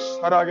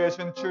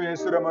 살아계신 주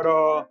예수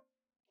이름으로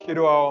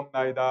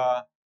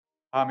기도하옵나이다.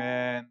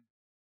 아멘.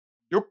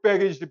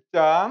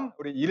 620장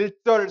우리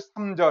 1절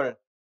 3절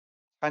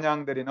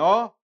찬양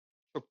드리노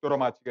축도로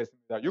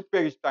마치겠습니다.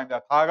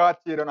 620장입니다. 다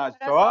같이 Let us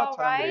일어나시죠. all 찬양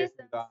rise and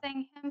드리겠습니다.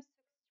 sing hymn 620.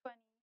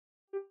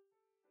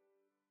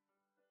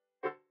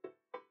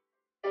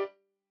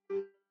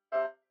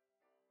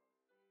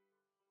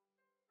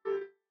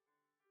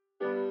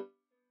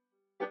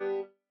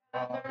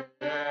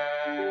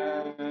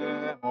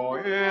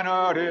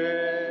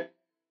 모이너리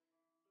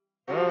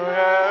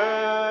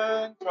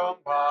그의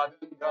은총 받은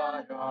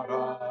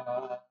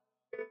자여라.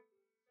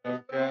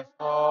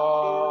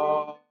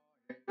 주께서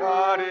이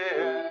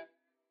자리에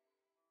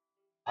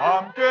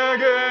함께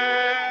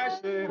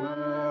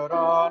계심을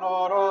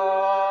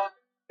아노라.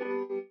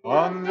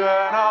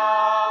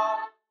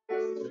 언제나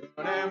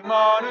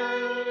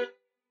주님만을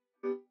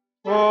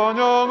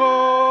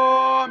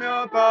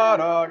찬양하며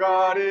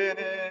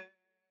따라가리니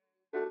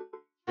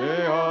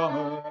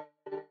시험을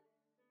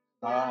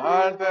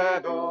당할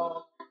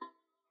때도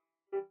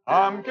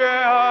함께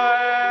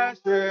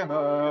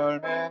하심을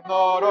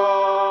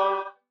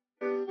믿노라.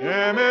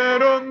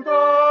 비밀은 더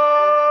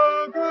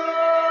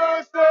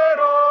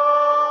글쎄라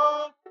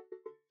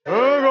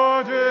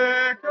그거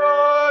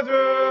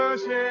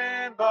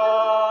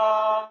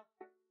지켜주신다.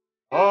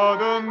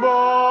 어두운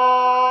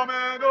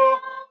밤에도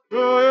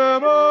그의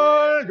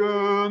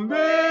맑은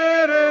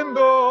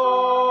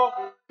비린도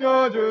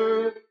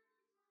껴주.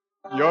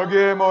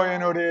 여기에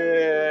모인 우리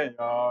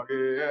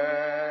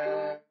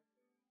여기에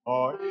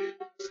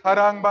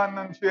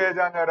사랑받는 주의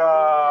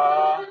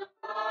자녀라.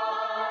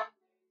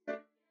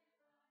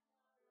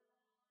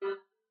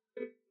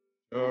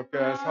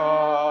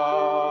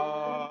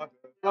 주께서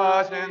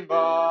뜻하신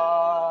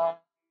바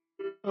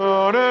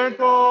너를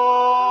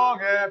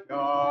통해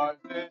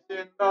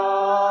펼치신다.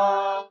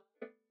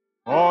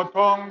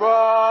 고통과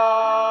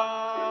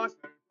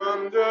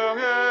슬픔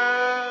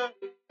중에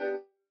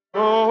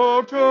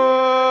더욱 주님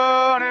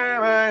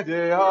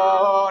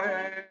의지하오니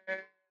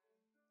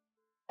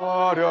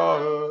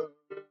어려움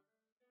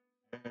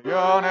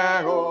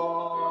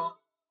이겨내고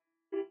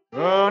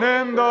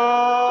주님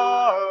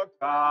더욱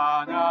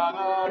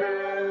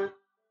찬양하리.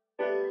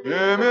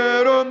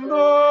 비밀은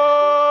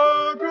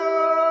더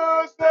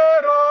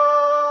글쎄라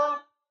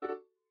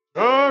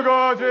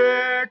그거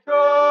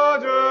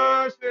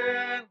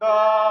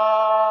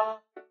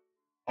지켜주신다.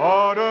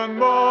 어른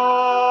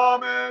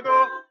밤에도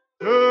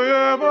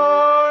주의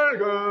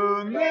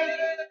밝은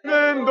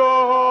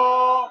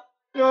님도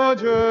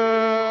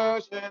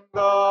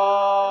껴주신다.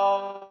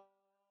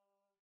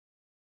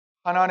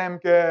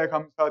 하나님께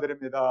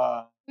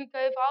감사드립니다. We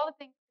give all the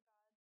thanks to God.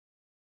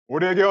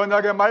 우리에게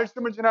언약의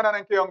말씀을 진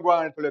하나님께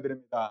영광을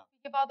돌려드립니다.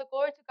 We give all the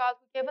glory to God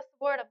who gave us the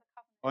word of the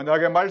covenant.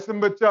 언약의 말씀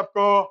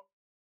붙잡고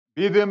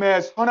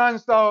믿음의 선한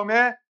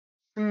싸움에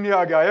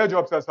승리하게 하여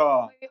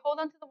주옵소서. May we hold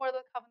on to the word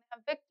of the covenant,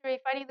 have victory,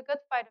 fighting the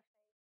good fight of faith.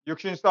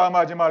 육신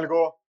싸움하지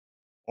말고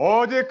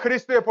오직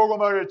그리스도의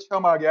복음을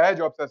체험하게 하여 May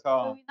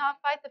주옵소서. we not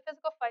fight the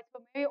physical fights,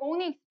 but may we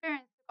only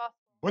experience the gospel.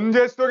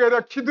 문제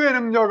속에서 기도의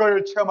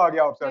능력을 체험하게 May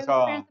we 하옵소서.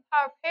 experience the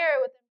power of prayer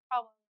within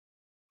problems.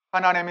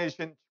 하나님이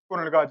주신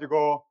직분을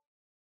가지고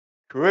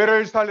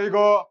교회를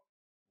살리고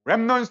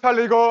렘넌트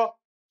살리고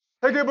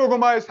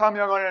세계복음화의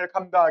사명을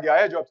감당하게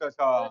하여 For 주옵소서.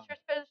 the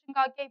church position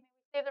God gave me, we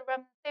save the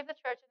remnant, save the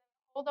church, and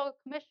hold the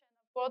commission of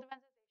world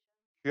evangelization.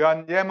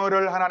 귀한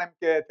예물을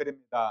하나님께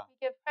드립니다. We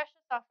give precious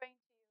offering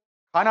to you.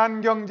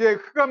 가난 경제,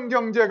 흑암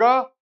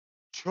경제가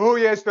주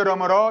예수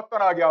이름으로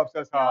떠나게 May all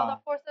the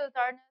하옵소서. forces of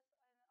darkness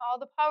and all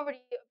the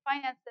poverty of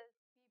finances be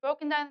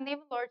broken down in the name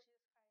of the Lord Jesus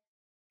Christ.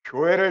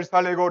 교회를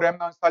살리고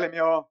렘넌트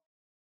살리며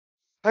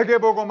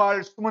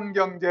세계복음화의 숨은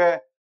경제,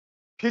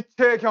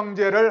 빛의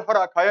경제를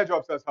허락하여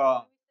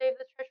주옵소서. May we save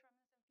the church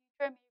remnants in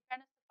future. May you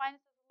grant us the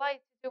finances of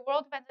light to do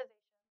world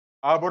evangelization.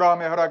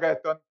 아브라함에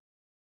허락했던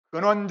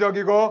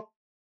근원적이고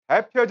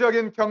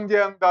대표적인 경제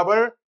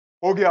응답을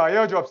보게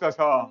하여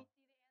주옵소서. We see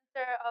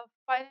the answer of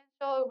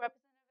financial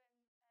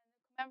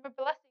representative and commemorable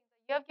blessings that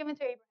you have given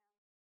to Abraham.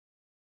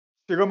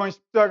 지금은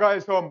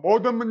십자가에서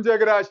모든 문제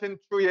해결하신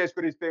주 예수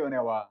그리스도의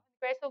은혜와 The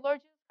grace of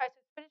Lord Jesus Christ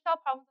has finished all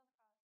problems on the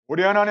cross.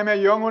 우리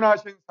하나님의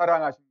영원하신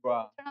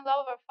사랑하심과 Eternal love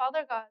of our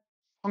Father God,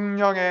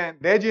 성령의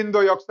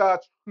내진도 역사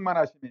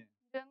충만하심이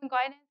and the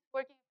guidance,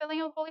 working, and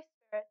filling of the Holy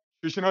Spirit,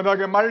 주신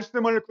언약의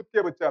말씀을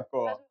굳게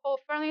붙잡고 as we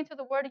hold firmly to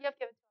the word you have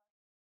given to us.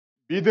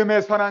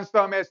 믿음의 선한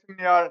싸움에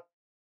승리할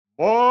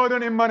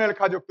모든 임마누엘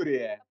가족들이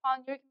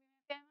upon your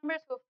family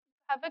members who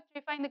have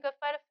victory fighting the good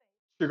fight of faith.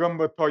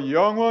 지금부터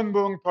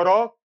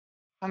영원무궁토록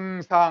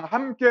항상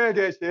함께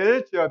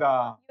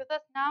계실지어다. Be with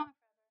us now and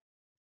forever.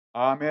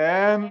 아멘.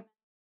 Amen.